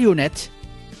no Marionette.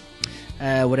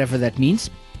 Whatever that means.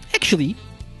 Actually,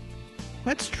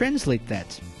 let's translate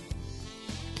that.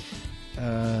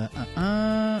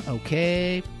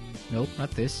 Okay. Nope,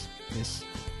 not this. This.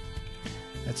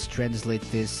 Let's translate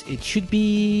this. It should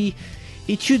mean,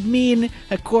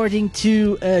 according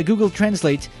to Google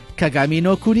Translate, Kagami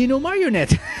no Kuni no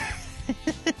Marionette.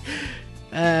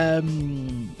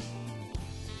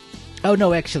 Oh,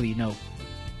 no, actually, no.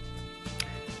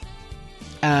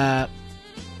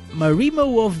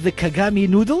 Marimo of the Kagami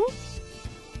Noodle?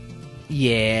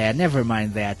 Yeah, never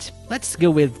mind that. Let's go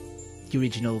with the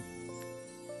original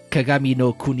Kagami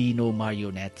no Kuni no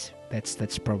Marionette.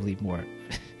 That's probably more...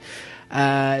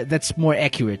 that's more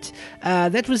accurate.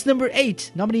 That was number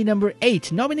 8. Nominee number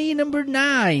 8. Nominee number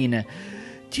 9.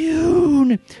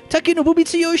 Dune. Takenobu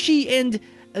Mitsuyoshi and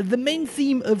the main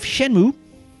theme of Shenmue,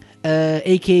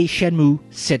 aka Shenmue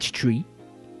Set 3.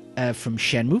 From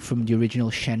Shenmue, from the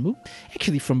original Shenmue.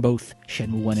 Actually, from both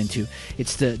Shenmue 1 and 2.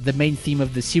 It's the main theme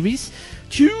of the series.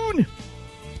 Tune!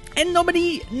 And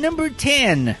nominee number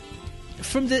 10.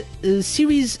 From the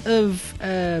series of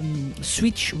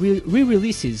Switch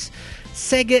re-releases,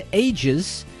 Sega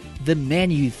Ages, the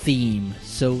menu theme.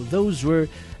 So those were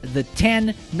the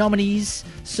 10 nominees.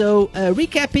 So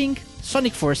recapping: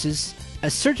 Sonic Forces, A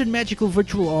Certain Magical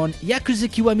Virtual On, Yakuza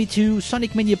Kiwami 2,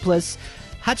 Sonic Mania Plus,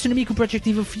 Hatsune Miku Project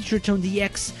Evo Future Tone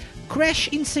DX, Crash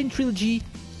Insane Trilogy,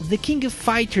 The King of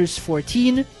Fighters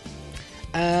 14,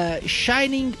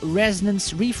 Shining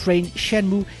Resonance Refrain,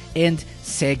 Shenmue, and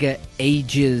Sega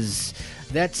Ages.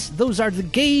 Those are the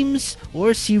games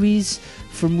or series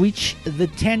from which the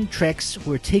 10 tracks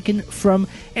were taken from,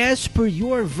 as per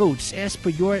your votes, as per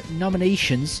your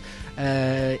nominations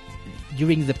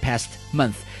during the past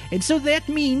month. And so that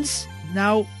means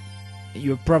now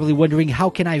you're probably wondering, how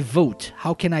can I vote?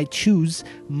 How can I choose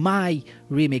my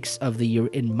remix of the year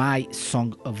and my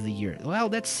song of the year? Well,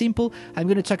 that's simple. I'm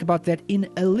going to talk about that in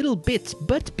a little bit.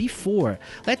 But before,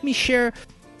 let me share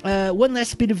one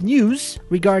last bit of news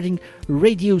regarding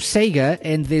Radio Sega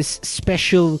and this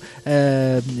special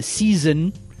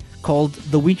season called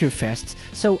the Winterfest.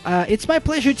 So it's my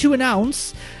pleasure to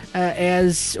announce,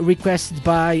 as requested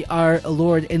by our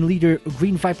Lord and Leader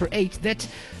Green Viper 8, that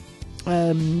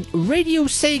Radio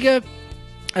Sega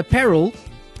apparel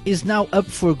is now up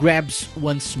for grabs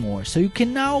once more. So you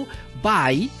can now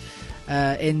buy,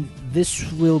 and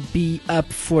this will be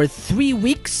up for 3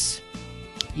 weeks.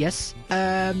 Yes,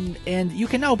 and you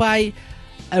can now buy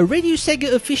a Radio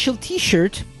Sega official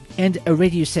t-shirt and a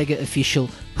Radio Sega official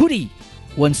hoodie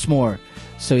once more.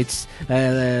 So it's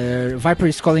Viper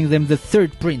is calling them the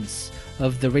third prince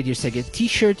of the Radio Sega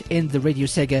t-shirt and the Radio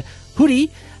Sega hoodie.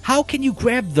 How can you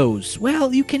grab those?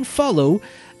 Well, you can follow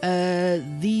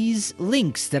these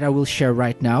links that I will share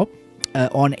right now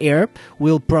on air.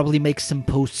 We'll probably make some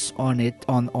posts on it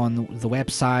on the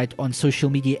website, on social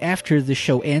media after the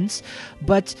show ends.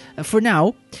 But for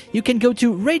now, you can go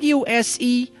to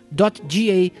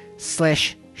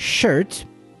radiose.ga/shirt,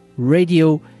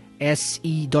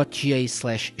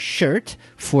 radiose.ga/shirt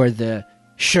for the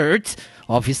shirt,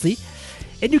 obviously.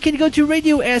 And you can go to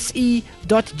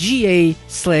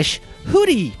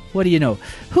radiose.ga/hoodie. What do you know?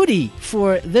 Hoodie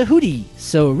for the hoodie.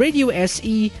 So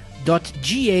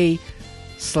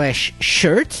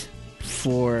radiose.ga/shirt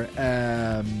for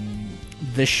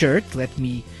the shirt. Let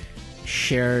me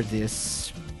share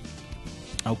this.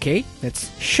 Okay, that's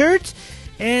shirt.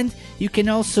 And you can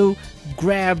also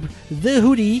grab the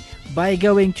hoodie by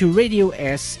going to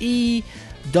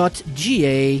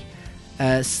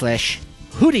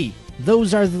radiose.ga/hoodie.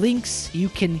 Those are the links you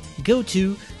can go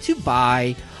to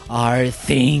buy our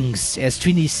things. As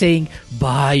Twinnie's saying,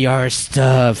 buy our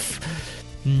stuff.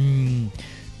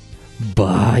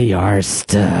 Buy our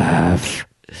stuff.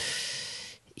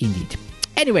 Indeed.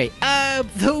 Anyway,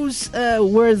 those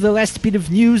were the last bit of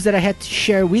news that I had to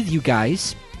share with you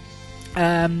guys.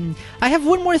 I have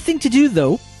one more thing to do,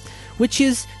 though, which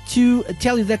is to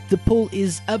tell you that the poll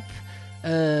is up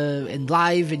and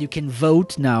live, and you can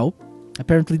vote now.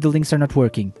 Apparently the links are not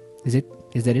working. Is it?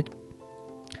 Is that it?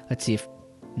 Let's see if...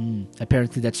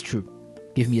 apparently that's true.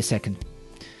 Give me a second.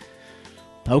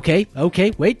 Okay.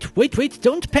 Wait.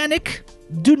 Don't panic.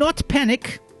 Do not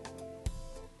panic.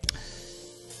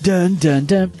 Dun.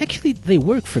 Actually, they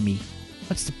work for me.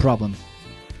 What's the problem?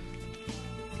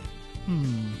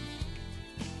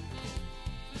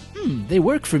 they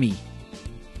work for me.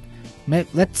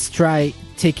 Let's try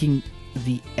taking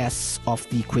the S off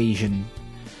the equation.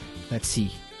 Let's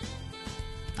see.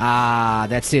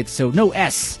 That's it. So no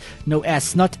S, not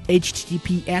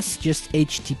HTTPS, just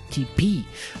HTTP.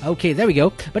 Okay, there we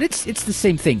go. But it's the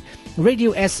same thing.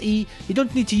 Radio SE. You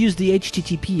don't need to use the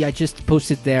HTTP. I just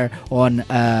posted there on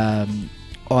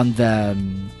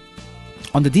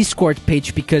the Discord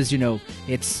page because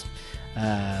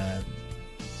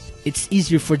it's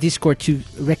easier for Discord to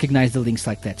recognize the links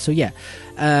like that. So yeah.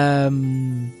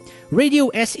 Radio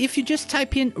S, if you just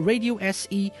type in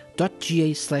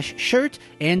radiose.ga/shirt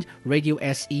and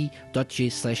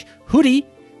radiose.ga/hoodie,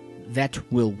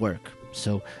 that will work.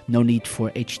 So no need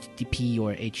for HTTP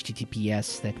or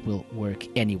HTTPS, that will work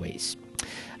anyways.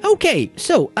 Okay,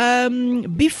 so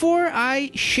before I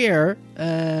share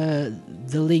the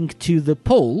link to the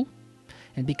poll,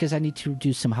 and because I need to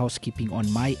do some housekeeping on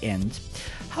my end,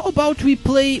 how about we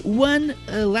play one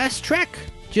last track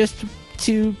just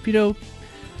to, to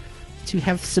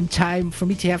have some time, for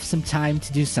me to have some time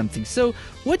to do something. So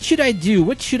what should I do?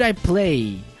 What should I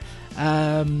play?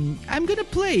 I'm gonna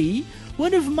play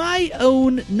one of my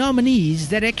own nominees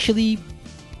that actually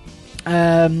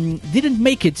didn't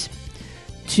make it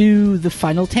to the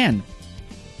final 10.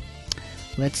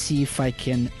 Let's see if I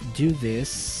can do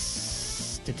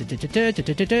this.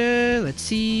 Let's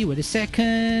see, wait a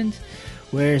second.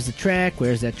 Where's the track?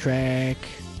 Where's that track?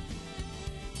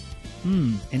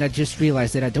 And I just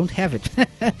realized that I don't have it.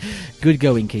 Good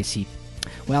going, Casey.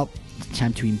 Well,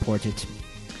 time to import it.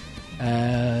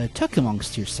 Talk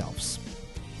amongst yourselves.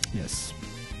 Yes.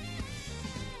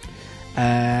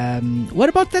 What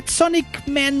about that Sonic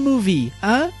Man movie?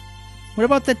 Huh? What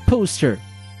about that poster?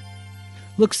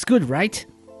 Looks good, right?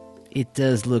 It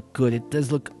does look good. It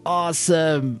does look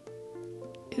awesome.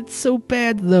 It's so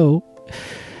bad, though.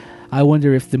 I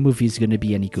wonder if the movie is going to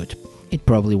be any good. It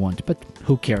probably won't, but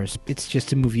who cares? It's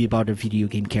just a movie about a video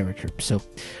game character, so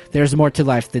there's more to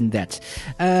life than that.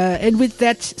 And with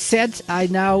that said, I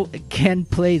now can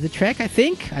play the track, I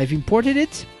think. I've imported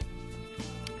it.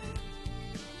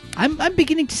 I'm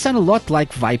beginning to sound a lot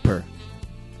like Viper.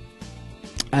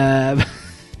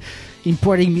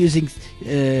 Importing music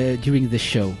during the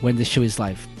show, when the show is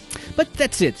live. But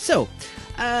that's it. So,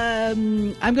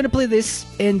 I'm gonna play this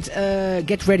and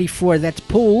get ready for that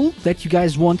poll that you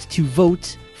guys want to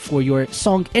vote for your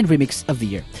song and remix of the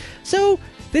year. So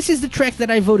this is the track that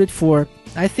I voted for.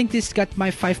 I think this got my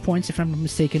 5 points if I'm not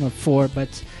mistaken, or 4,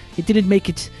 but it didn't make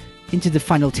it into the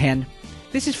final 10.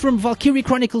 This is from Valkyrie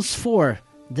Chronicles 4,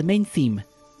 the main theme,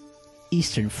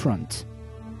 Eastern Front.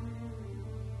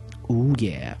 Ooh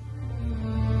yeah.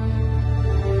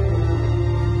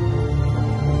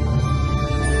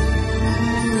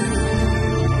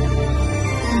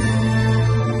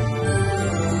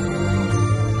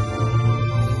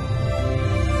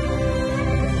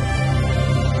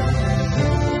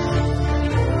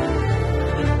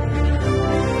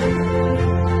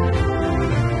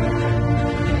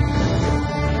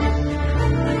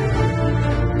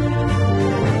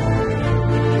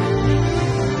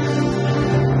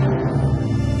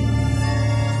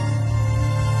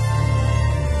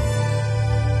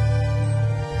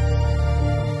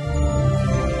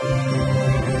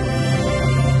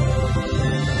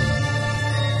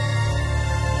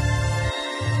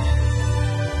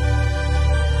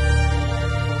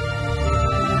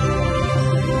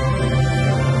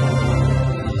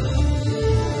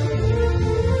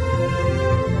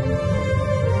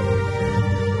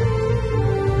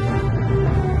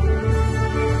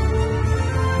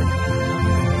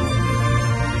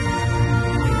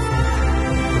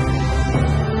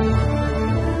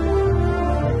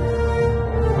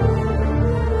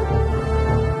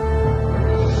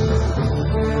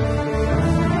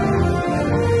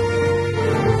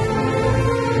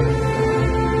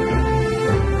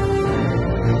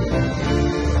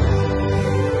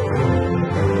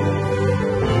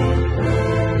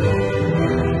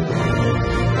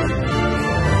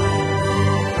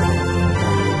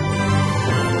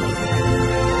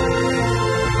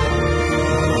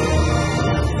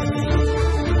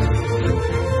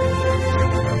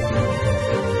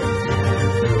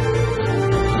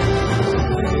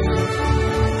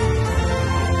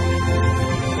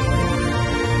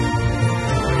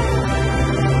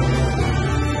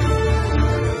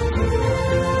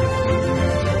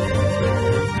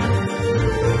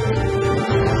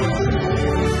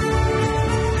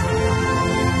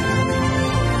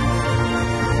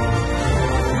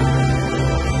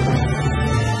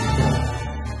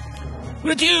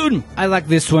 Good tune! I like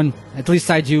this one. At least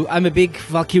I do. I'm a big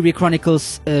Valkyrie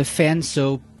Chronicles fan,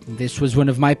 so this was one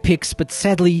of my picks, but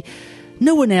sadly,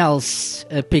 no one else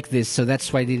picked this, so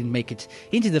that's why I didn't make it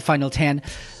into the final 10.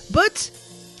 But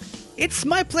it's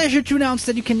my pleasure to announce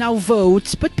that you can now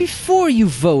vote. But before you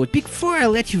vote, before I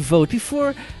let you vote,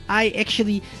 before I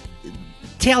actually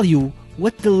tell you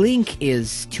what the link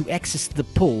is to access the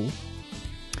poll,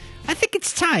 I think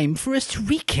it's time for us to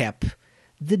recap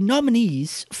the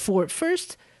nominees for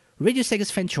first Radio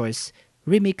Sega's Fan Choice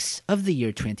Remix of the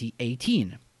Year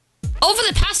 2018. Over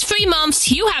the past 3 months,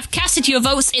 you have casted your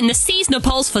votes in the seasonal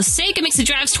polls for Sega Mixer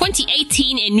Drives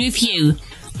 2018 in review.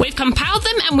 We've compiled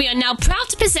them and we are now proud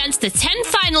to present the 10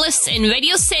 finalists in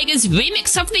Radio Sega's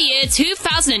Remix of the Year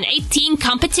 2018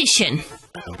 competition.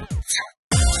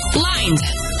 Blind,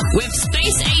 with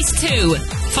Space Ace 2,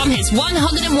 from his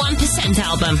 101%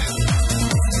 album.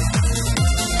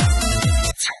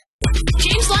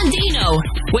 James Landino,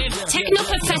 with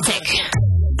Technopathetic.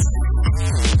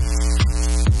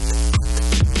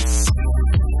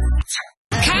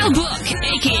 Kyle Brook,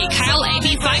 aka Kyle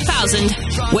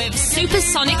AB5000, with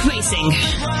Supersonic Racing.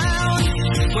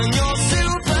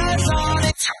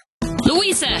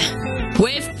 Louisa,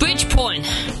 with Bridge Porn.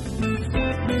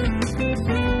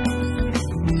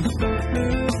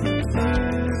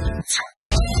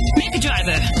 Mega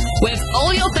Driver, with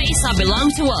All Your Bass I Belong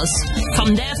to Us,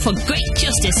 from their For Great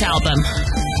Justice album.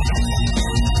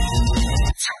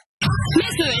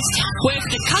 Mesmerist, with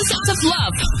The Concept of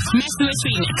Love, Mesmerist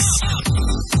Remix.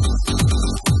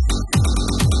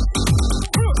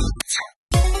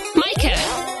 Micah,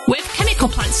 with Chemical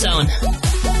Plant Zone.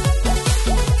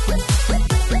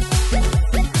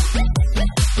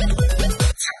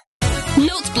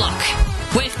 Note Block,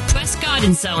 with Press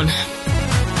Garden Zone.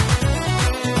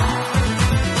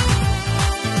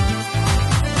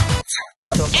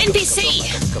 NBC,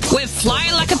 with Fly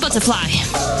Like a Butterfly.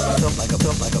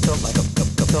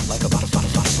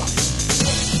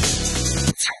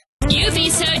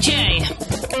 UV Sir J,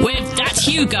 with That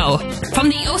Hugo, from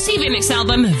the OC Remix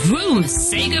album Vroom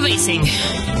Sega Racing.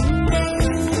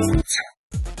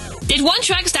 Did one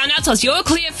track stand out as your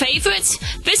clear favourite?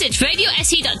 Visit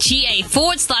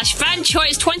radiose.ga/Fan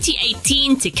Choice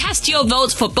 2018 to cast your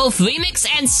votes for both Remix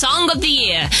and Song of the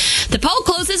Year. The poll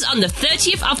closes on the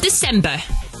 30th of December.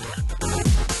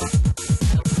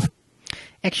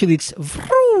 Actually, it's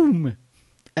vroom.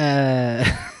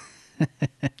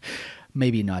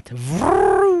 Maybe not.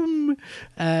 Vroom.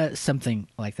 Something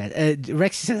like that.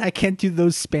 Rexy says, I can't do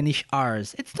those Spanish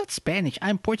R's. It's not Spanish.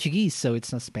 I'm Portuguese, so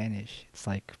it's not Spanish. It's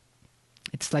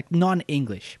like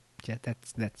non-English. Yeah,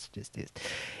 that's just it.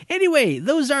 Anyway,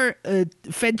 those are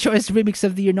Fan Choice Remix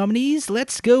of the Year nominees.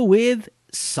 Let's go with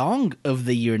Song of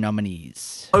the Year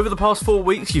nominees. Over the past 4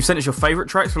 weeks, you've sent us your favourite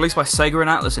tracks released by Sega and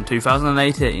Atlas in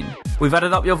 2018. We've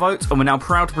added up your votes, and we're now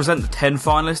proud to present the 10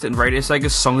 finalists in Radio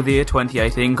Sega's Song of the Year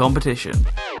 2018 competition.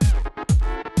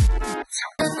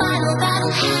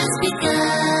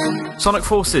 Sonic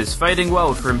Forces, Fading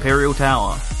World for Imperial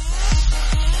Tower.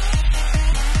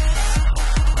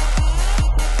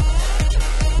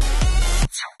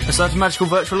 A Certain Magical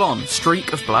Virtual On,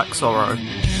 Streak of Black Sorrow.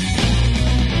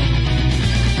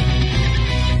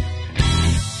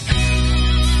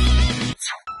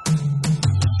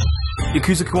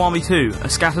 Yakuza Kiwami 2, A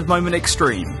Scattered Moment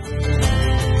Extreme.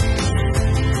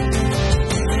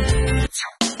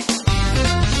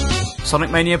 Sonic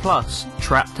Mania Plus,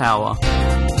 Trap Tower.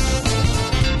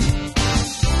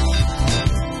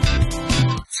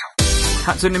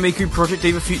 Hatsune Miku Project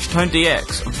Diva Future Tone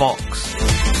DX, Vox.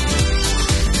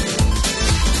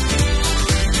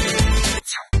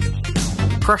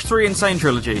 Crash 3 Insane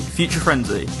Trilogy, Future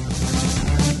Frenzy.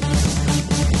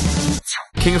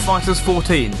 King of Fighters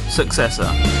 14, Successor.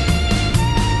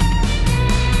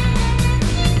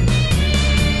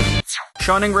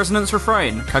 Shining Resonance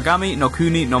Refrain, Kagami no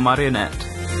Kuni no Marionette.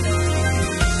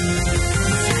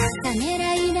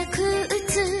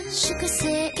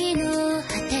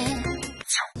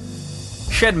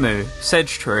 Shenmue,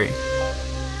 Sedge Tree.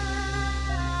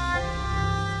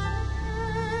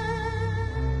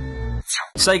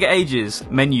 Sega Ages,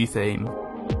 Menu Theme.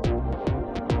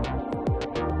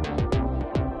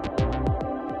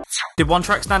 Did one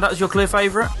track stand out as your clear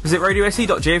favourite? Visit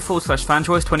radiose.ga/Fan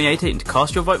Choice 2018 to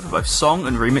cast your vote for both Song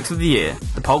and Remix of the Year.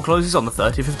 The poll closes on the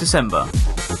 30th of December.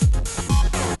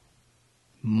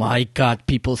 My god,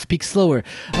 people, speak slower.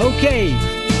 Okay,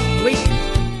 wait.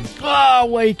 Oh,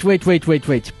 wait.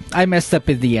 I messed up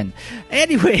at the end.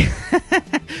 Anyway,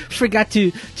 forgot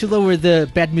to lower the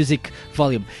bad music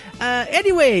volume.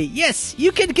 Anyway, yes,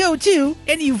 you can go to,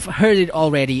 and you've heard it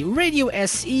already,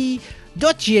 radiose.ga/Fan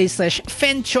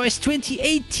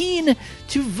radiosaga.ga/fanchoice2018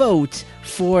 to vote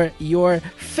for your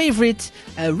favorite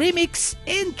remix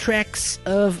and tracks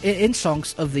and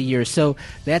songs of the year. So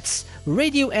that's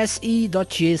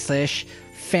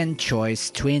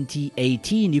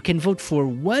radiose.ga/fanchoice2018. You can vote for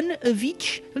one of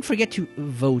each. Don't forget to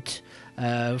vote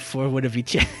for one of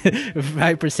each.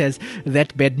 Viper says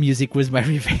that bad music was my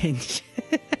revenge.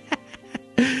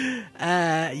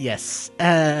 Yes.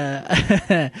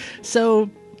 So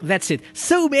that's it.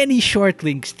 So many short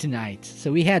links tonight.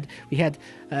 So we had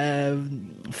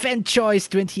Fan Choice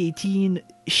 2018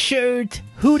 shirt,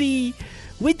 hoodie,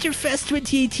 Winterfest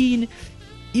 2018.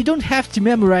 You don't have to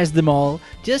memorize them all.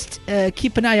 Just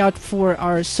keep an eye out for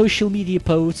our social media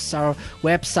posts, our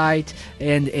website,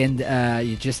 and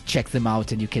you just check them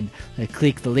out, and you can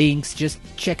click the links. Just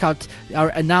check out our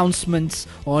announcements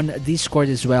on Discord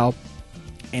as well.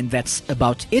 And that's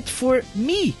about it for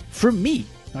me. From me.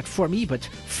 Not for me, but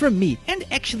from me. And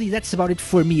actually, that's about it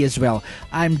for me as well.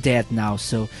 I'm dead now,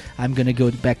 so I'm gonna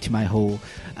go back to my hole.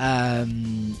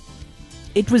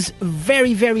 It was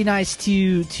very, very nice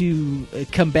to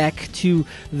come back to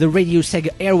the Radio Sega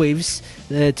airwaves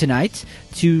tonight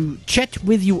to chat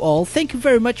with you all. Thank you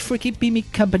very much for keeping me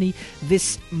company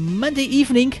this Monday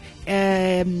evening.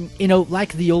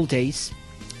 Like the old days.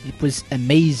 It was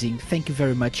amazing. Thank you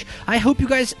very much. I hope you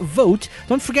guys vote.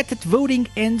 Don't forget that voting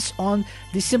ends on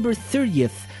December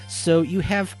 30th. So you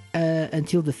have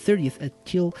until the 30th,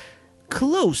 until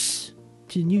close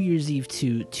to New Year's Eve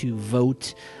to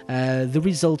vote. The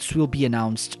results will be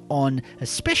announced on a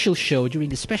special show,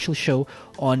 during a special show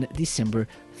on December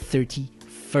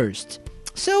 31st.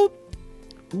 So,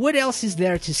 what else is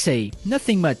there to say?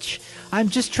 Nothing much. I'm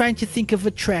just trying to think of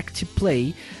a track to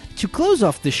play to close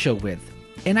off the show with.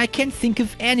 And I can't think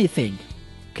of anything,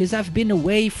 because I've been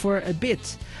away for a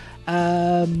bit.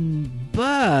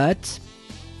 But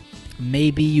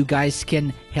maybe you guys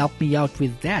can help me out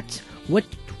with that. What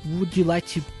would you like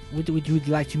to? What would you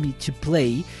like me to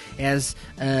play as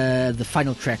the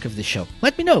final track of the show?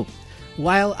 Let me know.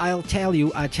 While I'll tell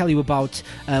you about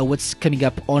what's coming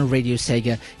up on Radio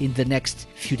Sega in the next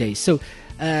few days. So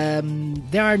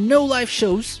there are no live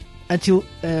shows until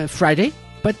Friday.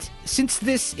 But since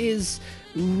this is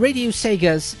Radio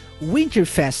Sega's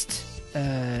Winterfest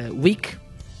week,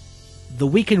 the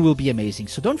weekend will be amazing.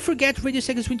 So don't forget, Radio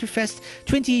Sega's Winterfest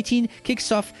 2018 kicks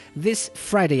off this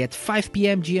Friday at 5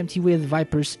 p.m. GMT with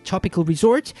Viper's Tropical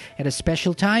Resort at a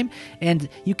special time, and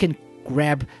you can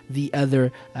grab the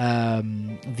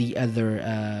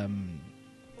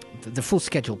full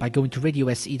schedule by going to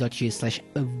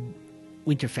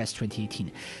radiose.ga/Winterfest 2018.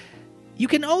 You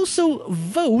can also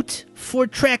vote for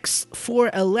tracks for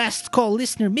a Last Call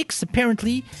listener mix,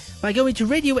 apparently, by going to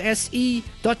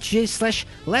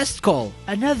radiose.ga/last call.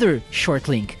 Another short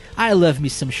link. I love me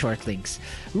some short links.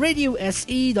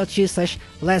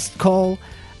 radiose.ga/last call.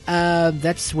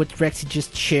 That's what Rexy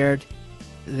just shared.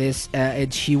 This,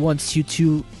 and she wants you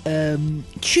to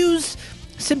choose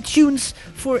some tunes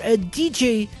for a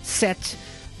DJ set.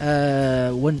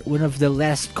 One of the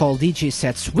Last Call DJ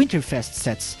sets, Winterfest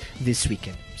sets this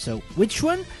weekend. So, which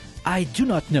one? I do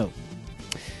not know.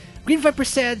 Green Viper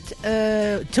said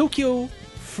Tokyo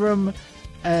from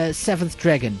 7th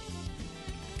Dragon.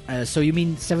 So you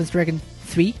mean 7th Dragon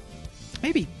 3?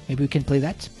 Maybe we can play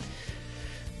that.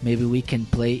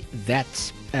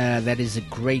 That is a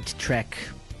great track.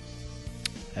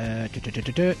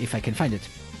 If I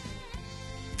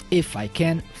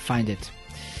can find it.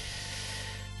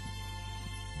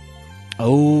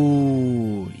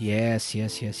 Oh, yes.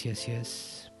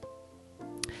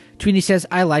 Twinny says,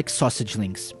 I like sausage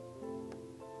links.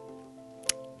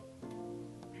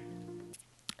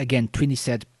 Again, Twinny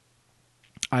said,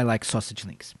 I like sausage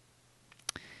links.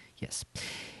 Yes.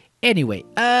 Anyway,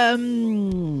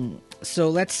 so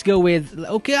let's go with...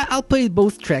 Okay, I'll play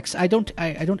both tracks. I don't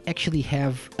actually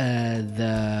have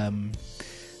the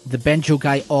Banjo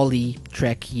Guy Ollie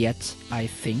track yet, I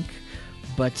think.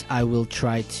 But I will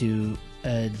try to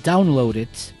download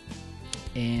it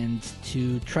and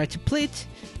to try to play it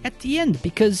at the end,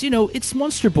 because it's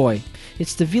Monster Boy,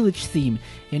 it's the Village theme,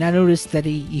 and I noticed that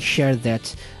he shared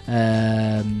that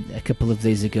a couple of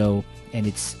days ago, and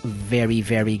it's very,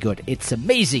 very good. It's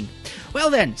amazing. Well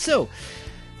then, so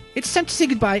it's time to say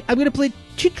goodbye. I'm gonna play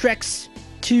 2 tracks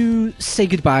to say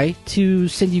goodbye, to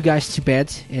send you guys to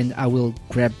bed, and I will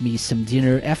grab me some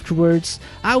dinner afterwards.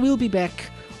 I will be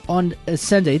back on a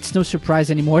Sunday. It's no surprise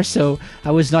anymore, so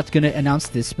I was not going to announce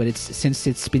this, but since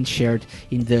it's been shared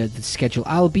in the schedule.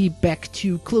 I'll be back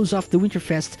to close off the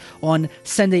Winterfest on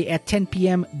Sunday at 10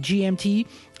 p.m. GMT.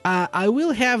 I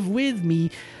will have with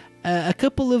me a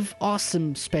couple of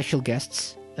awesome special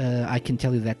guests I can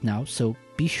tell you that now. So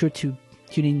be sure to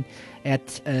tune in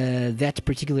at that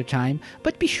particular time,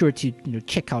 but be sure to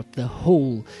check out the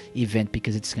whole event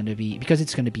because it's gonna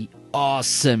be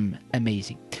awesome,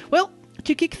 amazing. Well,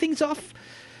 to kick things off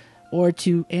or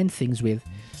to end things with,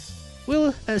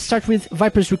 we'll start with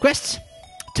Viper's requests.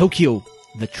 Tokyo,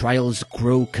 The Trials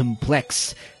Grow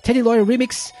Complex, Teddy Lawyer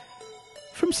remix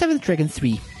from 7th Dragon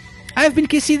 3. I've been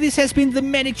KC. This has been the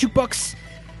Manic Jukebox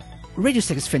Radio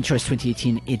Sega's Fan Choice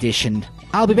 2018 edition.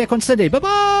 I'll be back on Sunday. Bye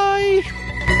bye.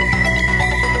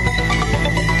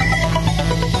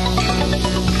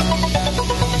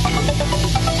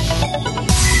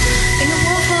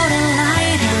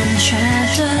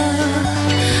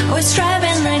 Always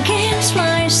striving against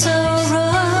my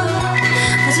sorrow.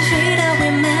 Was a fate that we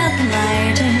met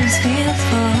like this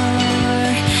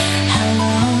before.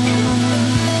 Hello.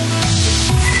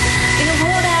 In a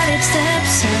world that it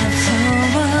steps up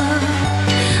forward.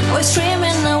 Always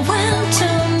dreaming I want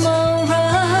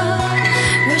tomorrow.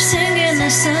 We're singing a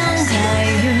song I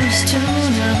used to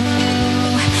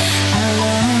know.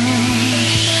 Hello.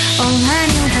 All I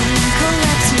knew was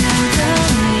collapsing the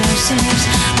music.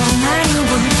 All I knew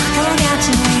was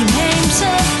forgotten names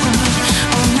of love.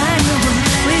 All I knew was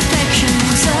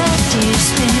reflections of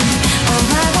despair. All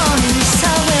I want is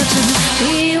somewhere to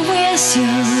be with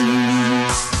you.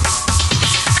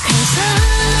 'Cause I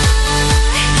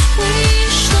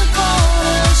wish upon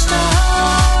a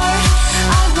star.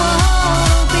 I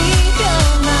wanna be your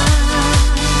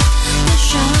light that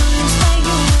shines by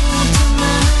you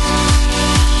tonight.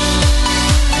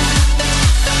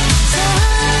 'Cause I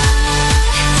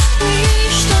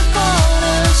wish upon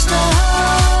a star.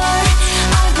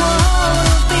 I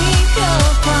wanna be your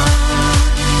fire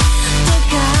that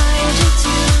guides you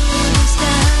to the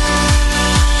sky.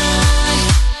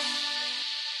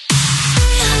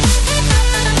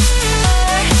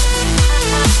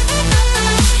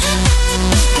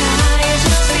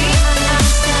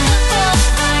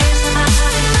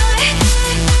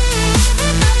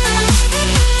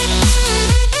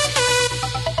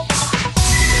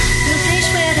 The place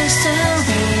where the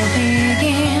story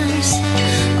begins,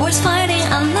 always finding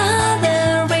another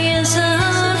reason.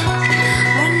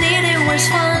 When needed was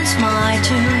once mine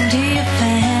to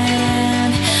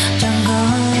defend. Don't go.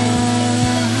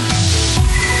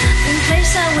 In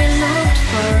place that we looked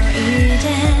for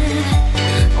Eden,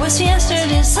 was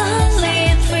yesterday's only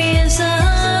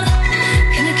reason.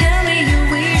 Can you carry your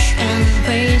wish and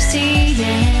face the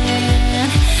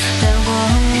end? The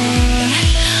war.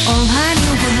 All I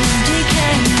knew was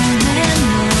decaying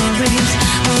memories.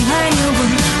 All I knew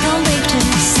was convicted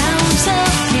sounds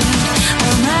of you.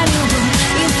 All I knew was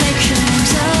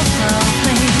infections of love.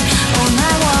 All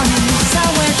I wanted was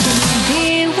somewhere to be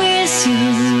with you.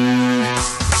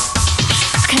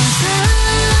 'Cause I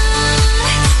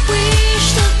wish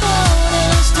upon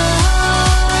a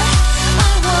star.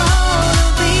 I wanna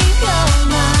be your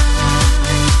light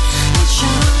that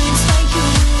shines by you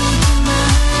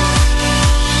tonight.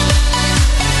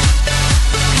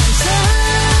 'Cause I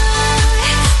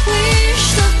wish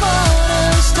upon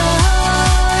a star.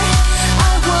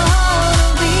 I wanna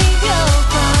be your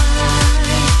fire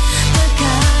that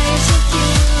guides you to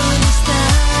the sky.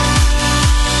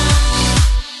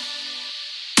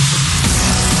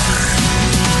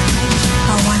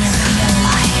 I wanna be your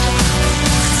light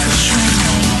that shines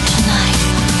by you tonight.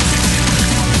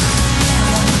 I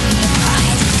wanna be your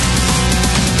bride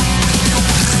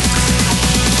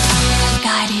that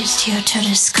guides you to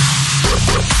the sky.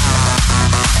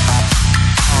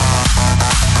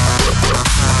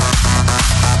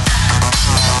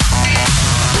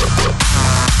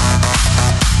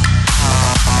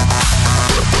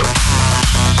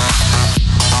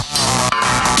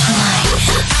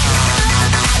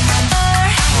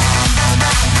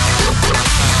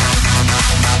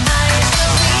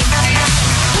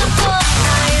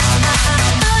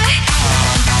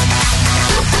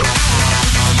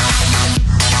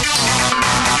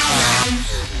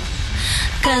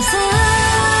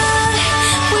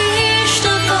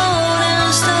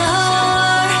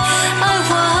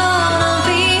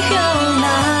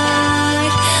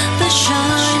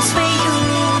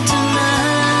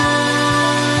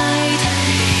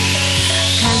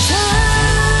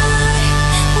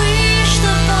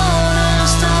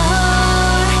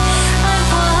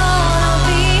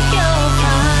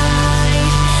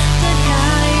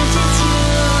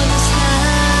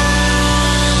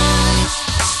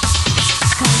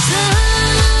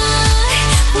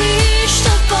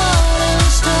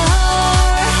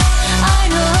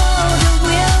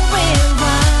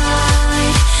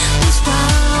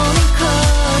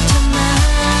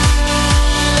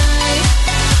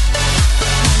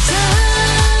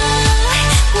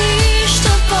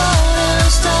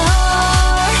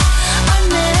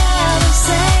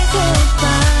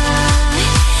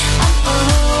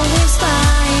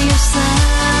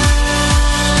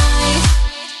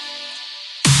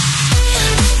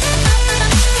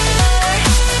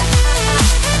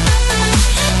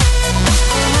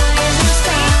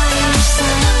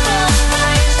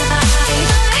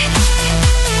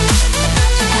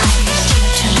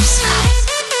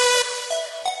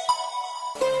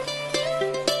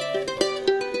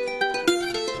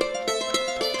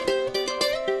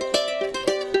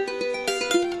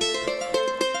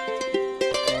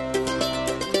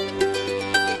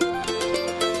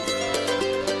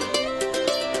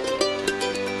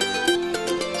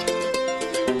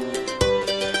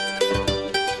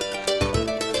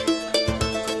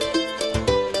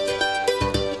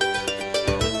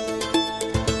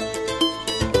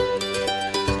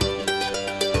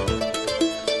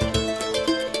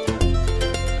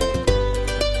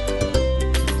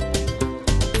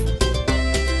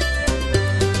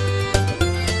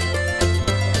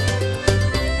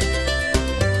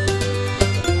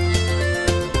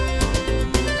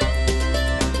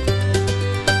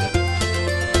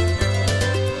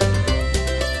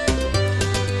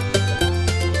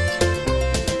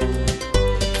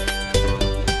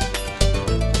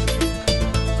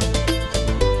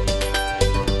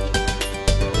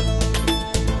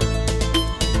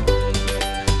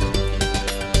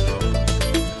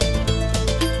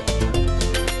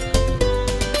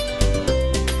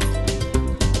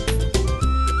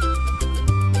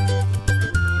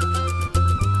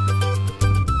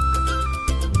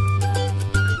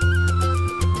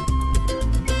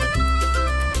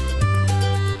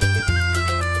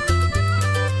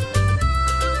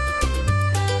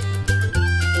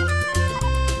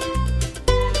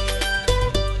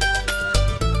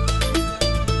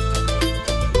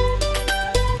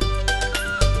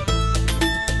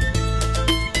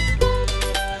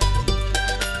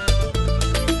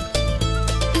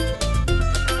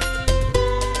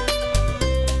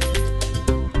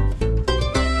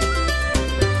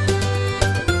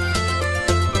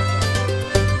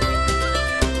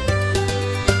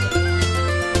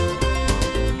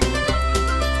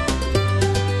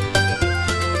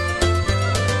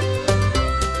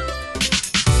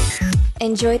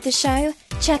 Enjoyed the show?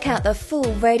 Check out the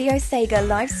full Radio Sega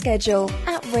live schedule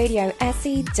at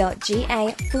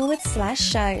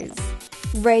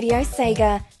radiose.ga/shows. Radio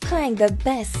Sega, playing the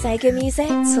best Sega music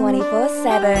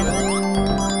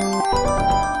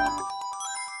 24/7.